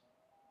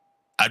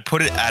 I'd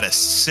put it at a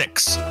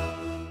 6,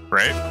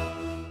 right?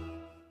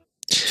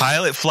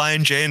 Pilot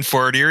Flying J in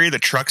Fort Erie, the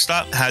truck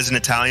stop, has an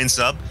Italian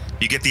sub.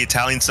 You get the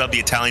Italian sub, the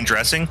Italian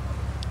dressing.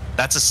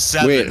 That's a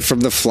 7. Wait, from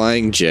the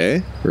Flying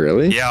J?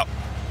 Really? Yep.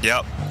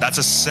 That's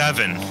a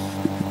 7.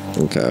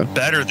 Okay.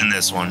 Better than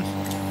this one.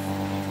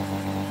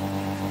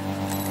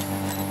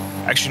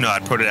 Actually, no,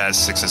 I'd put it as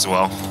 6 as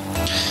well.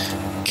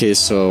 Okay,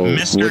 so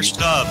Mr.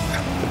 Sub.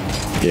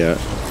 Yeah.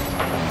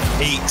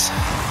 8.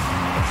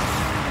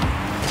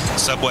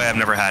 Subway, I've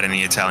never had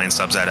any Italian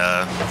subs at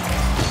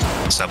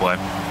Subway.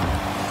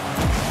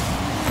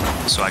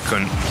 So I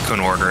couldn't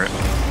order it.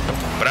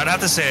 But I'd have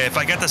to say, if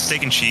I get the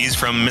steak and cheese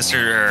from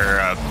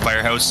Mr.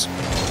 Firehouse,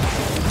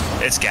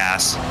 it's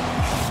gas.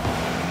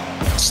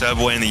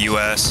 Subway in the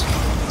US,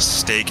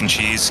 steak and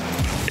cheese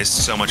is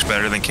so much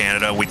better than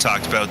Canada. We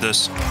talked about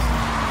this.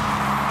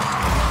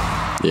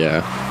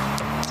 Yeah.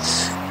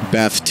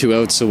 Beth, 2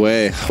 outs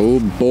away. Oh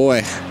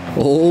boy.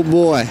 Oh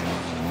boy.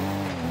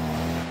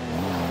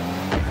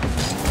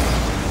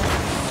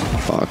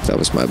 Fuck, that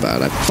was my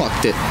bad. I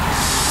fucked it.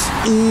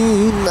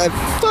 I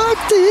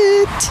fucked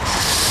it.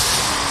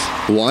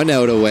 1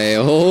 out away.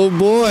 Oh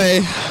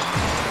boy.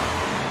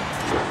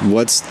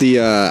 What's the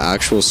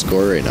actual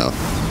score right now?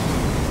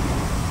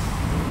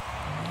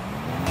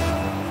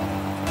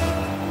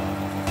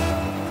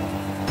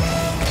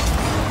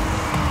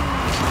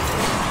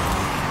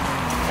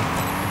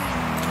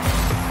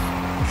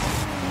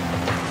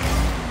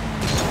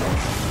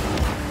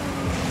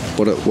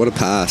 What a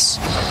pass.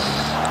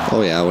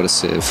 Oh yeah, what a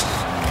save.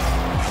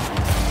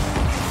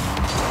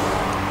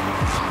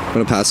 I'm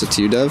gonna pass it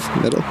to you, Dev.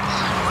 Middle.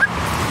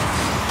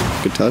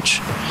 Good touch.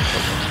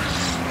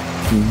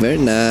 Very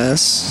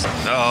nice.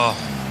 Oh.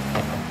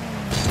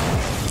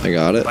 I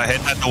got it. If I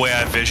hit that the way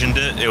I visioned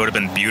it, it would have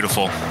been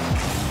beautiful.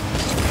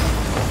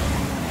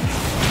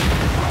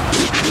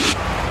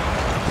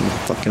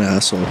 Fucking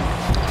asshole.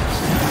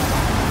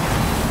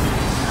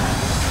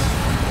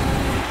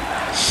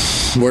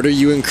 What are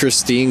you and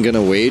Christine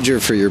gonna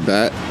wager for your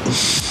bet?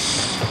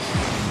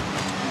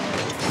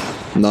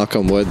 Knock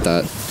on wood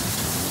that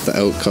the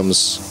out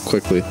comes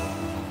quickly.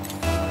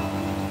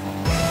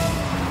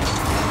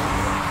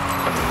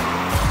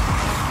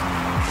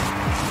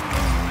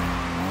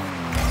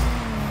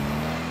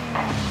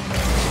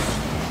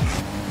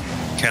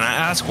 Can I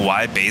ask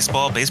why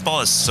baseball?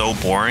 Baseball is so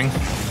boring.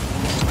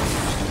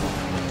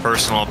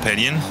 Personal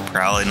opinion,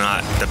 probably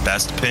not the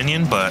best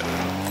opinion, but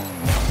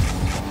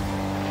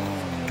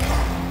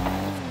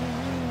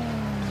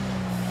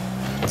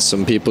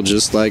some people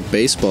just like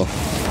baseball.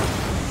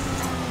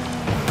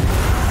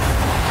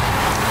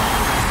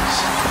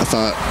 I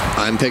thought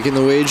I'm picking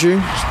the wager.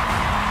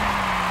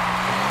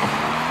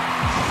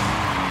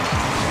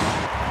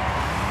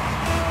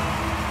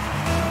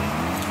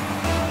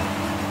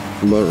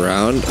 What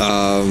round?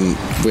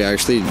 We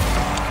actually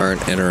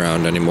aren't in a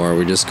round anymore.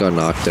 We just got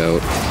knocked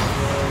out.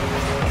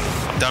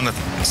 I'm done to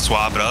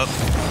swap it up.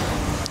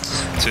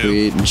 2.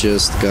 We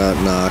just got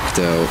knocked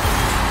out.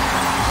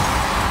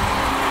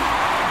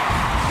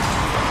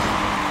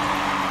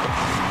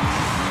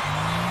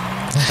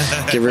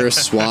 Give her a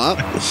swap.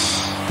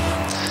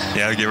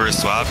 Yeah, give her a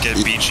swap. Get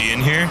BG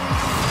in here.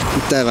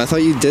 Dev, I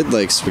thought you did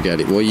like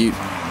spaghetti. Well, you...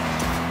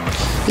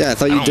 Yeah, I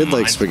thought you did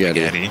like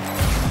spaghetti.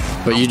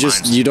 But you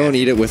don't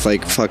eat it with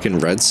like fucking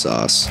red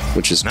sauce,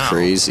 which is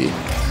crazy.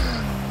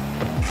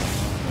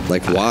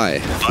 Like why?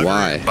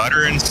 Why?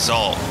 Butter and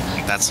salt.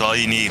 That's all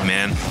you need,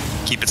 man.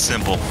 Keep it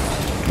simple.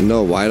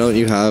 No, why don't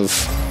you have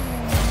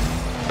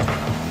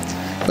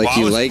like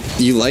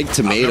you like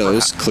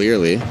tomatoes,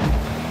 clearly.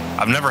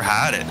 I've never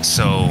had it,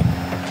 so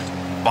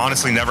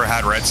honestly never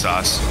had red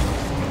sauce.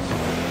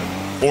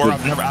 Or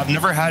I've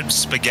never had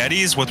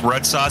spaghettis with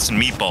red sauce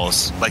and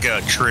meatballs, like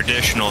a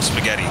traditional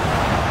spaghetti.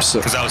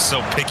 Because I was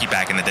so picky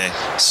back in the day.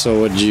 So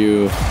would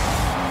you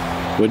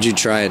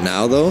try it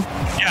now though?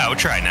 Yeah, I would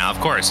try it now, of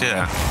course,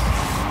 yeah.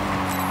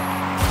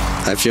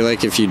 I feel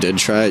like if you did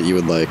try it, you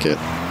would like it.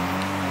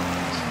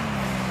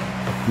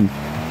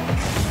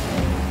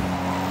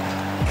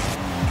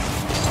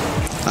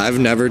 I've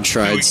never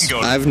tried. We can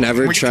go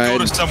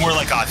to somewhere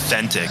like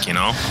authentic, you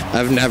know.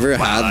 I've never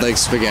had like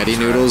spaghetti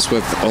noodles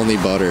with only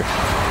butter.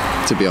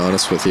 To be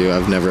honest with you,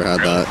 I've never had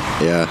that.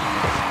 Yeah.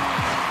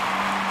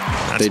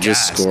 They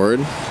just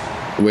scored.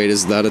 Wait,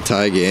 is that a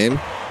tie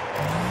game?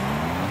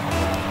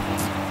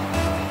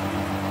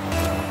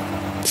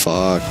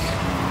 fuck.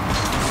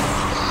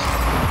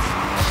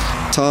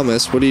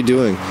 Thomas, what are you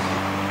doing?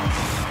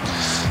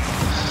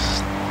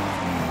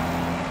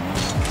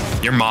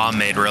 Your mom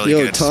made really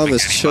Yo, good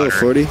Thomas, spaghetti chill, butter.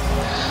 40.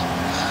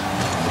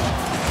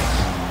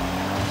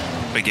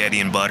 Spaghetti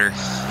and butter.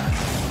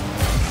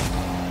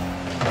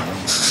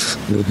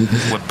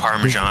 With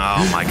Parmesan.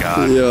 Oh my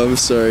god. Yo, I'm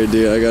sorry,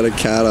 dude. I got a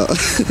cat out.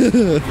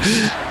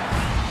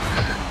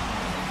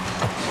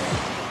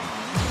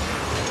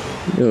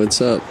 Yo,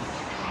 what's up?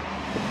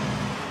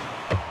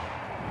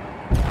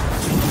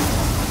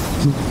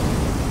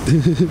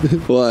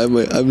 Why am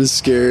I'm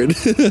scared.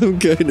 I'm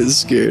kind of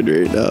scared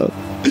right now.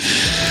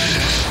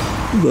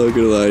 Not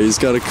gonna lie, he's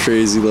got a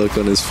crazy look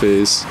on his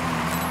face.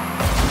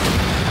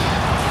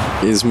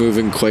 He's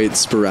moving quite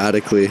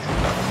sporadically.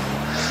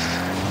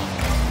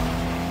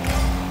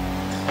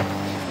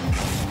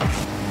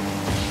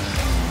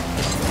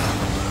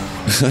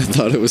 I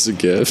thought it was a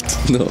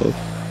gift. No.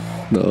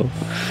 No.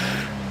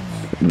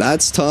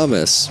 That's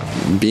Thomas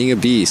being a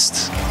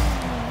beast.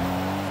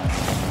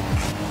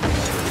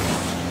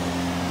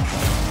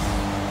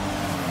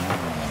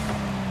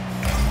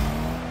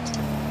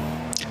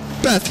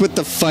 Beth with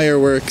the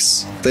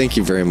fireworks. Thank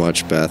you very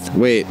much, Beth.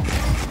 Wait,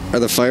 are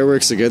the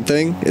fireworks a good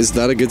thing? Is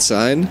that a good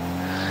sign?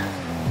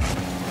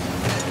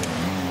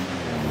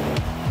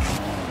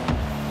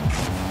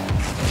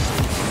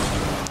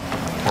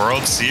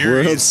 World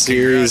Series. World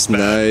Series,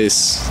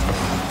 Congrats,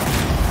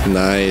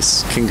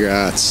 nice. Nice.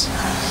 Congrats.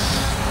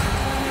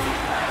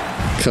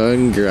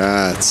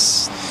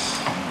 Congrats.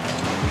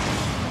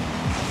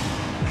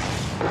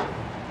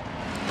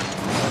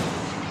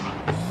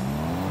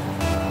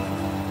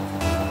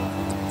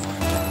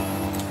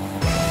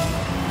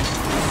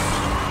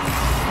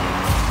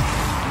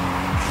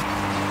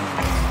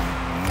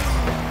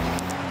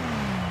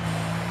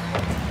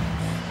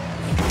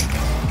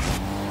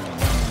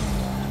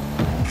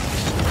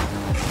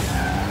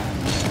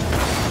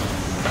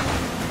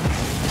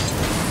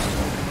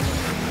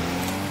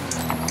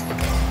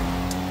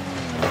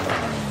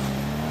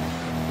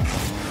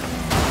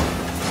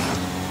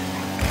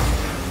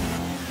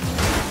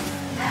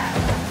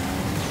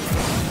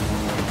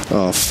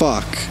 Oh,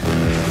 fuck.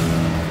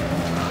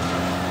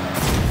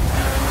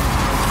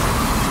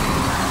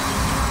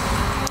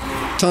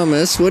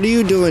 Thomas, what are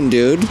you doing,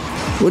 dude?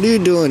 What are you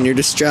doing? You're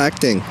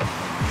distracting.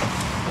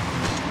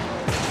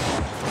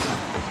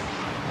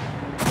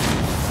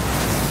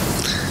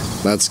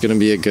 That's gonna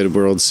be a good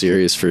World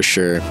Series for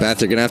sure. Beth,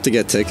 you're gonna have to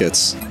get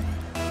tickets.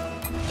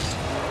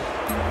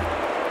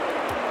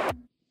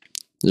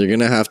 You're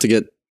gonna have to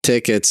get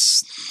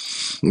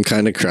tickets. I'm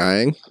kind of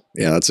crying.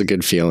 Yeah, that's a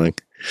good feeling.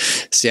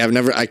 See,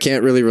 I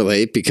can't really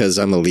relate because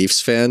I'm a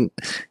Leafs fan,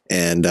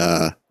 and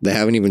they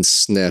haven't even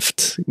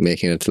sniffed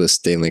making it to the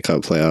Stanley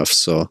Cup playoffs,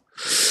 so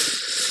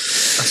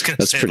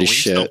that's pretty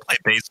shit. Don't play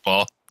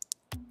baseball.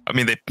 I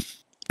mean, they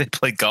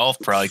play golf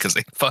probably because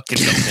they fucking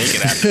don't make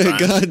it half the time.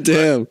 God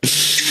damn.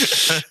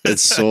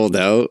 It's sold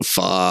out.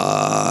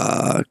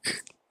 Fuck.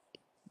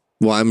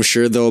 Well, I'm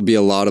sure there'll be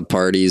a lot of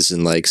parties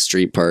and like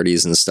street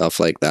parties and stuff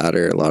like that,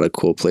 or a lot of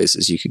cool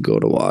places you could go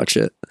to watch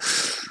it.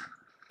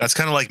 That's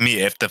kind of like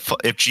me. If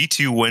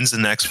G2 wins the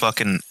next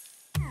fucking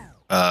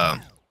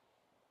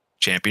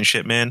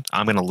championship, man,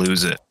 I'm gonna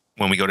lose it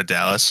when we go to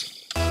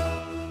Dallas.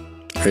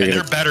 And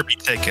there better be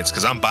tickets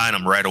because I'm buying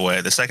them right away.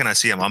 The second I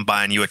see them, I'm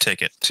buying you a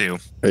ticket too.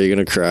 Are you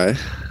gonna cry?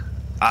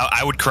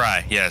 I would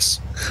cry.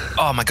 Yes.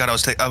 Oh my god, I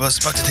was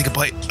about to take a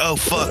bite. Oh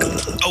fuck.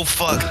 Oh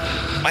fuck.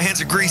 My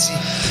hands are greasy.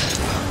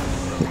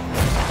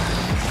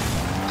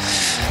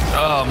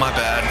 Oh my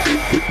bad.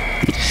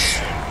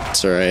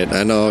 It's alright.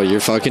 I know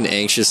you're fucking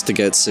anxious to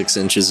get 6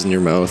 inches in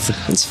your mouth.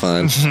 It's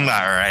fine.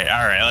 Alright.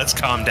 Let's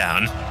calm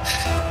down.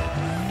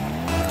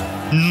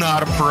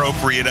 Not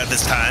appropriate at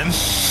this time.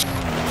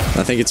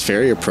 I think it's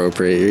very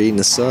appropriate. You're eating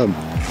a sub.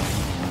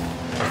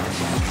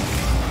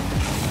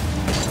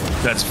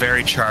 That's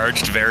very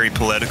charged, very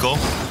political,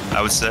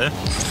 I would say.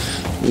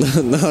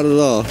 Not at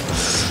all.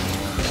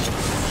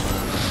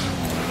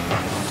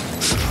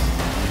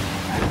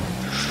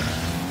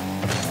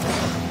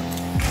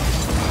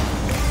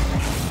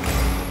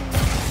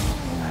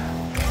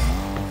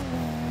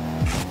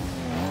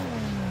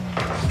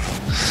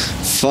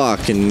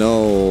 Fucking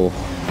no.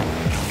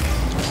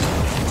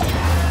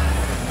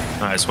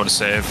 Nice, what a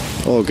save.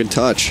 Oh, good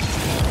touch.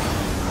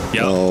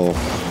 Yep. Oh.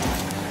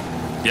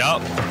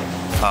 Yep.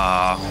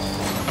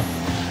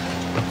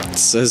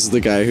 Says the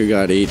guy who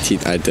got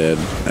 18. I did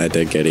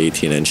get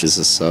 18 inches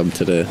of sub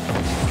today.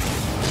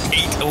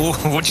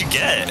 What'd you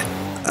get?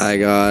 I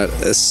got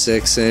a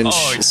 6-inch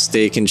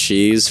steak and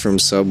cheese from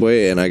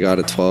Subway, and I got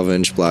a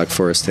 12-inch Black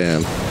Forest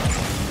ham.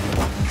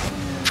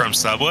 From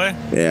Subway?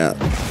 Yeah.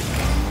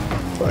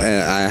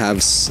 I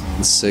have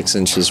 6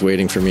 inches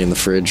waiting for me in the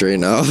fridge right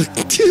now.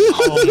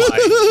 Oh my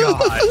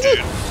god,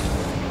 dude.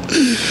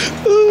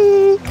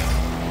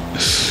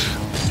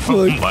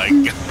 Oh my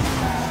god.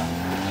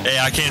 Hey,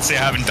 I can't say I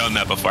haven't done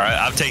that before.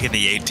 I've taken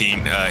the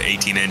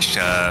 18-inch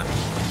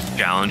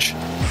challenge.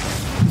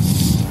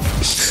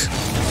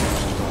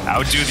 I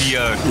would do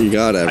the. You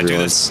got I do the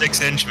everyone's.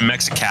 6-inch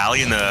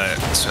Mexicali and the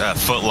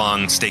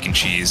foot-long steak and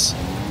cheese.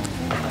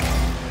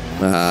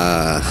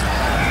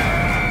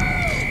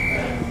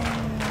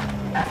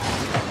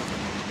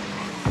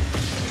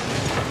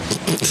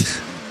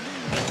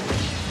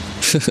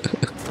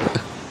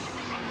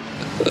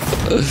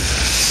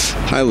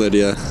 Hi,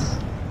 Lydia.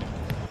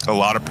 A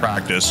lot of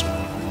practice.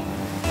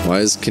 Why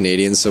is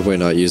Canadian Subway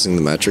not using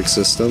the metric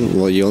system?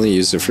 Well, you only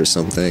use it for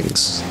some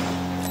things.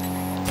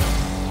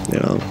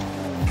 You know.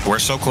 We're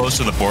so close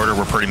to the border,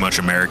 we're pretty much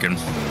American.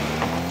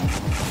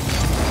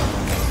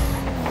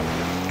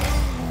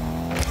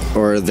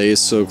 Or are they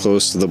so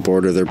close to the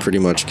border they're pretty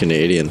much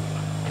Canadian?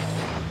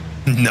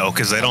 No,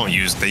 because they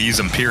use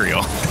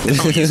Imperial. They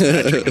don't use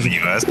metric in the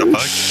US. The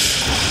fuck?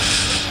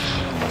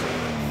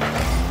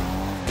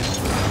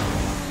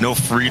 No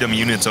freedom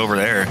units over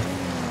there.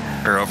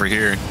 Or over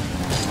here.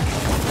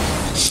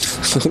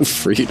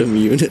 Freedom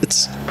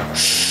units.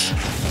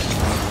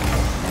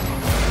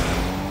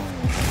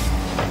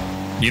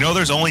 You know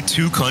there's only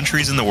 2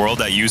 countries in the world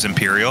that use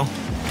Imperial?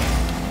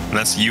 And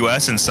that's the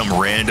US and some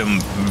random,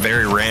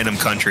 very random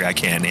country I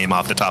can't name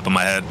off the top of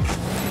my head.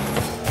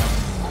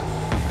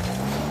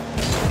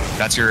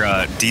 That's your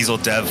Diesel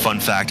Dev fun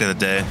fact of the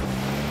day.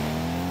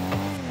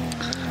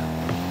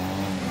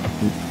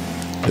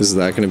 Is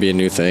that going to be a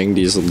new thing?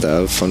 Diesel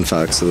Dev fun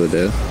facts of the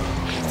day.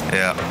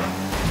 Yeah.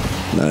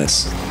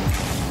 Nice.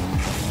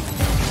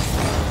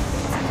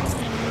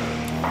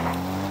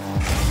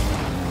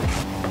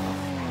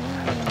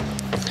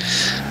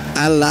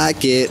 I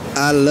like it.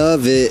 I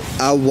love it.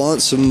 I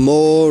want some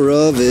more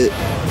of it.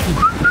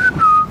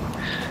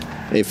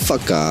 Hey,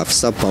 fuck off.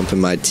 Stop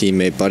bumping my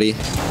teammate, buddy.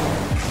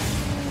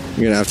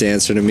 You're gonna have to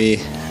answer to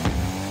me.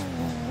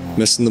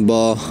 Missing the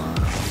ball.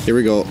 Here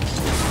we go.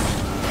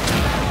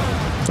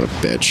 What a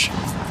bitch.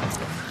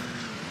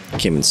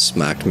 Came and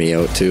smacked me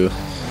out, too.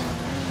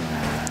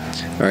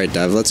 Alright,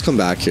 Dev, let's come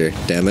back here.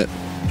 Damn it.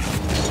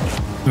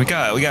 We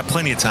got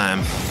plenty of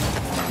time.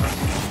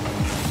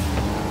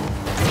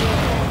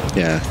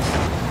 Yeah.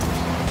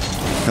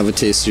 Have a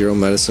taste of your own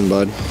medicine,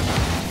 bud.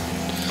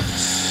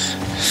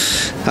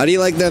 How do you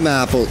like them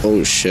apples?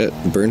 Oh shit,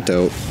 burnt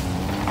out.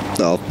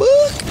 Oh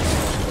fuck!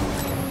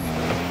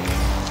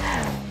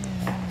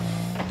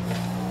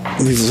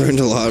 We've learned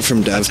a lot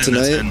from Dev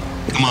tonight.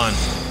 Come on.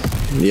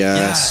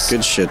 Yes,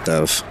 good shit,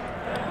 Dev.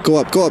 Go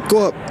up, go up,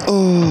 go up.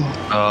 Oh.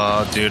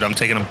 Oh, dude, I'm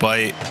taking a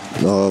bite.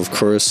 Oh, of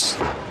course.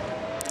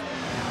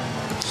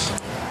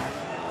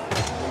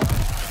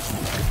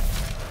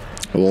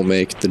 I won't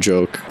make the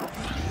joke.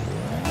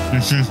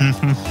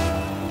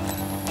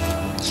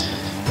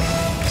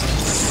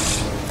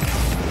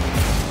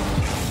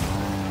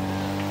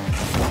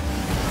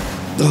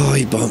 Oh,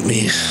 he bumped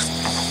me.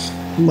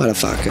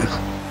 Motherfucker.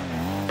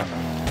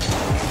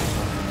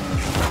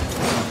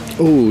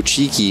 Oh,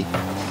 cheeky.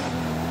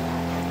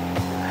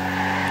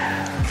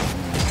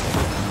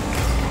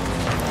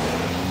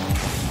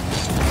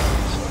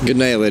 Good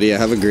night, Lydia.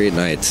 Have a great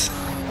night.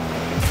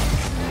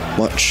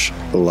 Much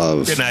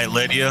love. Good night,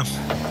 Lydia.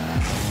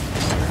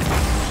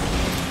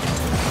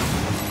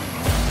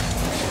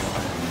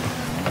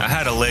 I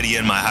had a Lydia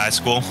in my high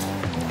school.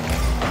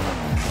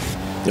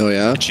 Oh,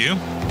 yeah? Did you?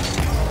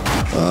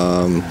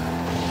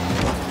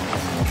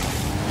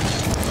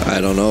 I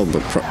don't know,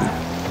 but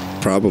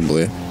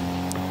probably.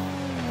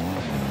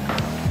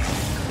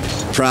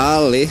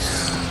 Probably.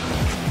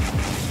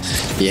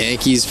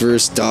 Yankees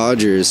versus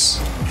Dodgers.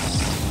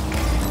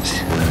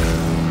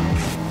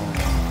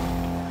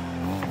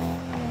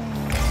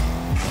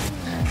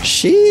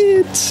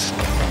 Shit.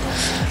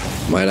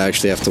 Might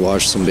actually have to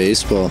watch some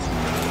baseball.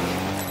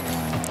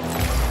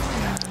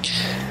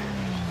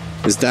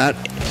 Is that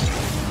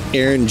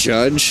Aaron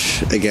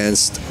Judge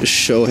against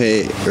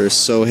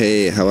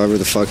Sohei, however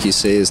the fuck you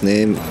say his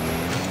name?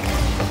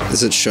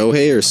 Is it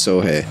Shohei or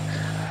Sohei?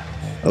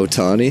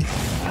 Ohtani?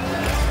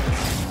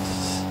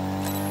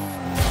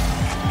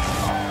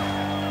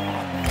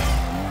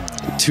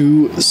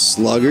 Two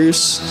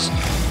sluggers?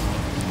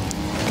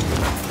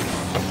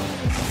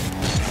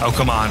 Oh,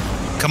 come on.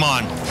 Come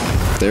on.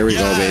 There we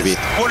go, baby.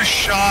 What a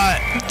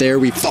shot. There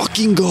we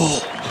fucking go.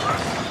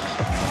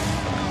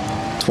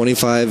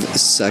 25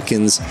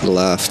 seconds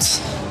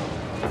left.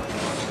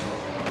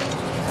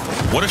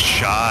 What a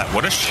shot.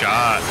 What a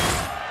shot.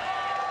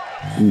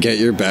 Get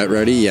your bet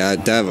ready. Yeah,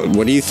 Dev,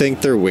 what do you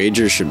think their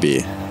wager should be?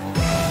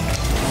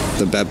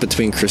 The bet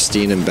between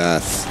Christine and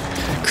Beth.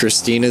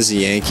 Christine is a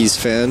Yankees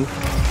fan.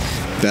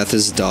 Beth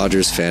is a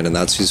Dodgers fan, and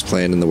that's who's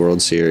playing in the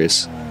World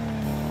Series.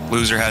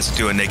 Loser has to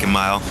do a naked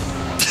mile.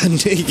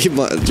 Naked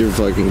mile. You're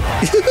fucking...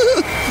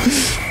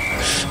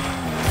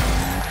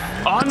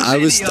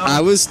 I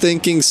was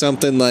thinking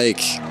something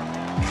like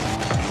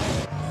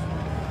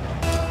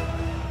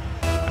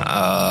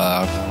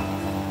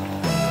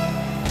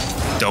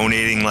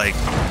donating like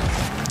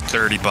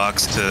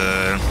 $30 to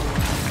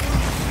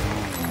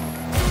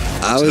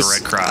the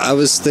Red Cross. I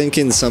was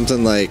thinking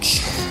something like,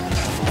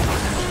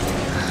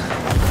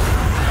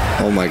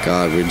 oh my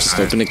god, we just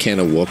opened a can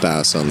of whoop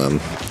ass on them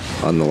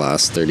on the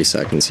last 30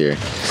 seconds here.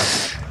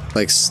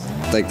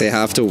 like they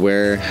have to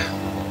wear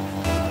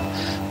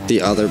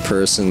the other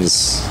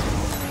person's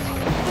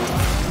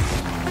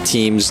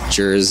team's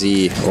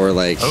jersey or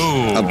like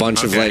a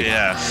bunch of like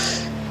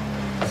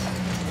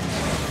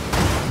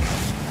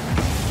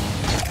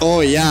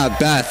Oh yeah,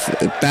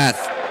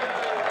 Beth.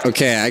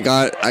 Okay, I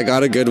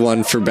got a good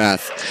one for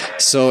Beth.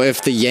 So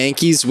if the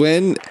Yankees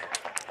win,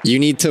 you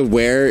need to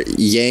wear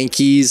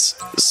Yankees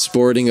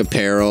sporting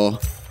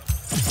apparel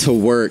to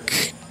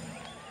work.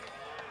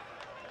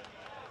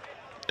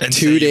 And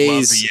 2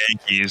 days. The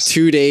Yankees.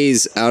 2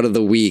 days out of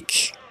the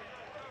week.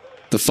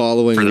 The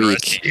following for the week.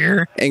 Rest of the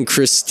year? And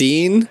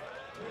Christine.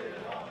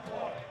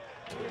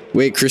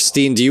 Wait,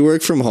 Christine, do you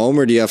work from home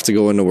or do you have to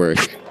go into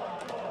work?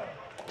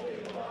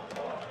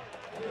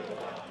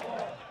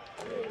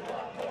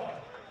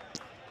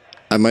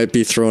 I might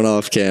be thrown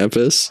off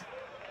campus.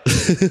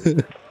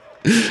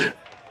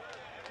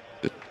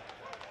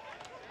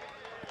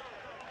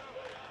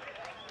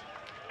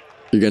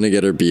 You're gonna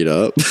get her beat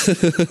up.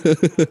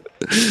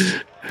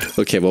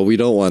 Okay, well, we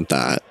don't want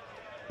that.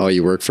 Oh,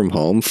 you work from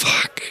home?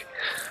 Fuck.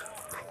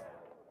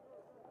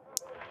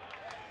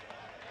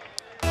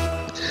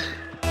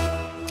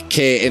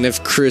 Okay, and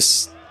if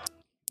Christine,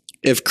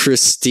 if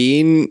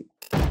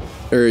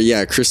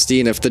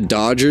the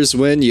Dodgers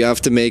win, you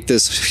have to make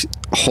this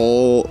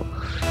whole,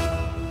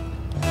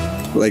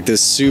 like,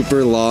 this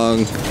super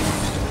long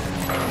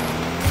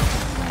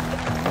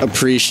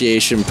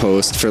appreciation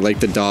post for, like,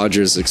 the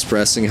Dodgers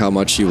expressing how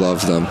much you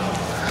love them.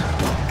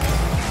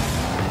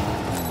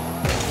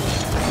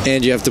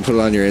 And you have to put it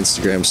on your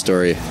Instagram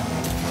story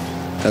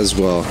as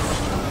well.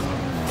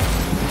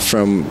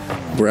 From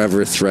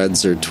wherever,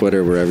 Threads or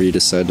Twitter, wherever you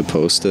decide to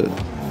post it.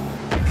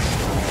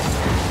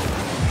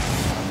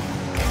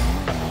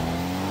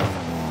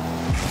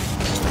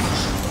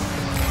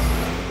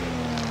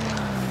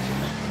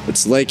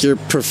 It's like you're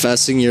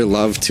professing your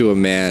love to a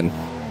man,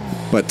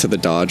 but to the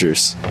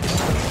Dodgers.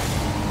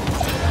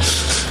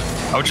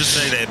 I would just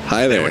say that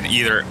they would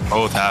either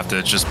both have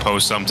to just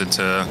post something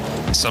to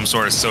some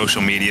sort of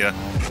social media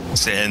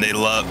saying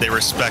they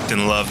respect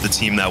and love the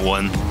team that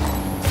won.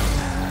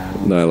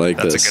 No, I like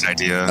this. That's a good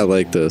idea. I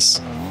like this.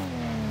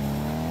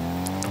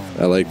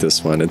 I like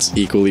this one. It's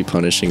equally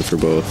punishing for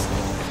both.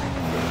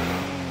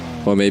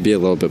 Well, maybe a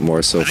little bit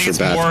more so for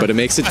Beth, but it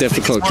makes it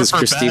difficult because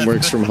Christine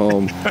works from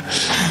home.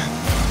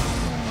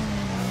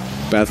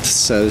 Beth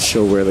says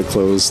she'll wear the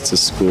clothes to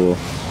school.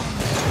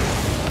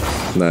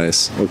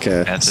 Nice.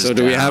 Okay. So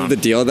do we have the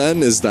deal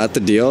then? Is that the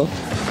deal?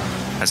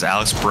 Has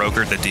Alex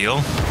brokered the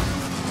deal?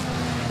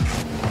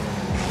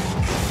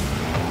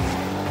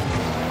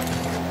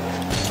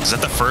 Is that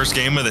the first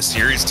game of the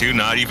series too?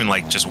 Not even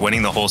like just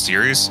winning the whole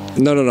series?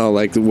 No,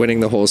 like winning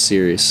the whole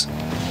series.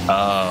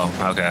 Oh,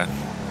 okay.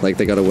 Like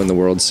they gotta win the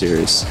World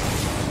Series.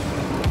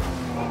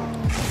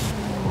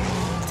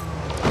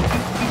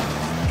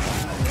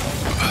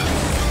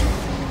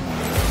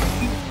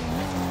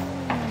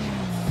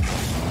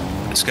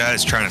 This guy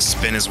is trying to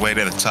spin his way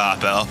to the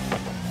top, Al.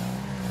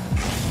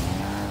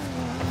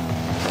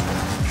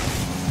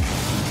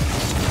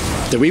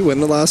 Did we win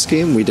the last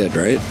game? We did,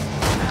 right?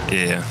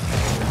 Yeah.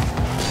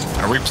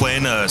 Are we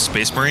playing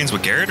Space Marines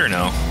with Garrett or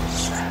no?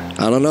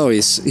 I don't know.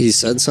 He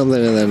said something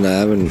and then I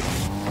haven't.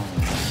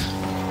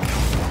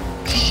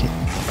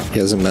 He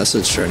hasn't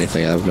messaged or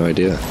anything. I have no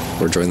idea.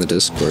 Or joined the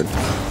Discord.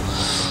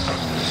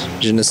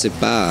 Je ne sais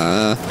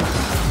pas.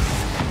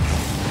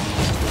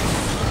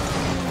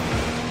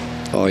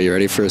 Oh, you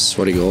ready for a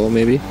sweaty goal,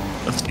 maybe?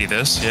 Let's see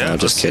this. Yeah. No,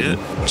 just kidding.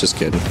 Just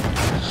kidding.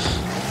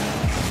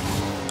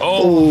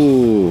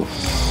 Oh.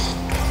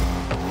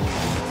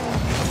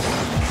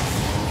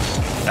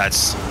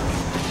 That's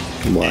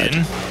what?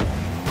 In.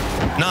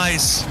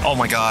 Nice. Oh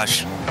my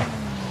gosh.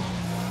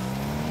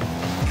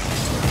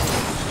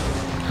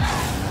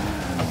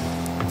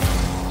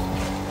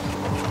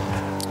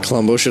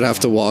 Columbo should have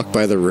to walk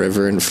by the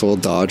river in full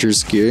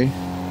Dodgers gear.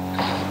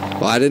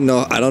 Well, I don't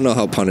know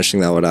how punishing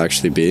that would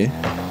actually be.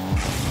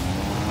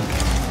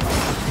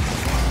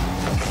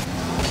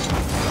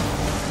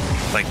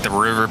 Like the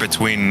river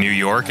between New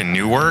York and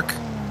Newark?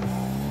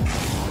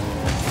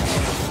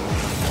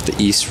 The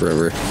East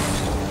River.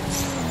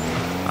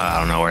 I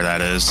don't know where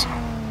that is.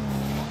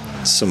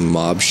 Some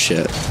mob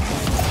shit.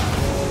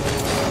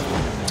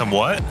 Some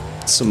what?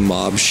 Some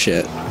mob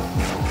shit.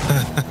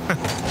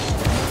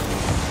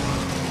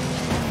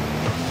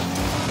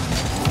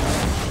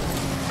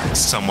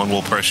 Someone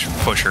will push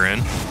her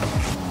in.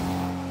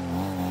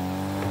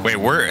 Wait,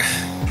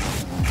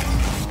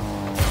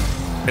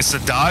 it's the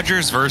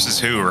Dodgers versus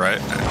who, right?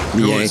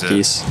 Who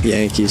Yankees.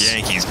 Yankees.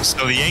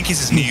 So the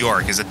Yankees is New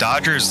York. Is the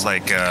Dodgers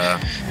like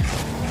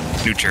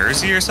New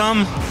Jersey or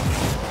something?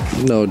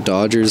 No,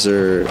 Dodgers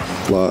are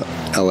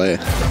LA.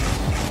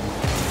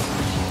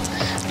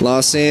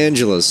 Los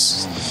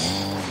Angeles.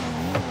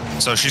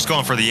 So she's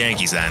going for the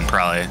Yankees then,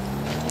 probably.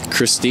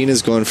 Christine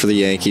is going for the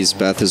Yankees.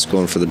 Beth is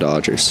going for the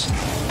Dodgers.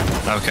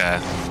 Okay.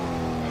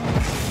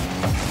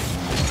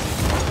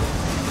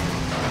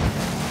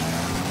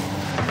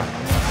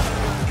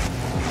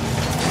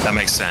 That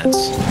makes sense.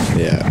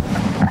 Yeah.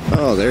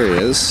 Oh, there he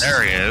is.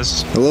 There he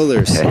is. Hello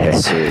there,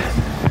 sweet.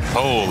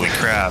 Holy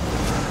crap.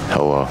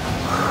 Hello.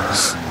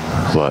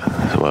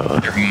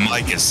 What? Your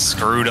mic is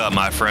screwed up,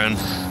 my friend.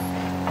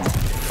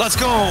 Let's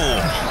go.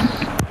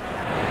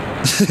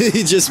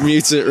 He just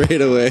mutes it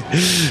right away.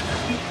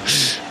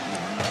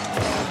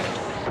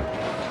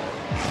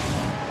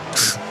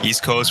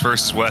 East Coast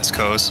versus West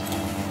Coast.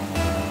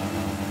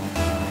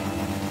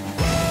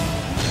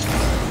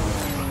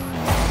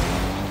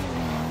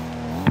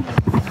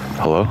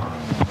 Hello?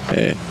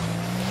 Hey.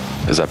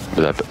 Is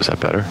that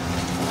better?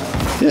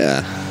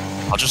 Yeah.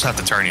 I'll just have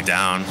to turn you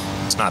down.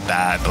 It's not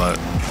bad, but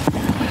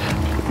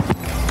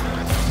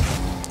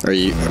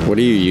What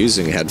are you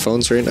using?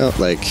 Headphones right now?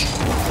 Like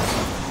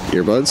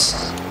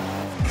earbuds?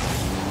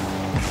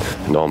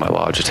 No, my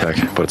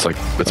Logitech, but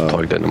it's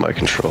plugged into my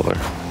controller.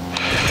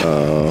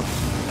 Oh.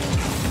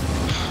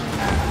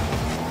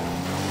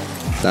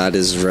 That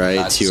is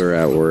right. You were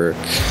at work.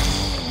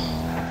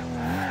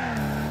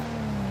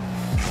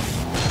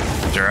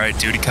 it's all right.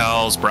 Duty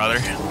calls, brother.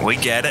 We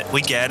get it.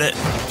 We get it.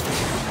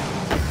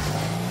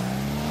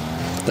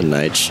 The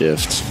night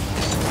shift.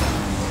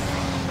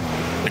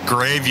 The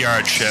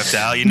graveyard shift,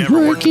 Al. You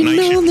never worked a night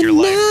shift in your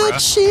life, bro.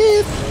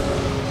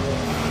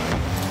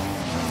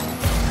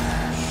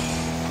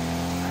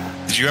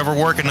 Did you ever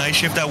work a night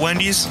shift at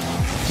Wendy's?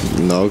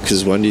 No,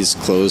 because Wendy's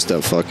closed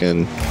at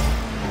fucking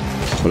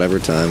whatever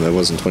time. It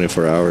wasn't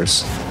 24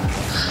 hours.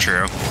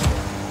 True.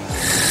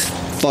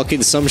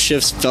 Fucking some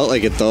shifts felt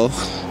like it though.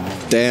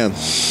 Damn.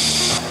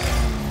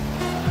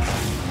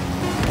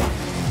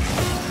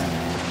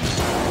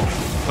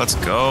 Let's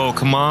go.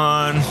 Come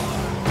on.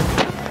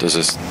 Does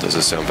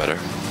this sound better?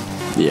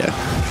 Yeah.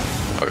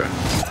 Okay.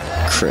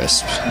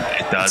 Crisp.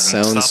 It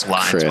doesn't. Sounds Stop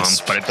lying to him,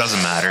 crisp. but it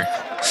doesn't matter.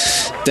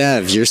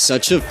 Dev, you're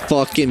such a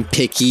fucking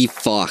picky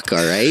fuck,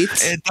 alright?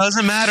 It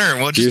doesn't matter.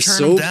 We'll just You're turn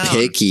so him down.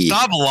 picky.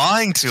 Stop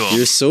lying to him.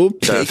 You're so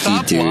picky,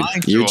 Stop dude.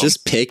 lying to You're him.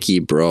 just picky,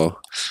 bro.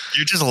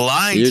 You're just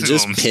lying You're to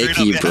just him. Straight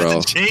picky, up.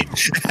 bro.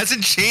 It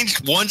hasn't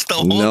changed once the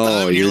whole No,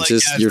 time. and you're like,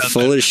 just- yeah, you're it's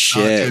full not of that-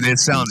 shit. No, dude, it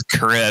sounds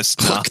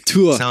crisp. Fuck It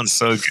to sounds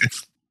so good.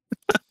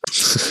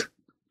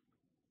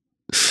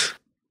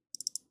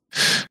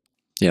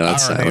 Yeah, that All right,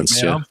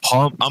 silence, man,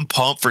 yeah. I'm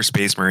pumped for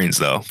Space Marines,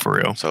 though, for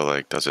real. So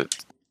like, does it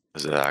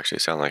actually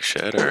sound like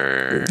shit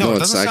or? No, it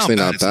it's doesn't actually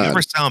sound not bad. bad. It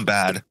never sound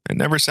bad. It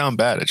never sound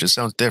bad. It just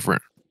sounds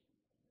different.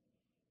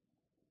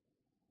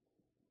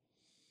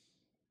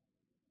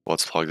 Well,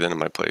 it's plugged into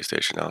my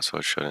PlayStation now, so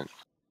it shouldn't.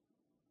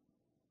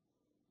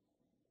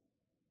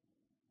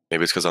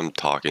 Maybe it's because I'm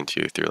talking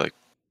to you through like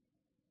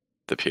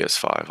the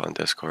PS5 on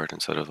Discord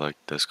instead of like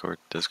Discord,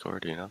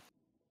 you know?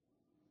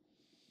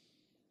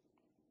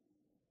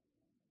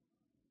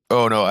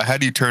 Oh no, I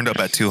had you turned up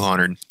at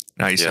 200.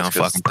 Now you Yeah, sound it's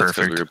 'cause- fucking that's 'cause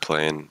perfect. We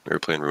were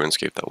playing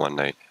RuneScape that one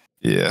night.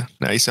 Yeah,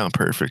 now you sound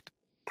perfect.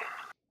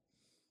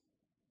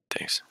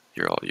 Thanks.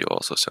 You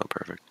also sound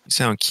perfect. You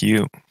sound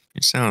cute.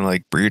 You sound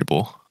like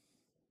breedable.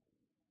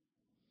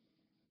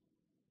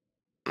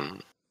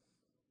 Mm.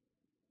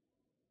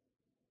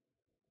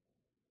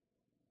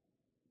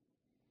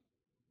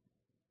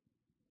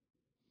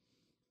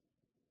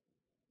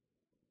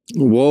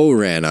 Whoa,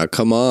 Rana,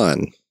 come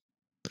on.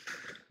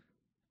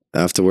 I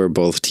have to wear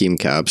both team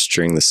caps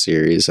during the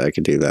series. I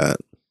could do that.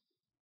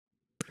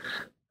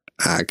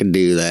 I could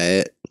do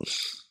that.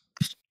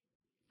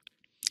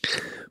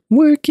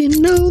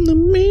 Working on the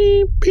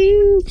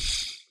maybe.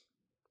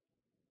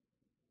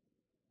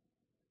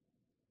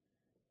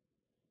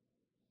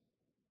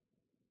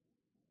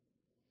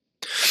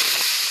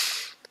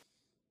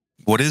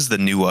 What is the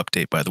new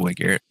update, by the way,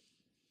 Garrett?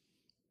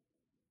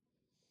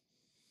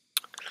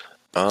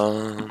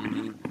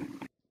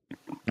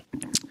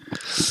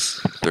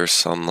 There's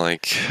some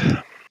like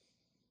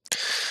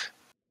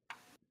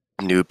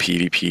new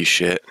PvP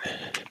shit.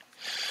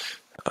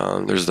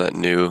 There's the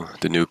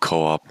new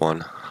co-op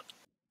one.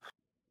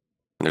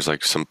 And there's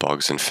like some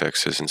bugs and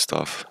fixes and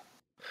stuff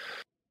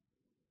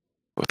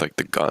with like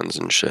the guns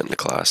and shit and the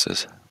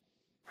classes.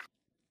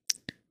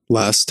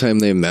 Last time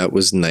they met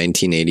was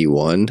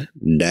 1981.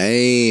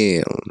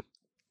 Damn.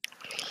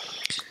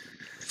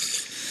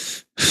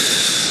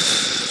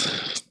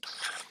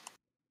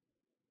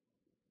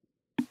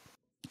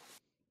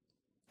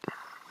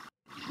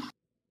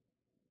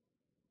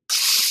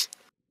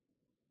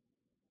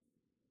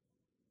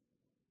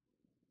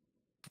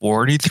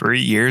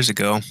 $43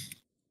 ago.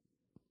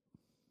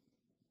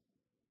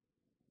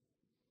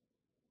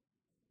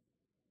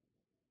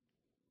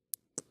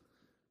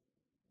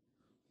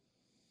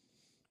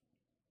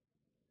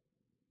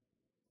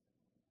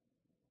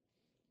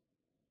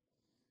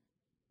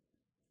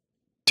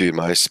 Dude,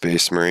 my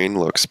Space Marine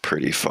looks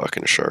pretty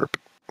fucking sharp.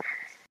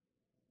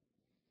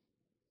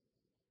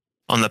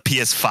 On the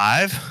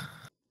PS5?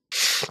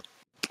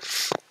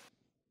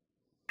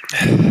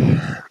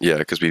 Yeah,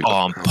 because we. Oh,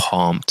 I'm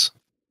pumped.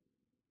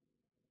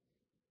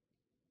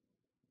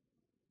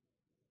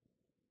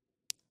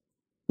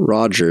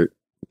 Roger.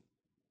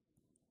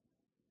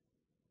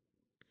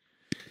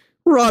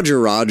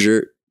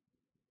 Roger.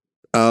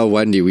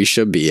 Wendy, we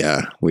should be,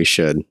 yeah, we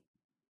should.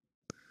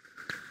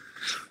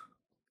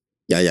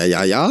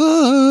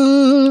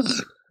 Yeah.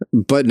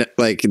 But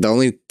like the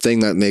only thing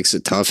that makes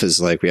it tough is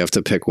like we have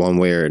to pick one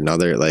way or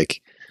another.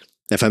 Like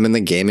if I'm in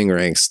the gaming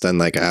ranks, then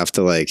like I have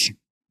to like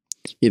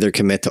either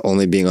commit to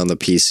only being on the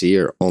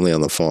PC or only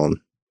on the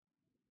phone.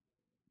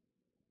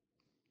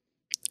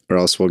 Or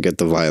else we'll get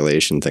the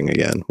violation thing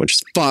again, which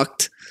is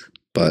fucked.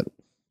 But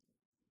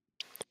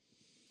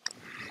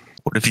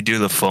what if you do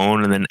the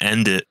phone and then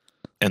end it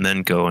and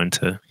then go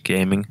into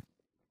gaming?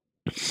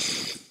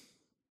 Is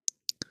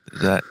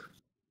that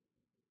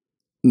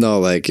no,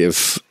 like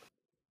if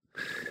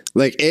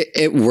like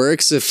it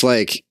works if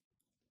like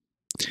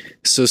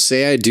so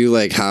say I do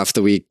like half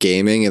the week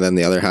gaming and then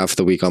the other half of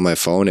the week on my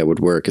phone, it would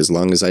work as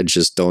long as I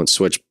just don't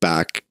switch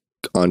back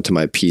onto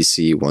my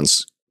PC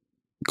once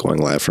going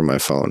live from my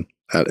phone.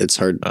 It's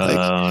hard. Like,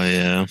 oh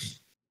yeah.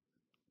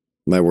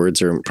 My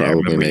words are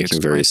probably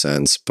making very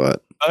sense,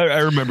 but I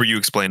remember you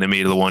explained to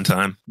me the one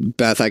time.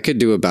 Beth, I could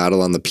do a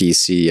battle on the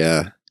PC.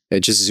 Yeah, it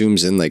just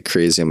zooms in like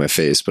crazy on my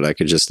face, but I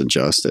could just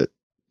adjust it.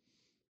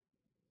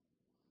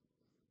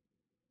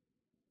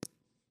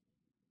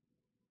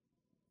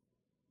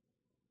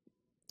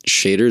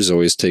 Shaders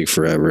always take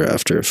forever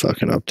after a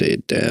fucking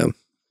update. Damn.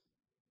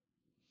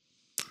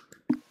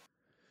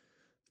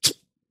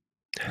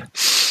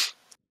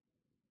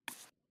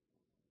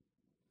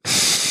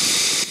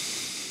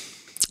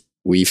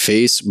 We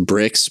face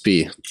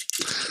Brixby.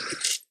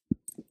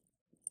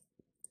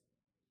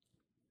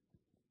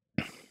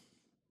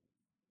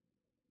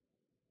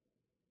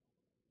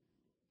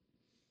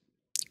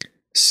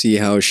 See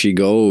how she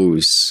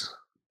goes.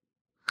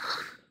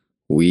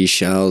 We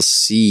shall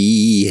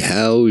see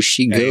how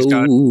she goes.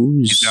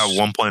 He's got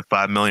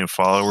 1.5 million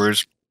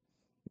followers.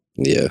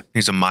 Yeah.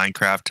 He's a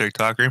Minecraft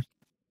TikToker.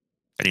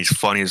 And he's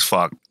funny as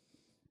fuck.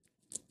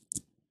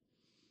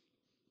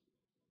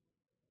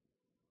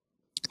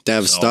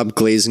 Dev, stop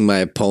glazing my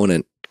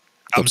opponent.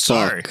 I'm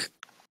sorry.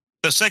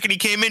 The second he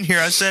came in here,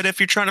 I said, if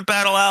you're trying to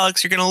battle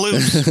Alex, you're going to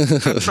lose.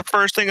 That's the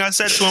first thing I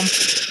said to him.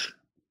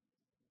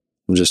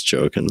 I'm just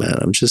joking, man.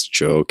 I'm just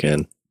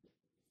joking.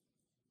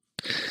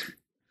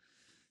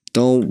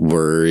 Don't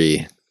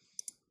worry.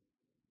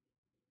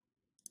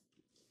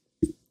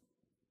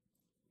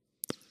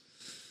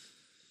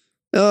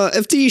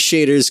 If these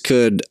shaders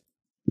could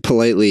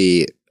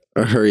politely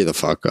hurry the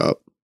fuck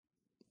up,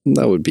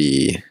 that would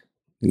be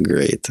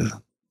great.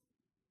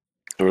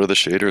 What are the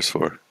shaders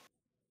for?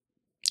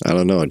 I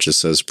don't know. It just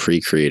says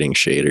pre-creating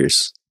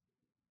shaders.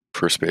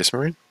 For Space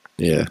Marine?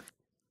 Yeah.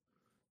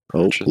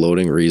 Oh,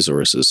 loading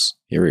resources.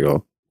 Here we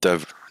go.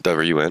 Dev,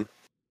 are you in?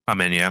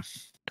 I'm in, yeah.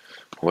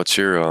 What's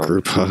your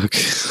group hug?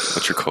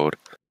 What's your code?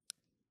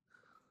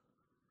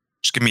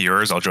 Just give me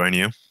yours. I'll join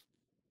you.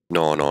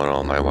 No.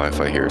 My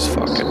Wi-Fi here is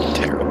fucking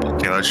terrible.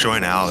 Okay, let's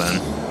join Al then.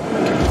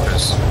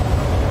 Because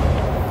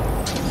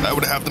I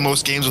would have the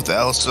most games with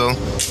Al, so.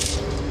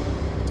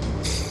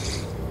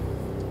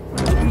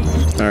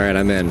 All right,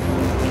 I'm in.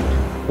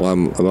 Well,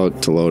 I'm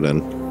about to load in.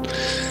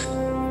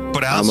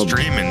 But Al's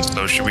streaming,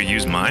 so should we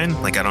use mine?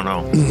 Like, I don't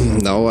know.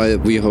 No,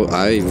 I've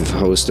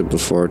hosted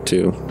before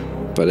too,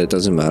 but it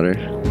doesn't matter.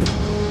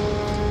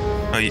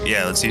 Oh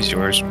yeah, let's use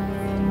yours.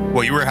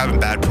 Well, you were having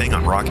bad ping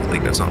on Rocket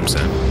League. That's what I'm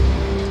saying.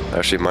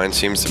 Actually, mine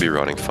seems to be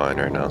running fine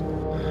right now.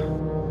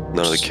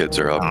 None of the kids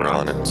are up or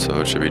on it,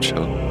 so it should be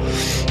chill.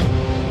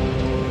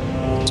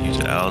 Let's use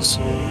Al's.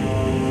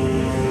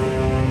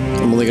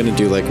 I'm only gonna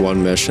do like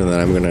one mission, then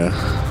I'm gonna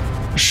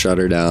shut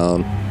her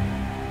down.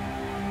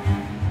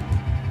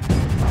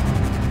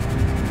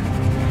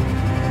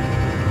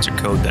 What's your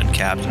code then,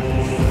 Captain?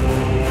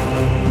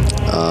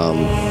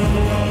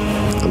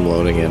 I'm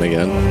loading in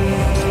again.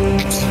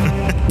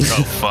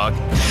 Oh fuck!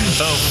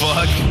 Oh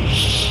fuck!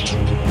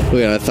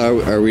 Wait, I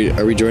thought are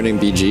we joining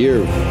BG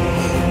or?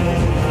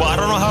 Well, I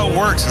don't know how it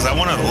works because I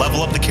want to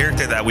level up the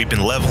character that we've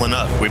been leveling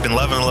up. We've been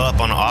leveling up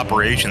on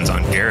operations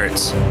on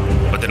Garrett's,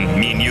 but then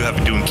me and you have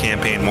been doing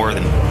campaign more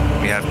than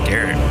we have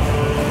Garrett.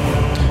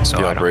 So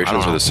the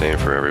operations are the same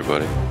for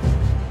everybody.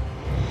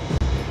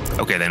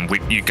 Okay, then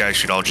you guys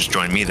should all just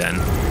join me then.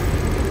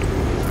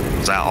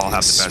 Because I'll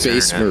have the best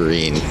Space internet.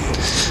 Marine.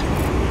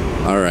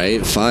 All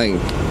right, fine,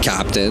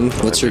 Captain.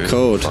 What's your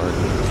code?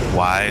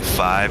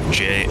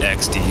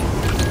 Y5JXD.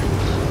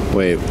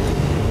 Wait,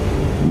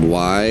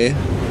 Y5J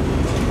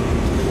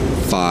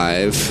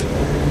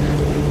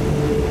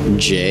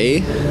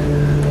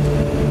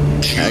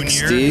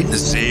Junior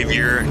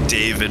Xavier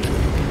David.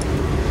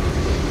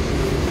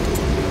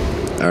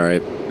 All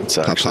right. It's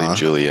actually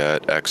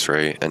Juliet,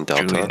 X-Ray, and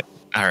Delta. Juliet.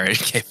 All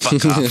right, okay,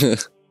 fuck off.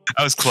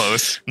 That was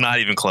close. Not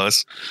even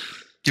close.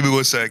 Give me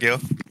 1 sec, yo.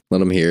 Let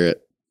them hear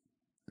it.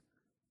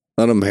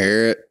 Let them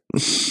hear it.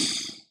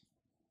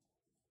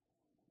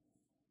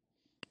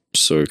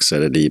 So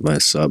excited to eat my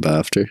sub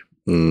after.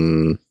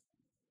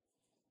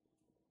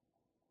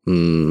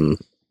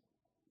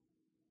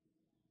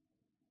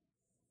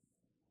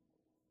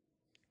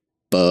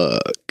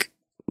 Fuck.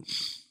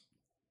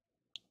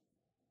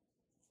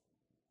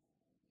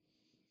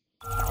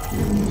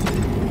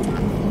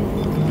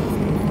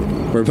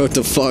 We're We're about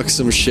to fuck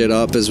some shit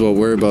up is what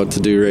we're about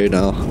to do right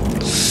now.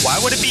 Why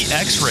would it be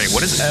X-ray?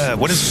 What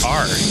is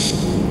R?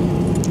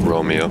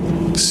 Romeo.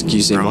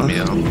 Excuse me.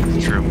 Romeo.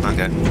 True.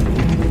 Okay.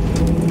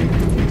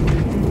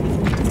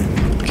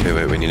 Okay,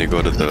 wait, we need to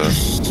go to the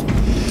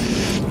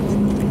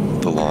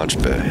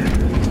launch bay.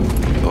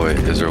 Oh wait,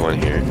 is there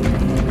one here?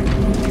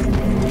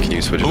 Can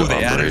you switch to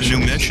they added a new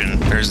mission.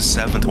 There's a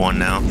 7th one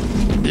now.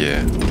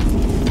 Yeah.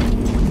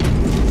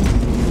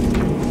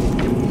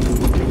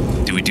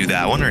 Do we do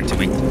that one or do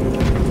we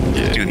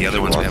do the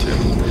other ones we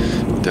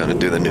have? Down to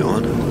do the new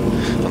one.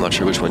 I'm not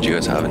sure which ones you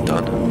guys haven't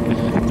done.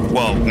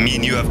 Well, me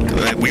and you have.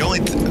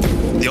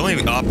 The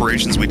only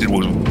operations we did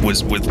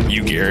was with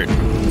you, Garrett,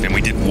 and we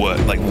did what,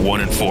 like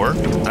 1 and 4,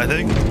 I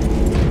think.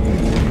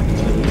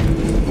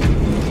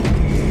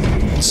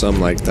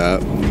 Something like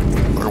that.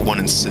 Or 1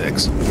 and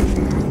 6.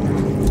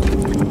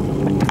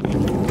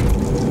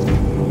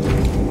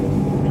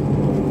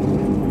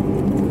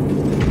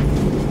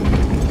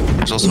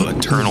 There's also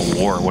Eternal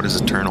War. What is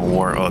Eternal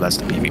War? Oh, that's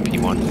the PvP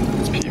one.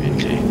 It's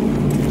PvP.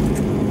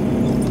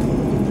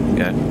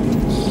 Yeah.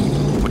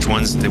 Which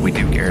ones did we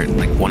do, Garrett?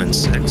 Like 1 and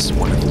 6,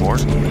 1 and 4?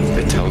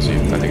 It tells you.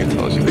 I think it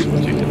tells you which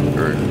ones you can.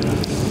 Or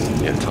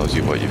yeah, it tells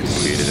you what you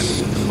completed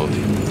and what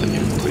that you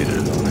completed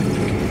it on. I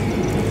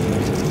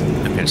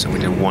think. Okay, so we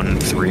did 1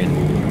 and 3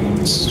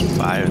 and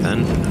 5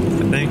 then.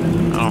 I think.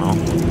 I don't know.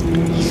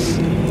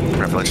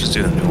 Whatever. Let's just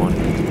do the new one.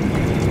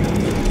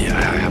 Yeah,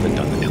 I haven't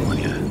done the new one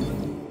yet.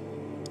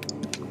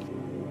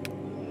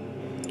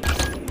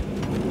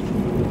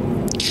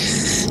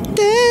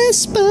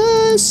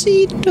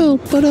 Despacito,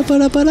 para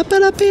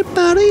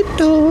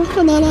piparito,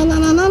 la la la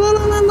la la la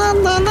la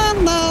la la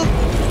la.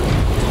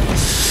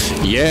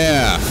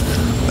 Yeah,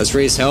 let's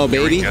raise hell,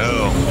 baby. Here we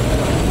go.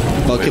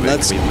 Fucking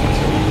let's. Can we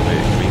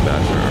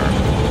match our arm?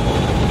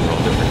 We're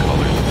all different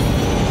colors.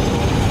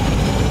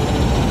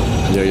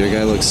 Yo, your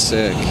guy looks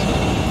sick.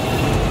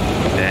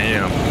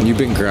 Damn. You've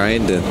been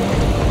grinding. Yeah,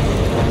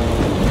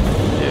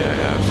 I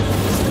have.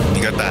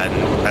 You got that.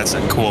 That's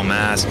a cool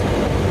mask.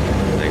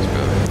 Thanks,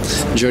 brother.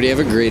 Jody, have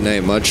a great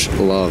night. Much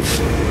love.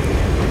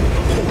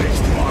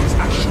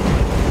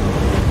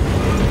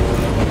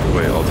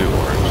 Wait, I'll do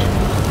orange.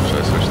 Should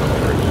I switch to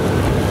orange?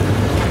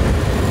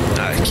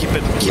 Keep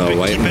it. No,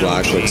 white and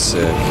black OG. looks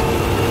sick.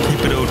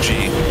 Keep it OG.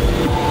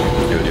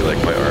 Dude, you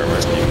like my armor?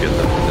 You can get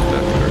the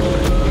death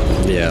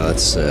card. Yeah,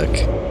 that's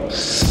sick.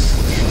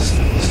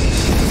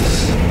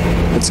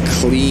 It's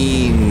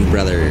clean,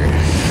 brother.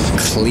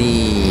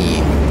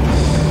 Clean.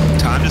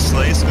 Time to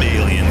slay some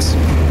aliens.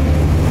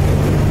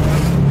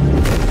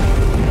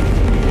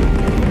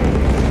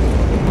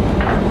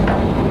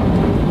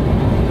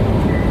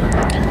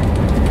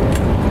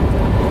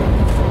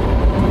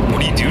 What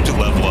do you do to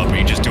level up? Are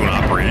you just doing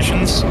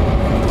operations?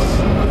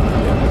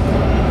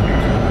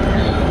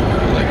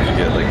 Like you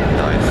get like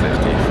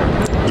 950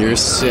 from You're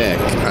sick.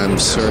 I'm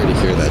sorry to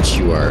hear that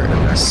you are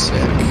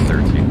sick.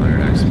 1300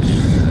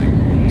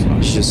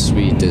 XP. Je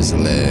suis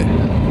désolé.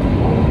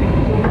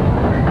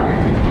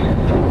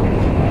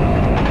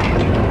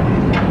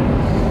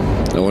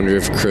 I wonder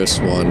if Chris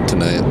won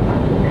tonight.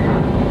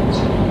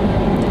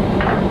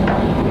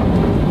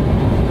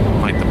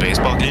 Like the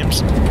baseball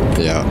games?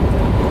 Yeah.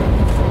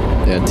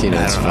 Yeah,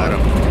 Tina's I fun.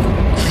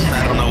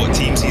 don't know what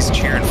teams he's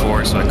cheering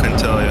for, so I couldn't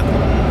tell you.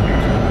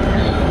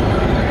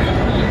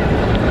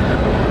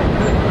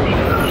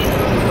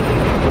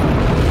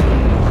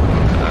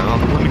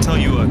 Let me tell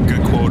you a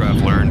good quote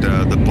I've learned.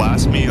 The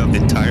blasphemy of the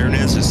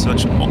tyrannus is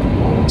such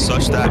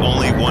that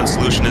only one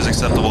solution is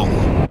acceptable.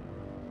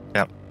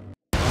 Yep.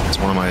 It's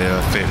one of my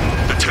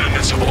favorite. The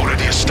Tyranids have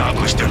already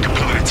established their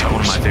capillary One of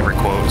towers. my favorite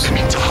quotes. They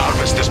mean to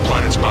harvest this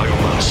planet's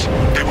biomass.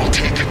 They will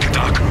take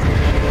Kadaku,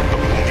 but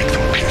we will make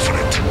them pay for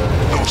it.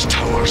 Those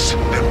towers,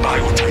 their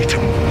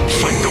biotitan.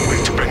 Find a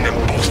way to bring them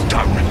both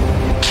down.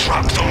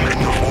 Trap them in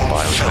their own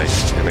filth.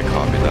 Biotitan's gonna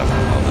copy that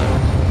from all that.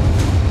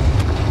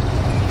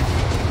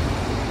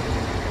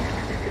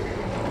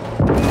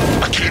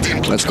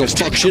 Let's go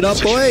fuck shit up,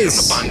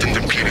 boys.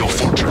 Abandoned Imperial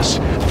fortress.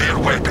 Their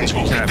weapons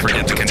will Yeah,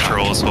 forget the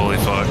controls, holy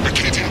fuck. The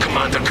Cadian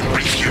commander can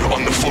brief you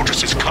on the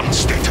fortress's current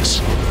status.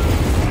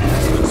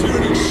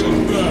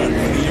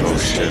 Oh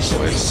shit,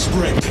 boys.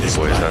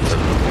 Boys,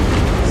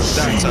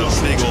 That's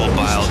a big old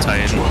bile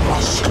titan.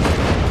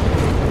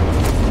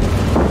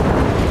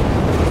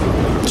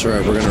 It's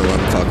alright, we're gonna run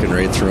fucking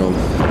right through them.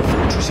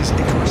 Fortress's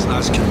Icarus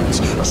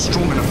Lascans are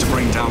strong enough to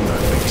bring down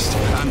that beast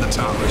and the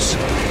towers.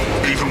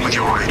 Even with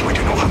your aid, we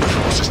do not have the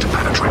forces to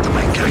penetrate the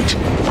main gate.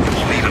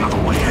 We'll need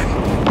another way in.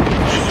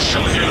 You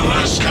shall hear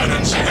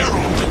Lascannons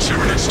herald the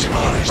Tyranids'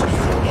 demise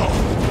before long.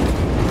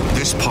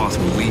 This path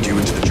will lead you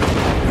into the jungle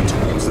and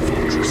towards the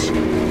fortress.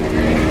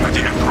 May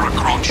the Emperor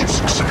grant you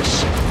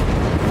success.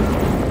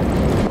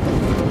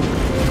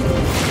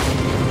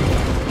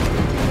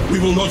 We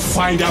will not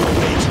find our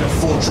way to the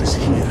fortress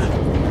here.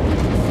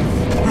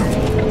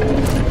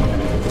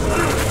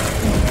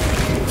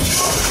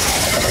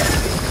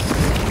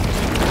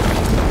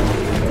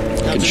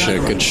 Good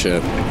shit, good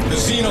shit. The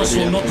Xenos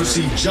will not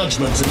receive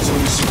judgment until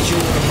we secure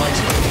the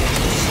mighty.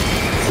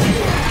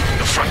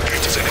 The front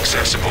gate is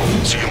inaccessible,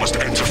 so you must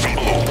enter from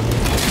below.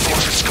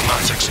 Forces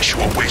schematics show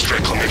a waste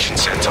reclamation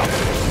center.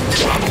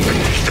 Travel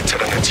beneath the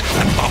Tyranid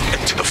and up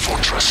into the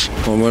fortress.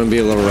 Well, I'm gonna be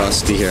a little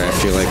rusty here, I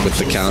feel like, with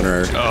the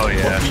counter Oh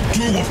yeah,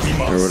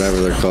 or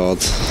whatever they're called.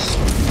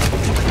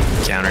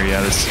 counter.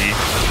 Yeah, the sea.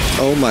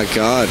 Oh my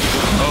god.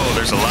 Oh,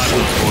 there's a lot of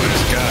those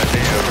boys. God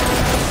damn.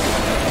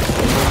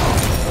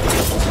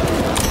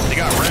 They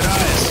got red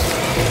eyes.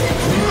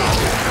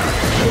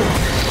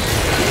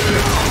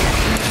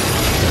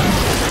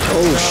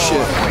 Oh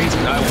shit.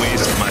 I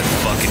wasted my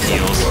fucking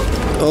heals.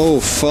 Oh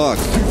fuck.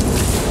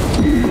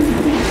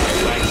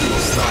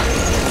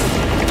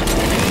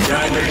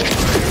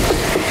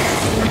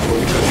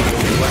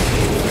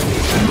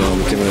 No,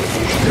 I'm gonna...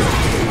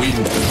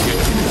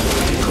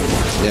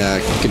 Yeah,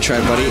 good try,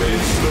 buddy.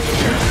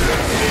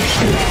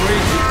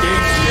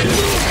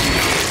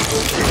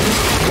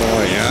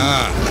 Oh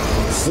yeah.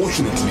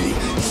 Fortunately,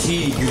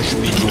 he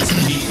usually goes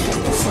deep to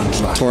the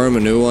front line. Tore him a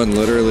new one,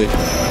 literally.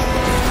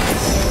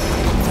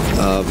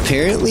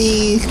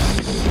 Apparently...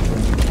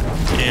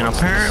 And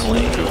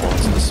apparently,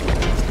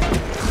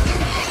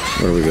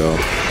 Where do we go?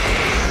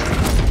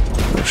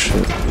 Oh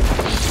shit.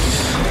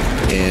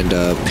 And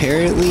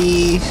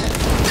apparently...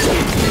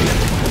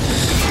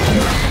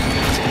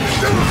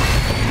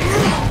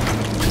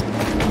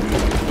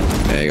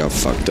 Yeah, I got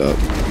fucked up.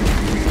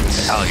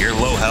 Al, you're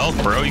low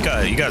health, bro. You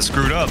got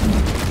screwed up.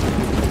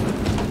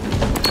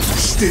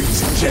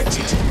 Stims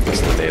injected.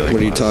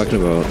 What are you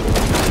talking about?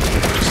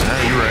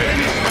 Yeah, you're right.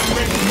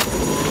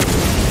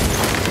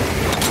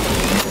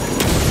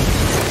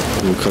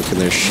 I'm cooking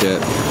their shit.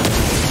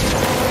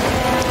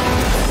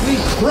 We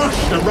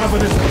crushed the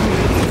ravenous.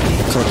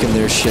 Cooking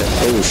their shit.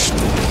 Oh shit.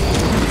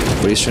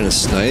 What are you trying to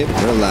snipe?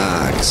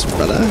 Relax,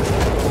 brother.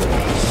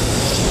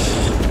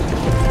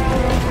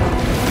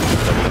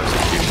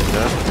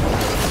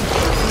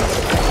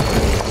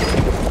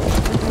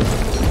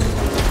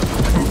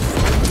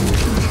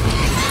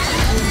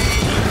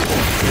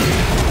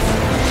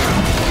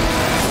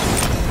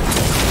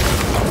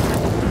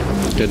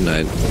 Good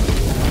night.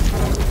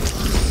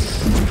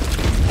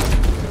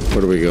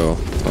 Where do we go?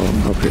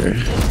 Oh, up here.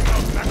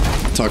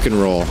 Tuck and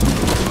roll.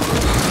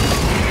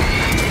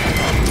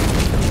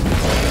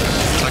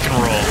 Tuck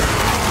and roll.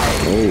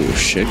 Oh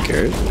shit,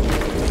 Garrett.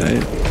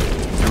 Right.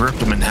 You ripped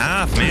them in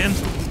half, man.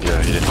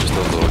 Yeah, he did. Just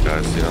those little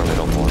guys, you know, they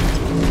don't want.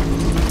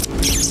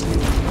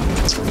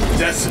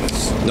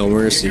 Decimus. No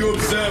mercy. You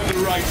observe the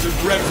rites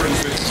of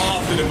reverence with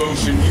half the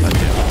devotion you give.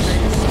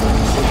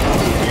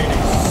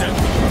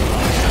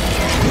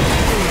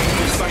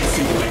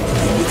 Precisely like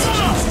its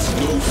Jesus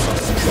no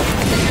such trouble.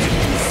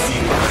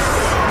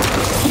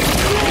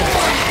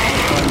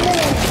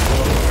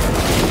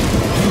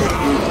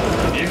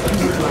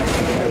 If you would like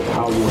to know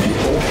how you will be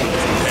open,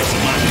 that's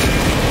my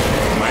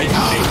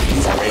blade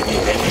is already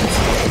ready.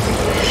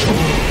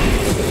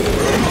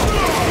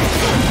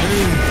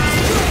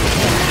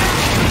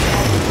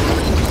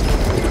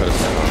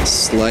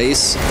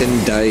 Slice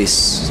and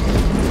dice.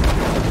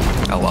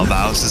 I love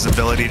Alice's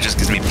ability. It just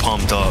gets me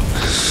pumped up.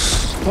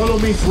 Follow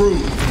me through.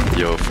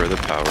 Yo, for the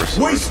power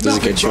sword. Does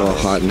it get you all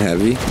hot and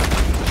heavy?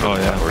 Oh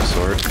yeah. Power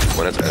sword.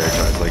 When it's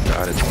energized like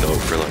that, it's dope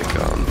for like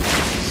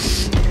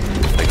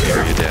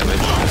area damage.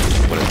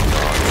 When it's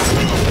not,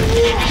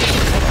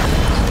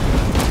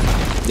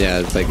 Yeah,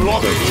 it's like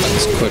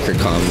it's quicker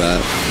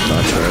combat,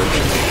 not charge.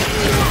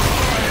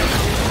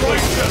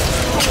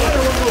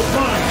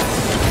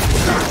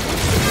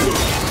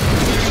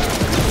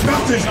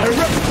 Nothing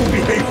heretical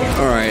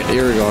behavior. Alright,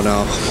 here we go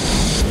now.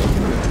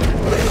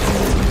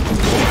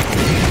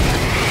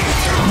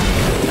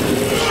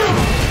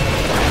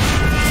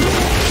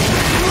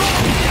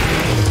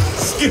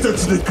 Skitter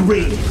to the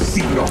grave,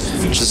 see your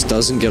It just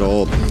doesn't get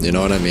old, you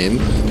know what I mean?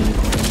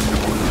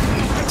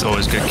 It's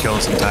always good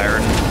killing some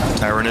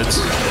Tyranids.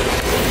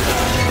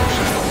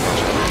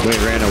 Wait,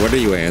 Rana, what are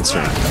you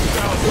answering?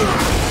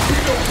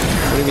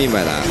 What do you mean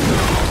by that?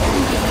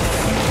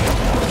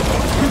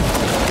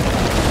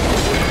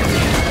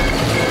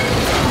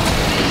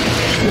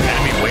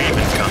 Enemy wave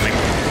incoming.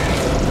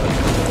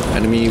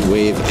 Enemy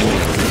wave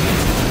imminent.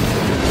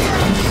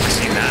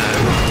 Seen that.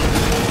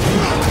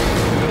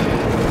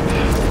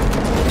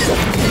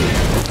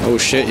 Oh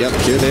shit, yep,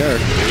 here they are.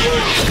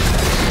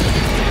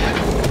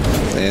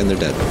 And they're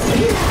dead.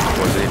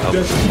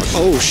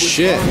 Oh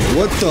shit,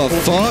 what the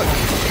fuck?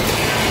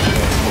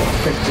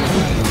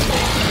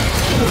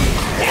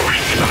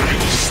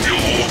 still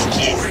all the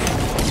glory.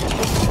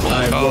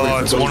 Oh,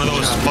 it's one of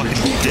those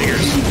fucking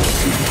diggers.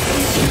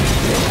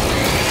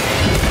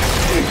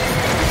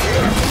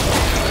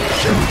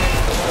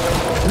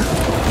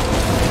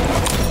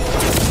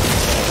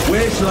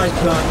 Where shall I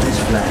plant this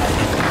flag?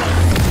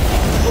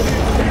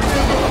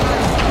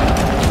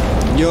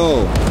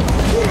 Yo.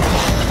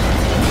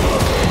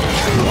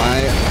 Why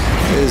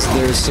is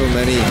there so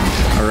many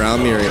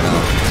around me right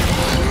now?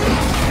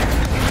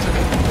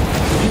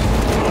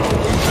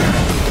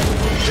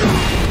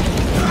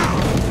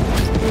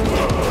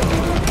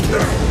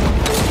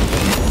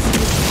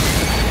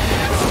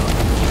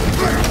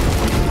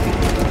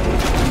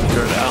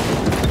 Go down.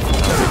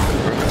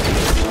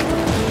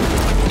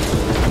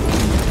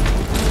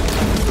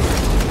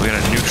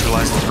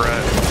 neutralize the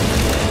threat.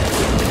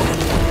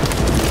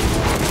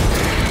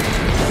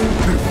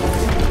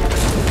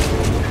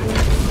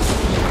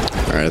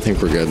 All right, I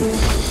think we're good.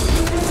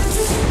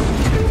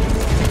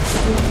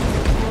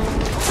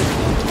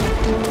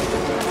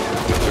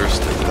 There's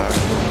the back.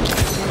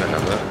 I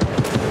have that.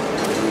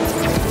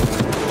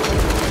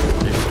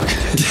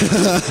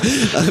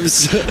 I'm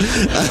so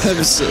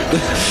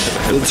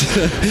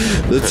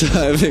the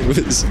timing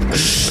was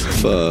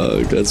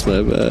fuck, that's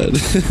my bad.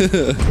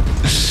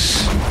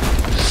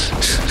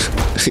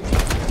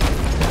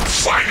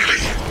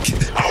 Finally,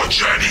 our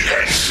journey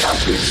ends.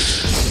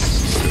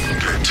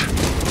 Good.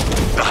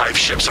 The hive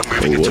ships are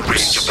moving into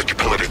range of the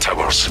Capillary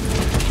Towers.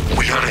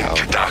 We are in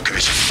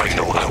Kadaku's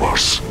final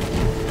hours.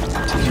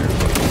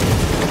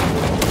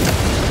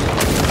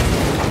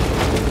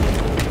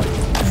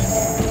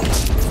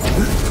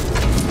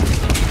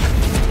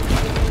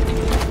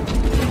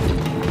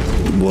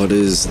 What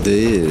is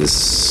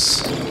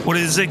this? What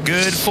is it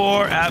good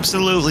for?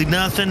 Absolutely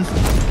nothing.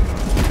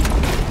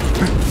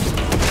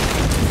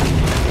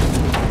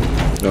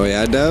 Oh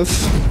yeah, Dev?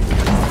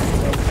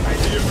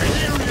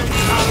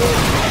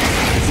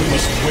 We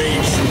must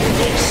wade through the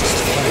wastes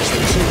to punish the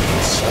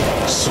tyrants.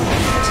 So be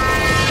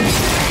it.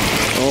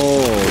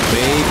 Oh,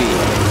 baby.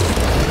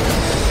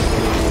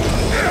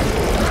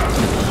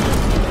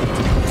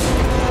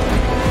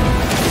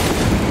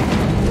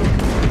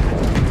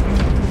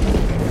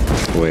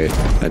 Wait,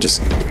 I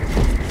just...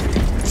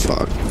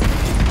 Fuck.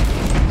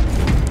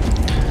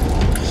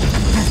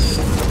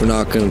 We're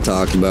not gonna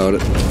talk about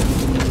it.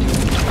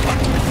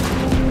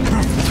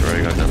 Sorry,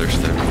 I got another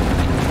step.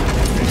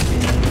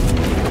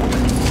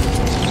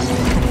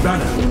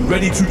 Banner,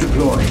 ready to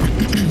deploy.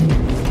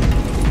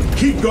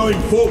 Keep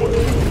going forward.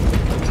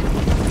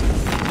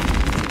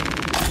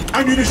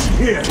 Ammunition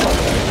here.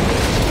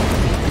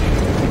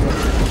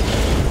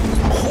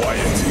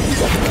 Quiet.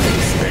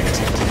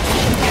 Expected.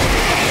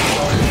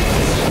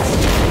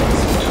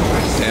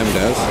 Damn,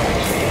 Dev.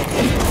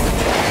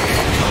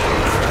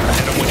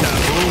 Hit him with that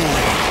boom.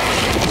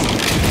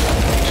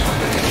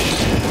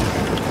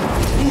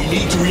 We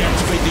need to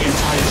reactivate the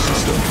entire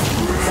system.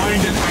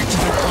 Find and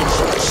activate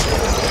constructs.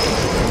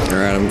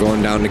 Alright, I'm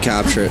going down to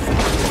capture it.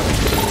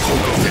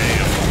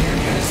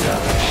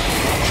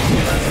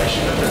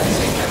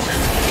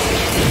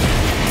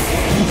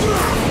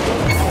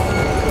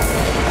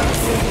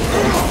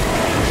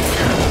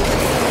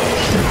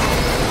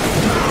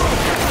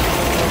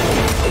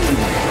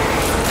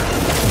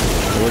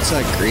 What's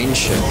that green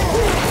shit?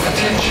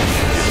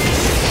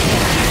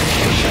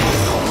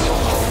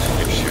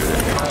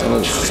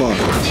 Oh, fuck.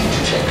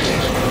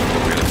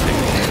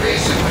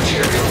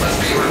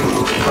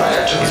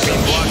 He's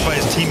being blocked by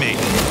his teammate.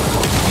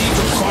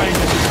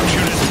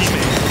 Shoot his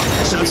teammate.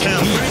 That's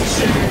him.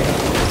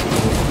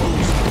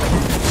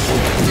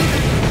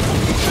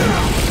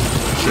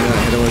 Can you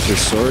hit him with your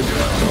sword?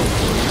 No.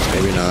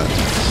 Maybe not.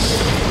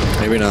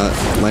 Maybe not.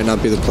 Might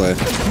not be the play.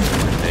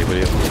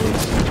 Anybody else?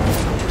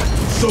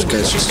 This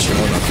guy's just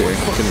chilling up here.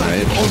 Good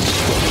night.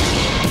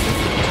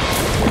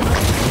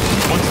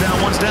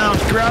 One's down.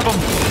 Grab him.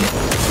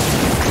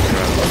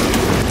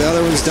 The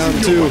other one's down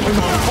too.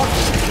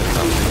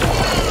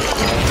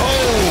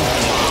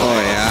 Oh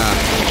yeah.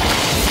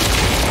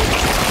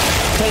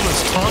 Pulled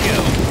his tongue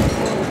out.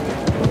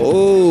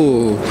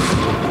 Oh.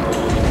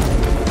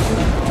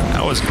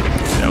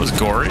 That was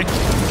gory.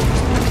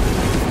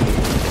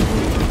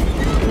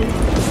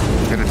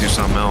 Gotta do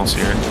something else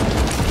here.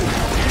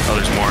 Oh,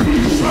 there's more.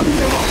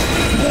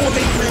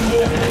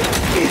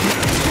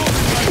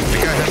 The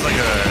guy has like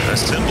a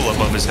symbol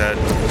above his head.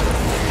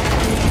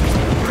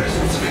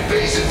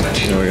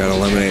 Yeah, we gotta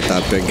eliminate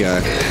that big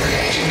guy.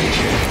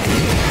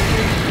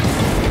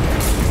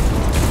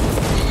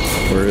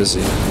 Where is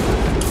he?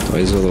 Oh,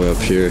 he's all the way up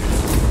here.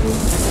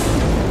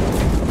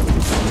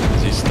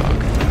 Is he stuck?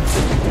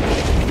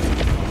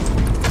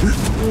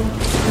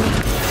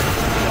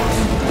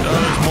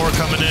 There's more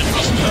coming in.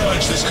 Must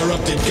purge this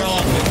corrupted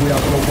garden if we are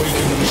to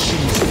awaken the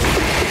machines.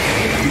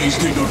 Please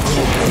do not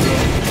call me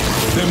alone.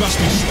 There must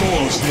be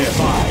stores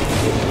nearby.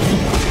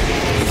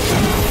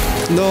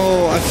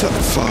 No, I felt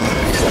fuck.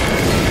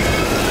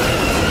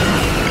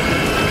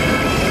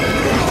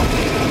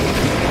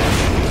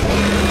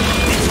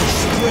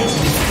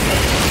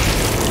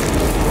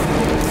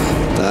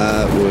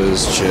 That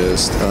was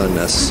just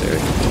unnecessary.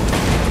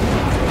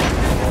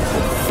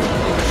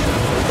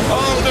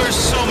 Oh, there's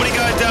so many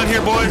guys down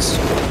here, boys.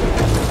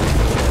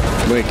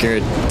 Wait,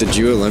 Garrett, did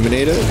you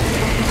eliminate it?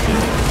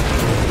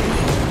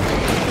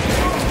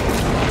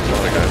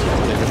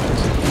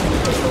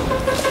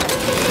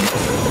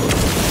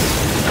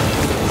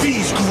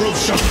 These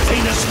growths shall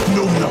pain us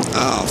no more.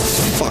 Oh,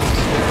 fuck.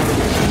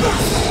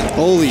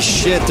 Holy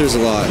shit, there's a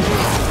lot.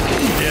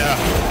 Yeah.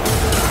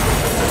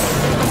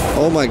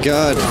 Oh my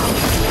god.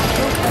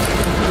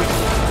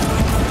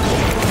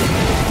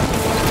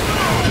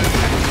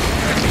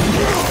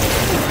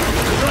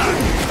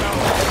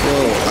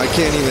 Whoa, I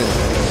can't even.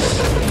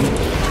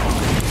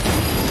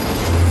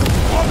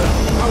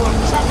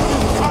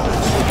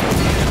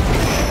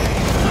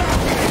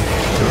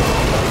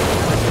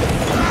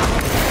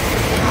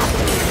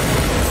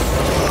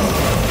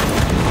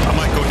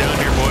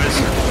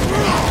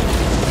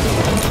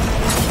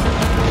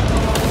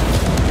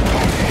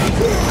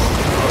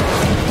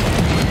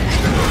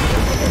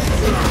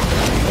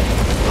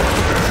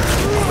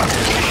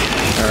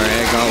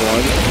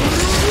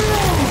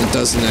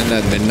 doesn't end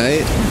at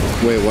midnight?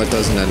 Wait, what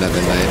doesn't end at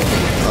midnight?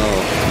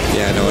 Oh,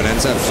 yeah, no, it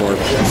ends at 4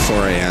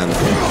 a.m.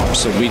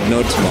 So we'd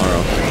know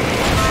tomorrow.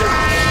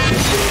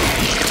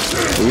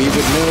 We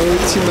would know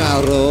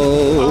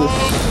tomorrow.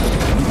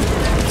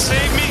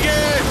 Save me,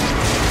 Gabe!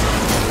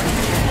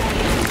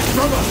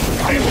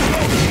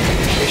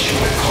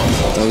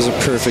 That was a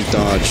perfect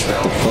dodge.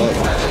 What the fuck?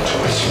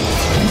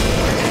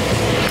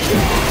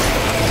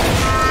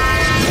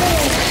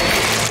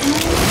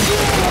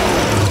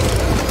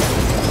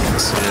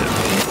 That's it.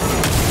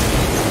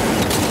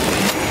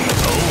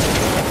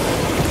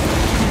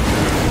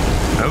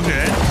 Oh.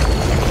 Okay.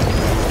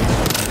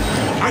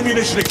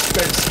 Ammunition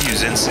expense.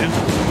 Use Insu.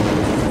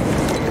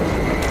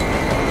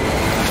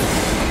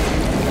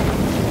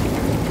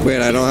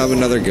 Wait, I don't have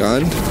another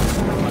gun?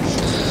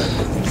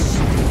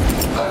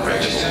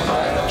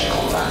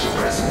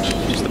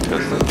 Use the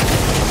pistol.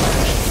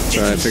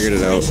 Sorry, I figured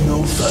it out.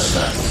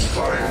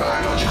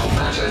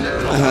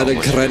 I had a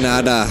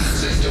granada.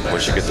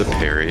 Once you get the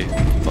parry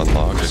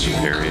unlocked, if you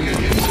parry and it's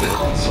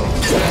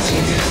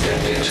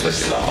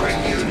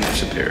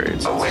a parry.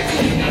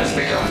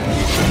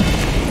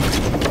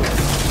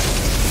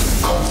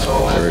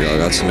 There we go, I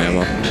got some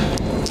ammo.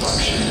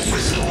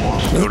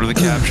 Go to the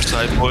capture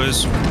site,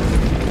 boys.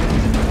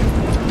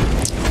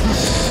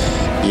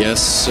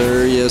 Yes,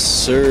 sir, yes,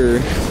 sir.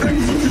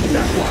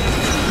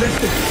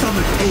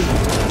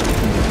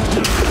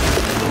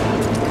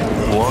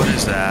 What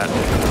is that?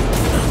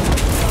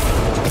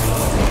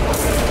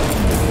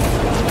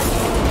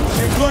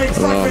 I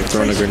don't know, I'm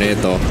throwing a grenade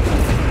though.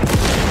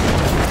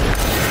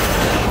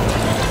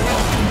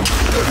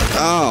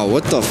 Oh,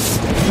 what the f...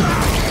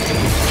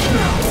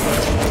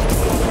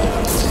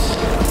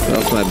 Get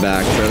off my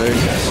back, brother.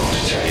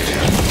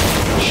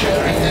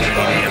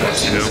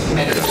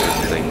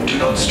 Do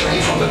not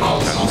stray from the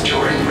console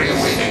during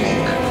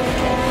reawakening.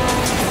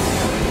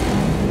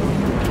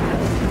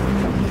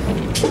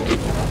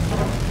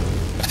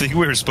 I think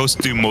we were supposed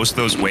to do most of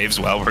those waves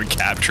while we're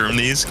capturing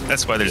these.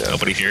 That's why there's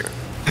nobody here.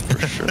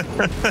 For sure.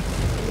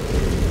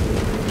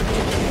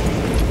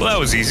 Well, that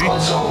was easy.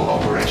 Console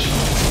operational.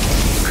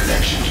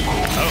 Connection to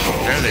core. Oh,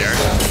 there they are.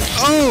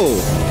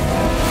 Oh!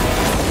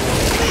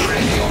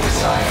 Radio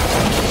Messiah.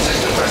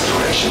 System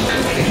restoration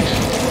complete.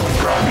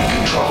 Primary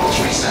controls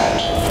reset.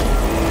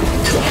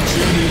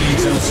 Journey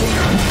leads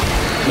elsewhere.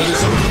 Let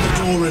us open the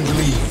door and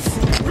leave.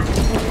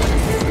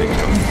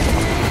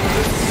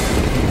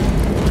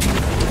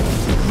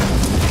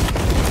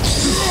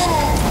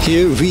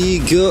 Here we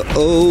go.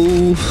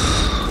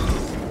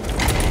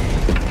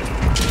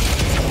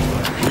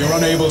 We are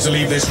unable to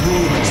leave this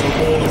room until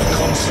all of the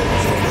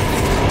consoles are ready.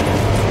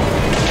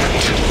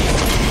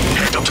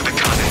 Head up to the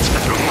cannons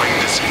and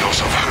remind the Xenos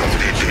of whom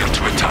they dare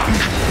to attack.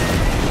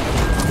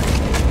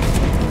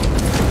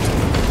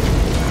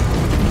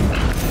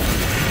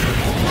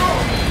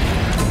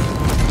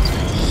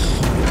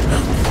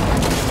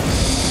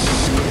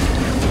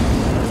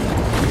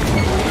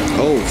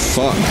 Oh,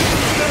 fuck.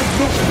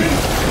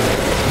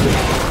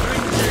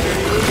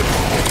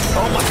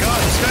 Oh my god,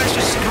 this guy's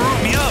just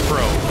screwed me up,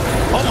 bro.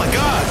 Oh my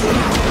god.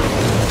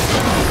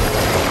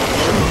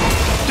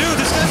 Dude,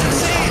 this guy's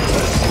insane.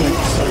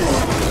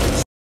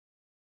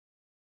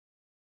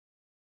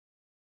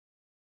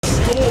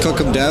 Cook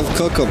him, Dev,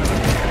 cook him.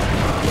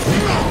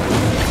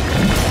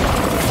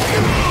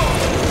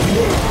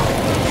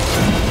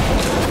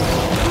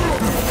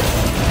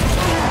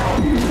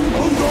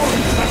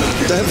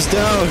 Dev's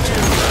down.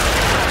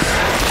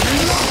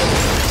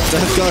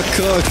 Dev got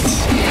cooked.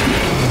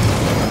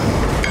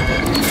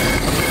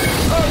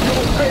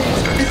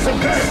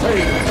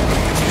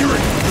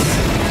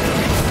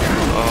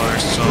 Oh,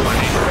 there's so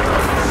many.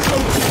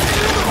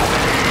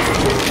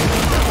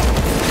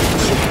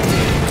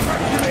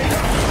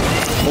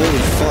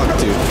 Holy fuck,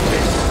 dude.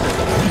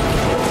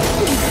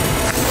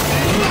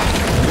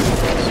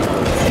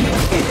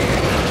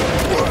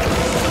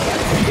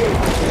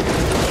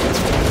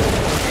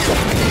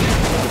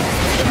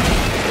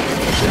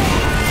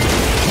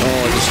 Oh,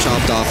 I just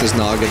chopped off his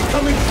noggin.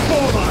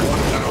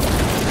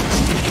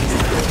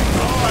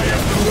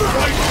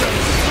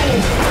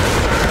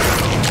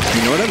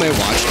 You know what I might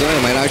watch today? I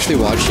might actually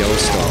watch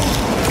Yellowstone.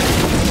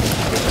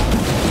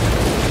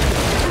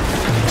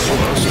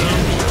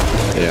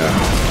 Yeah.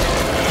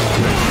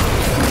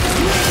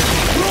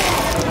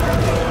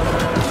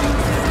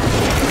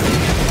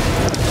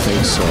 I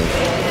think so.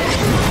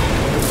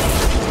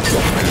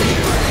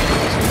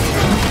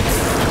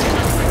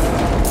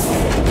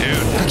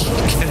 Dude, I keep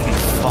getting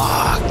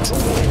fucked.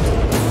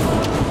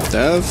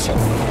 Dev?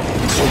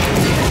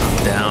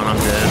 I'm down, I'm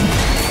dead.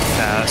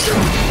 Fast.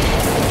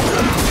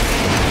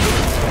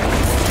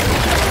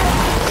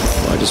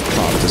 Oh, I just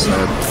popped his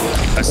head.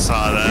 I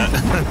saw that.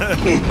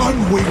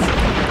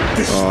 Unwavering.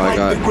 Despite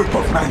got- the grip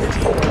of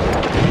vanity.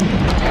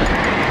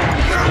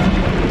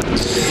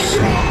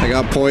 I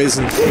got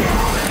poison.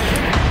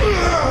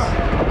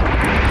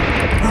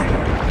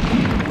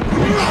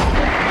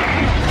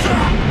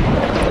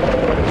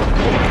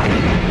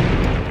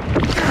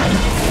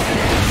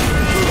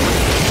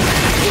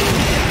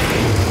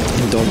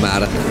 Don't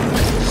matter.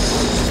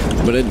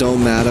 But it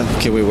don't matter.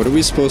 Okay, wait, what are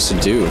we supposed to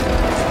do?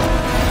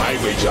 I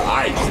wager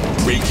I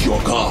could break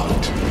your guard.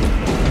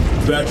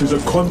 That is a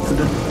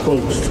confident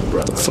boast,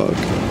 brother. Fuck.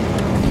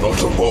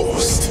 Not a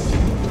boast,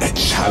 a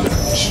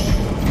challenge.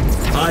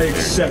 I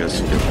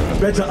accept.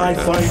 Better I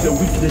find a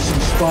weakness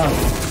in sparring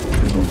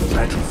than on the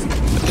battlefield.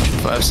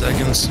 5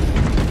 seconds.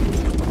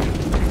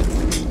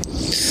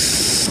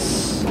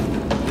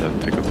 Yeah,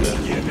 pick up that.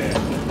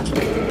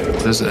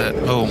 What is that?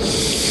 Oh.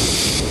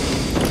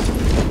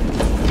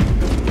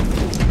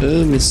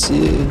 Oh,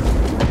 monsieur.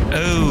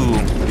 Oh.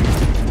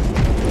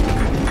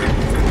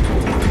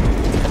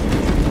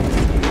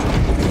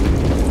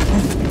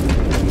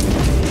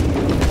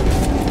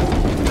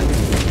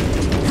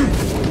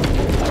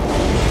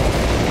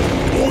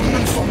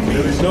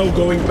 There is no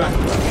going back.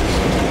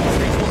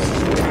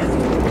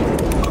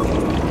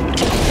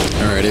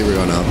 Alright, here we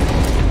go now.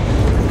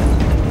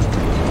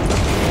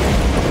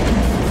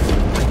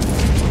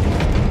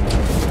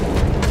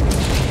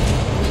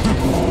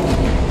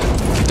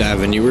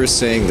 Davin, you were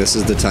saying this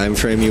is the time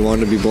frame you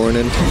want to be born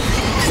in?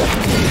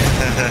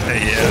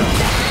 Yeah.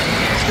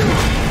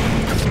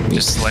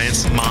 Just slaying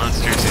some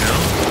monsters, you know?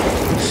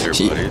 Your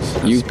Gee, buddies,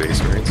 you-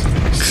 Space Marines.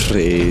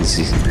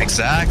 Crazy.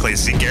 Exactly.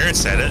 See, Garrett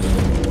said it.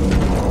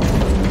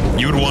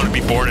 You would want to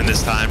be born in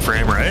this time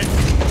frame, right?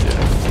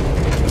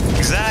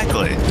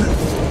 Exactly.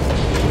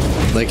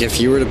 Like, if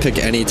you were to pick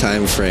any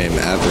time frame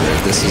ever,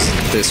 this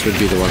would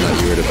be the one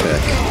that you were to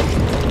pick.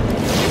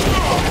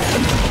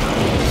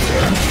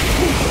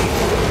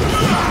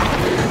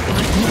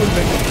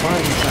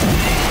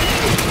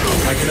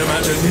 I can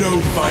imagine no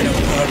finer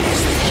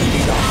purpose than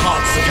keeping the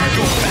hearts of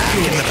your back.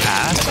 In the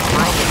past,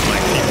 probably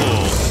like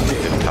people.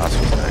 If toss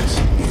was nice.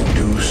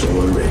 Do so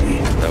already.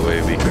 That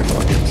way we can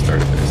fucking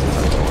start a business. I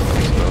don't know what that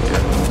was about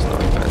yet. It's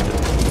not invented.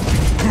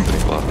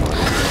 Pretty blah,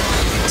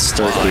 blah.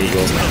 Start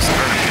Google.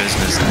 Start a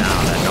business now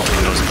that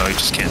nobody knows about.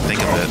 You just can't think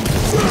of it.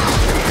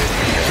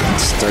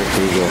 Start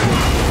Google.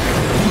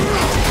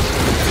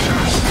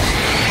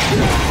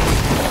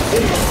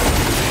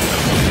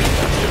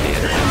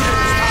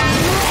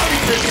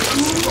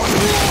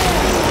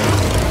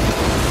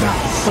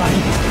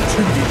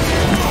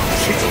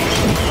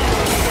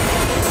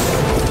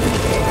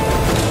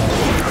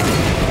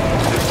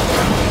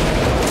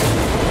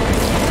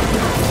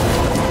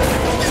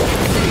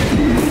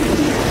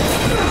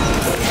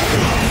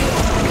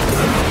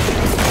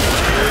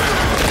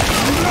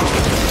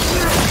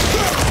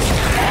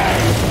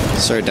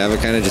 Sorry, David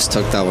kind of just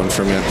took that one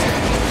from you.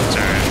 It's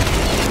alright.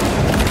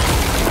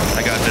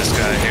 I got this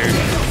guy here.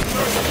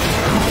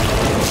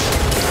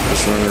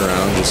 Just running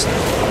around, just...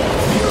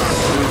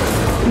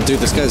 Dude,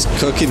 this guy's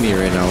cooking me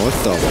right now. What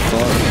the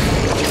fuck?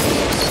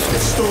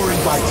 Story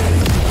biting.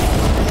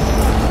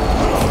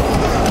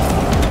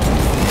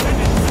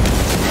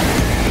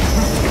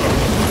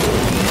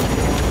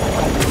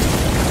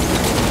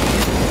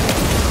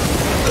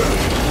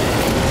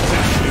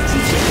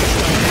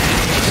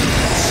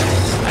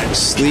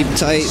 Sleep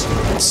tight,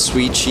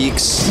 sweet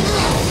cheeks.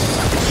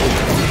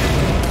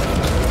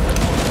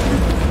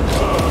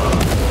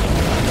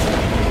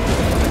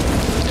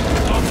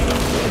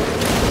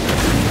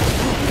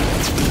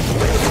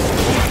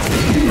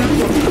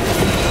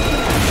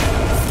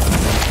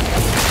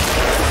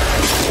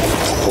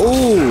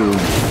 Oh,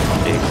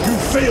 You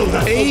failed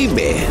that.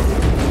 baby.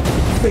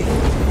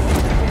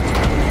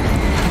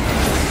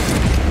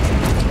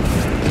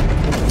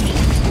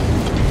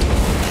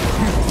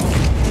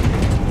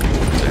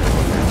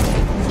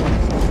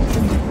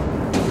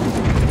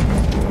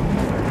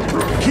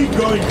 Keep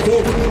going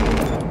forward.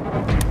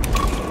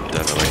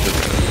 Definitely did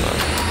that.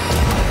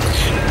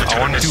 I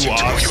want to do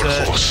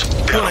offset.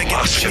 When I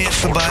get the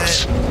chance to buy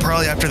it,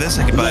 probably after this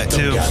I can buy it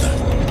too.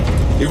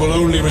 It will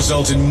only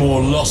result in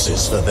more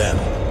losses for them.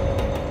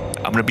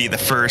 I'm gonna be the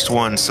first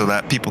one so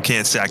that people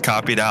can't say I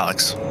copied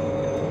Alex.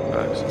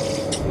 Nice.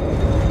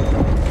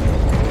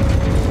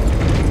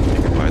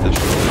 You can buy this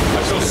shit.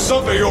 I shall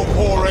suffer your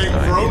poor aim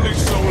for only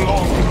so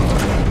long.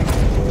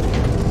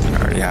 I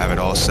already have it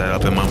all set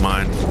up in my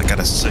mind. I got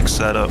a sick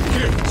setup.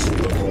 Gifts of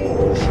the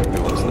forge. It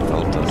wasn't the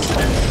belt done.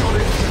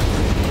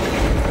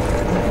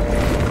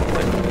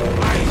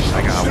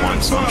 I got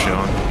one, so I'm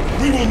showing.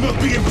 We will not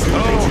be intimidated.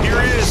 Oh,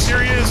 here he is,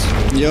 here he is.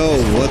 Yo,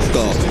 what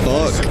the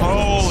fuck?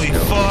 Holy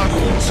fuck.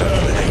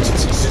 Terminate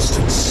its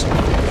existence.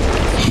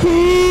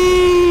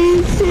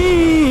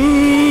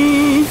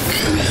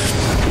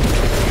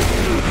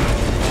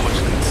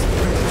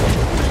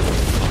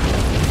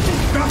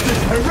 That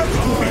is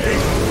heretical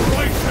behavior.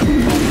 Right.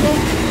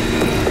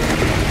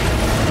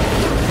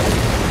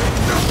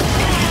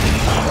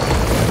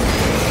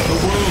 The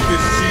world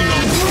is seen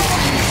on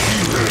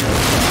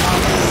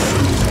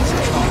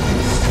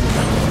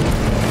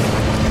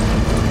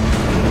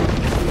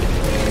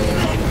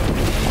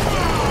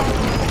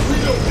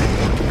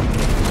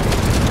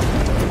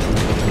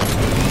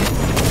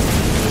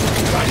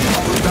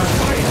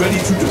Ready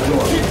to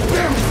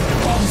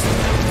deploy.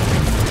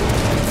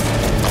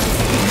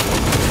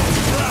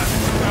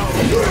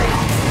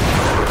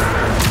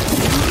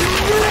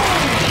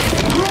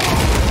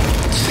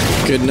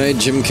 Good night,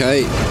 Jim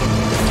Kite.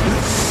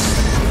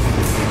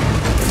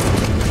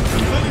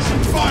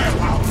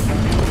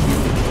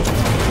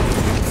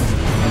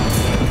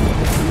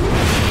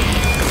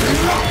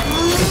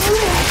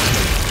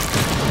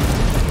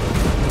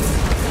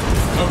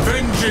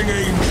 Charging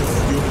Angel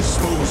at your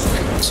disposal.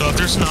 So if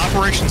there's an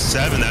Operation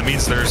 7, that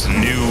means there's a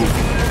new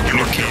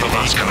campaign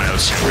coming out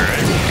soon,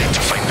 right? To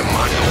find the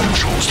man who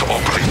chose to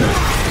operate them.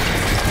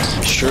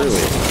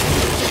 Surely.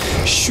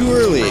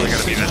 Surely. Probably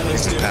gotta be that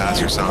distant pass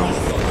or something.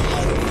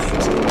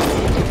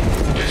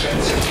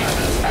 Defensive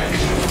cannon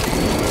active.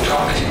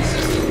 Targeting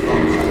system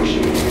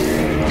non-function.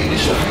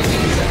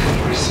 Initializing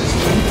secondary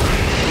system.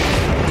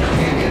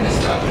 Communion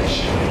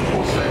established.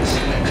 Orthlex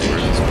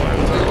connected.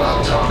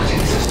 Mobile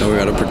targeting system. Now we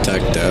gotta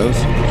protect Dev.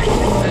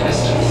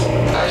 Ministers,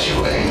 as you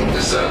aim,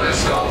 the service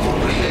scout will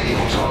relay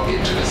your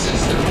target to the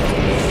system.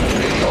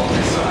 Ready all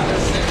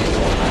missiles steady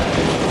on hand.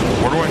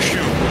 Where do I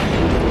shoot?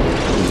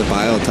 The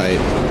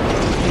biotite.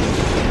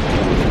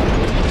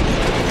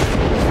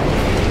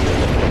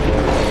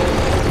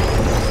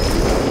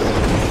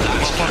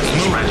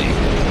 Is ready.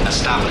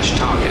 Establish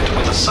target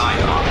with a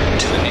sidearm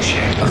to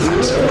initiate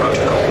offensive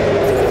protocol.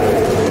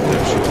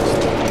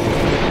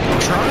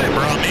 Try it,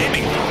 bro. I'm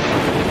aiming.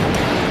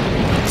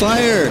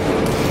 Fire!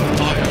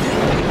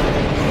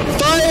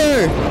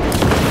 Fire!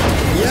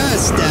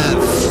 Yes, Dev.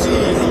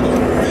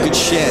 Good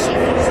shit.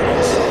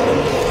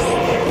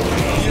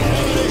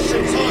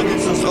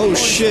 Oh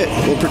shit.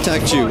 We'll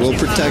protect you. We'll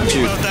protect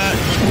you.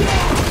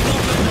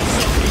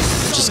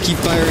 Just keep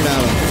firing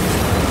at him.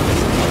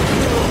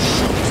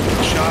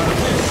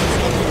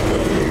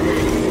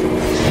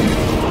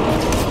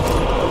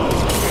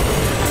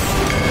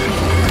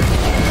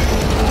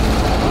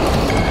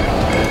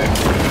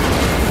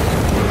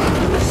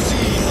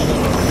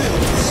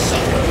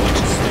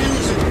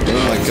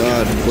 Oh my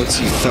god, what's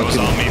he That was fucking...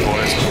 on me,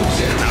 boys.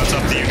 Now it's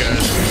up to you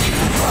guys.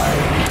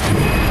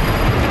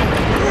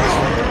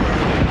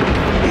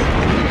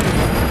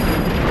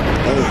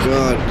 Oh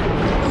god.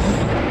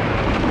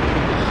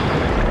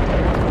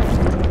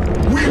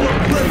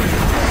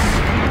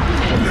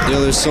 Yo,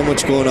 there's so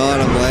much going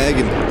on, I'm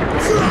lagging.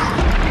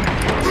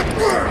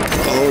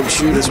 Oh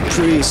shoot, it's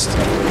Priest.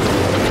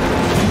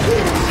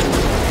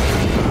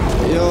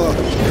 Yo.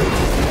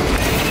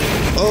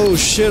 Oh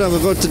shit, I'm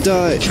about to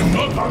die.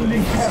 Not only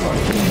heaven,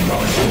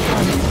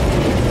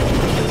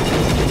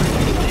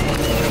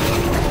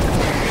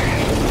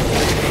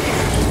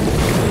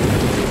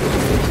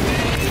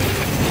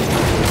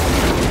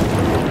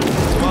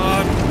 Come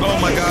on. Oh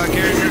my god,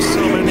 Gary, there's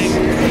so many.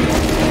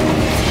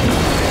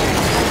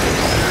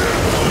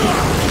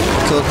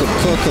 Cook him,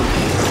 cook him.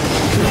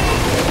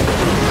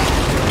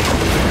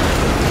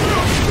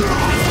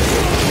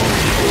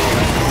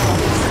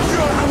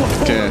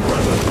 Okay.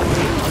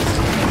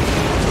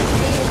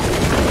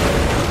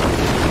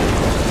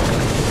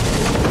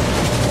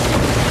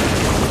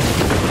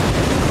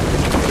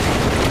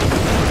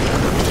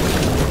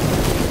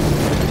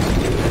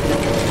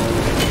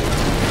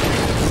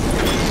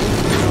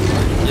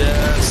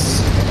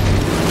 Yes.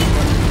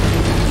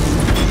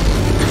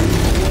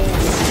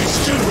 This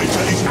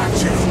generator is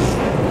active.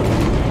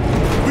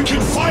 We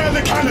can fire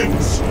the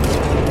cannons.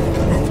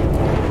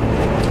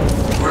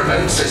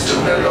 Remote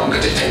system no longer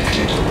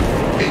detected.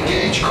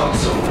 Engage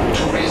console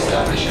to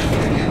re-establish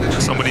communion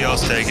between Somebody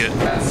else take it.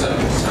 and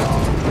service car.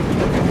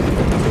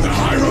 The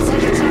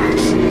Hierophant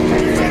attacks.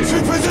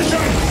 Defensive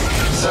position.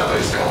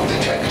 Service car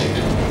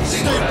detected.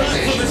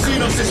 Synchronization.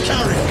 Xenos is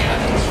carrying.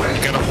 Cannons ready.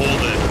 You gotta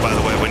hold it, by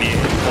the way, when you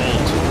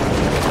hold.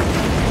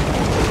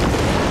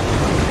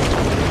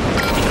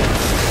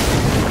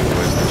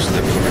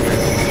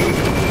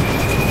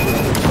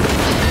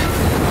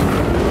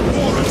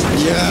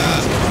 Yeah.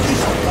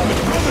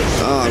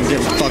 Oh, I'm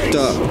getting fucked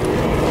up.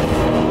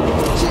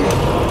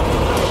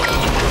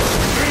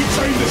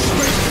 Maintain the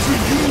space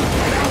between you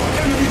and our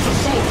enemy's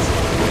assault.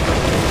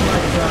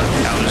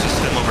 Now there's a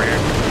stem over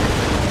here.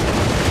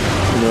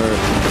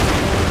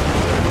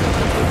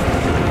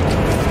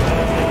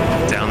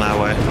 Down that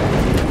way.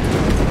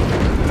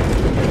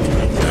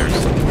 There's.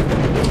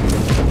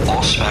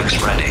 All specs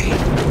ready.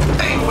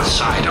 Aim with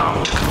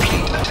sidearm to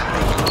complete attack.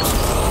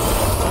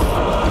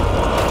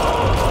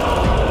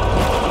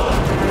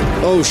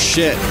 Oh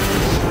shit.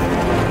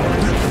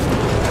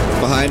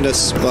 Behind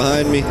us,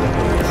 behind me.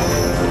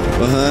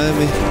 Behind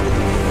me.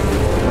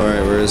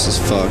 Alright, where is this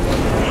fuck?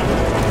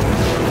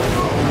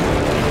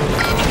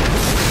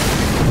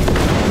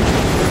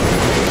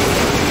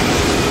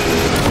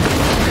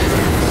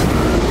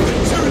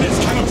 Tyranids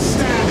cannot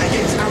stand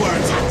against our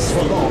attacks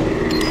for long.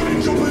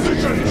 Into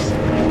positions.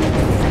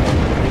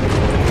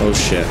 Oh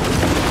shit.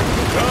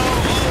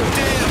 Oh,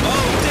 damn!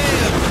 Oh,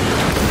 damn!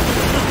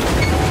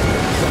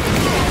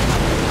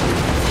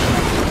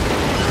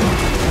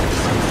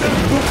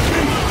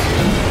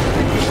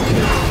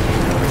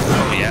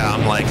 Oh, yeah,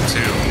 I'm like 2.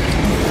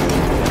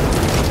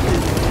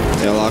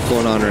 Yeah, a lot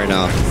going on right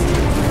now.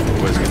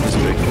 Hold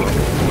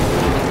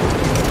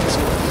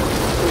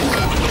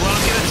on,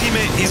 get a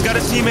teammate. He's got a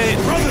teammate.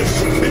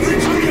 Brothers, it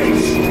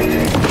retaliates.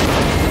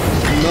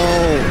 No.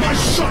 My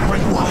shot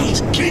went wide.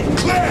 Keep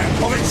clear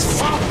of its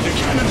fire. The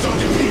cannons are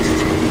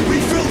depleted.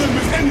 Refill them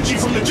with energy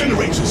from the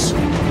generators.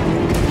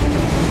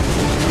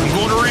 I'm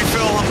going to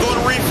refill. I'm going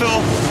to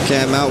refill.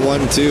 Okay, I'm at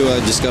 1 too. I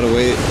just gotta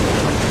wait.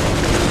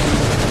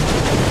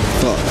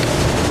 Fuck.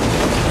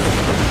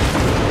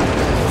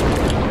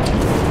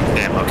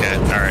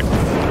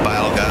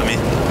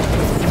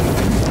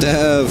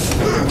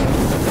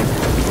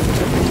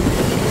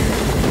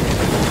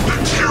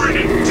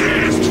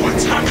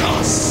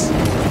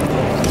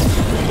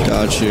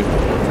 got you.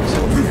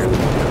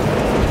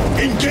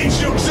 Engage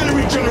the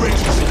auxiliary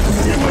generators.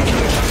 You're making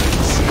the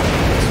cannons.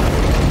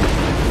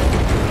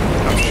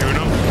 I'm shooting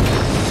him.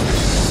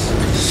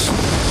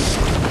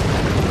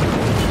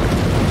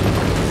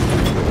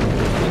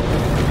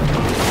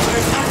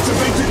 I've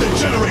activated the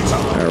generator.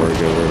 Alright, we're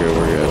good, we're good,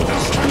 we're good.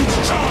 Cannons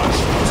charge.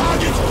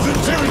 Target the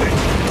Tyranid.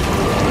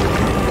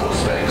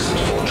 Auspex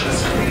and Fortress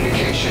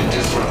communication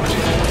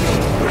disrupted.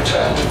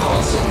 Return to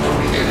console for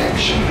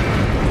reconnection.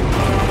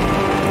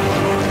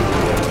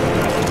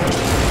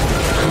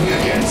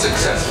 Communication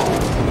successful.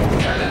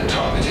 Cannon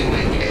targeting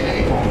link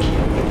enabled.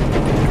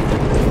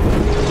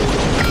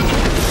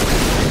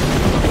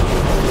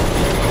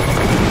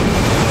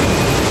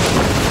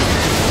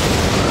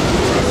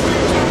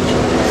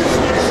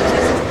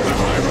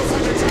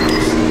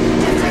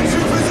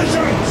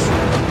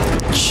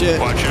 Shit.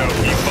 Watch out,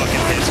 he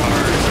fucking hits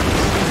hard.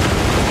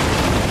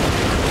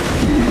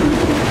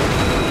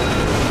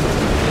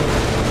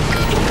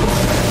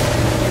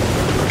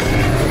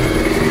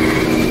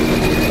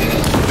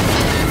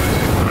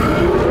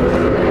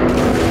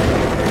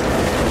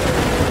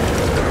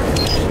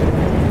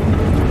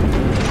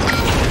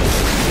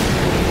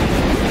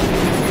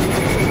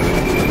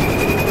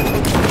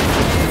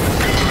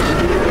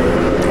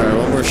 Alright,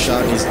 one more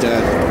shot and he's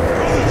dead.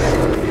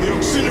 The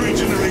auxiliary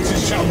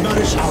generators shall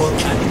nourish our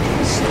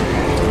cannons.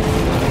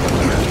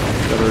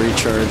 Gotta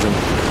recharge him.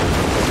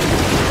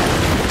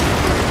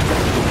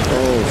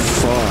 Oh,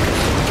 fuck.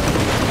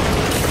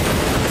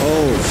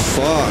 Oh,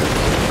 fuck.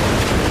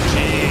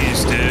 Jeez,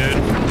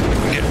 dude.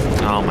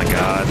 Oh my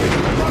god.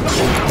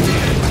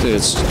 Dude,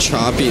 it's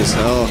choppy as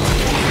hell.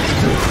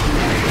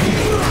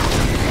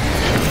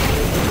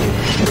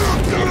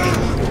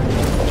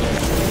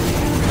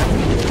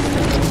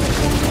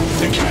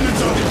 The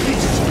cannons are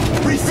depleted.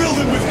 Refill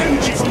them with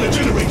energy from the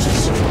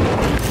generators.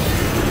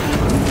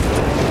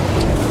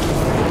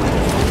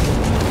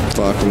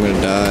 Fuck, I'm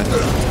gonna die.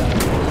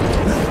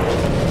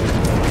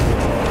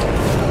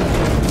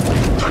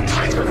 The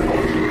Titan.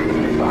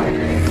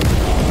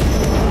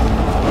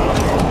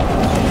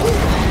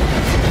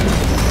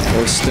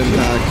 Oh, stim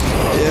pack.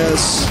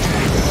 Yes.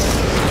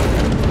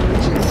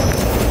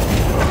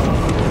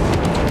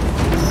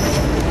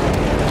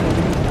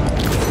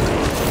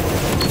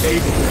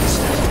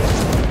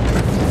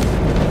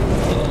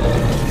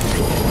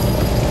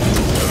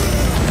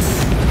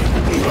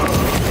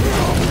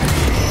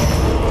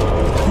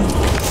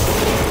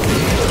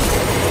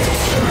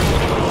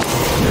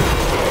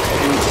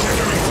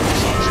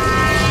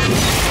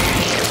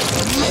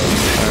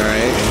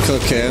 Alright,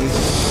 cooking.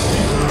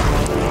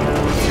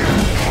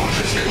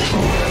 Fortress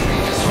control has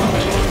been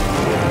disrupted.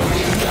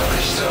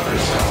 Re-establish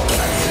servers now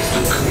and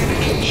system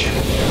communication.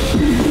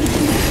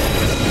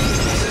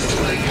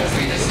 System link has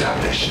been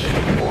established.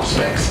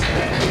 Auspex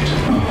connected.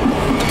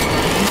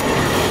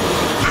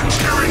 The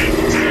Tyranid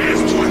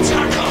dares to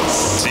attack us.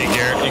 See,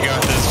 Garrett, you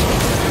got this.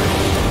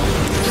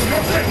 Do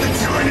not let the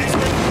Tyranid.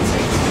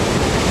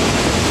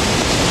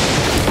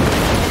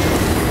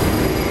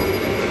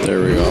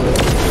 There we go.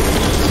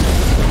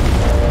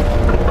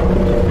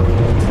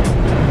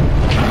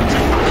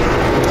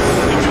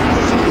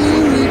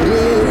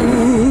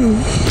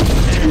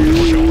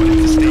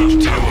 Stage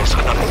towers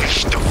and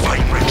unleash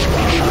divine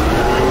retribution.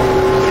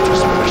 Let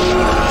us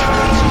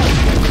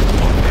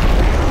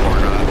Or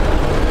not.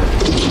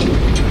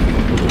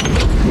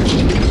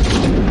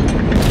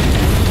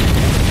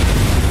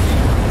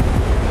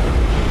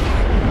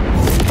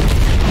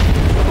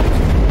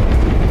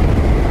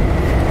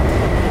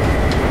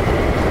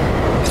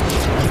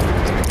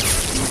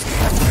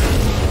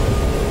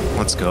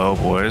 Let's go,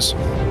 boys.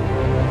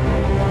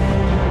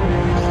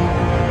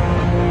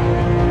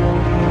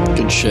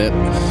 Good shit.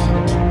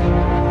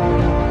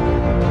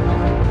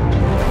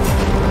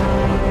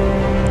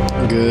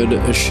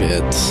 Good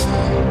shit.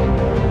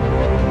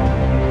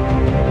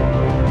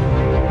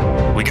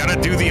 We gotta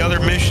do the other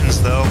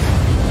missions, though,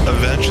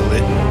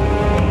 eventually.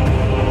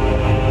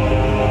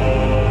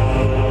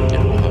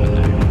 Yeah, we'll have a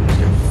night.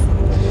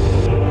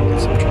 Get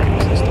some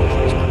trains and stuff.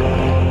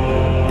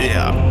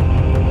 Yeah.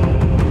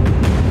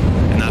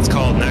 And that's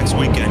called next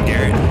weekend,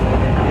 Gary.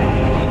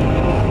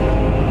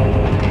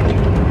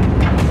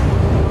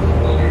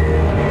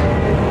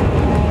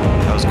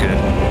 That was good.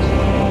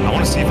 I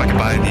want to see if I can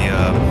buy the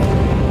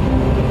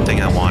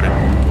thing I wanted.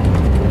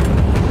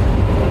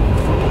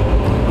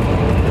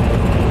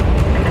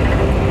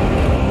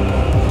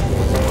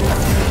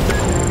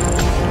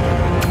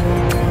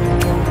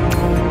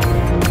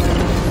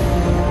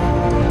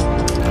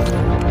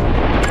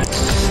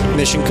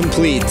 Mission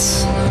complete. I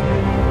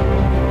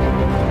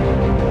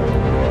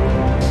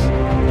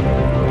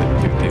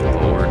think they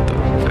lowered the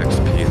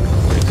XP in the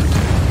crazy.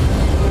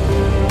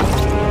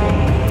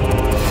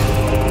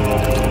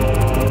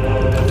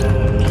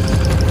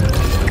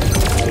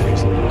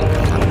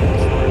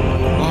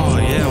 Oh,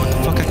 yeah, what the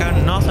fuck? I got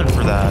nothing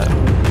for that.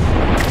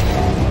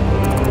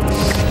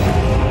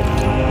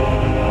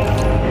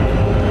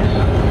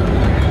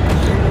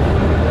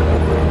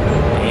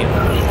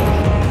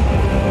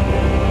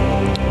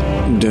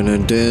 Dun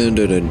dun dun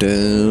dun dun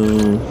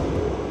dun.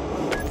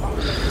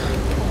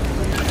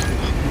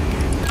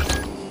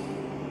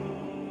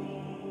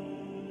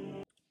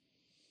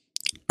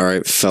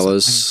 right,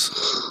 fellas.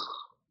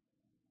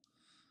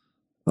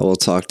 I will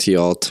talk to you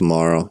all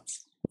tomorrow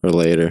or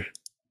later.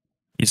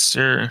 Yes,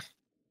 sir.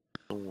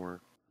 Don't worry.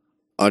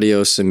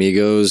 Adios,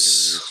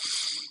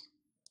 amigos.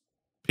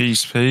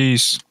 Peace,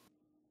 peace.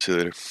 See you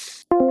later.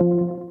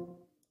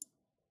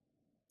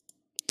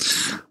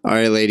 All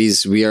right,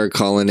 ladies, we are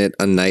calling it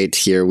a night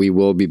here. We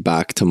will be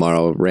back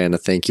tomorrow. Randa,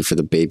 thank you for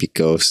the baby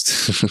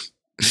ghost.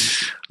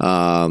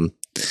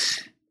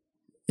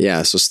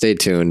 Yeah, so stay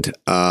tuned.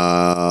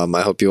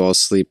 I hope you all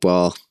sleep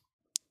well.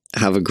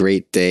 Have a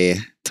great day.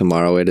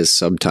 Tomorrow it is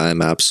sub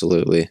time,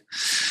 absolutely.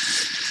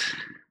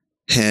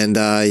 And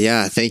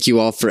yeah, thank you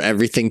all for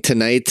everything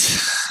tonight.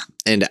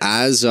 And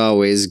as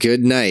always,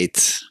 good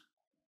night.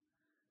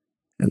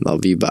 And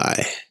love you.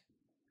 Bye.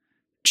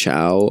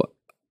 Ciao.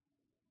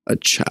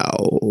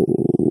 Ciao.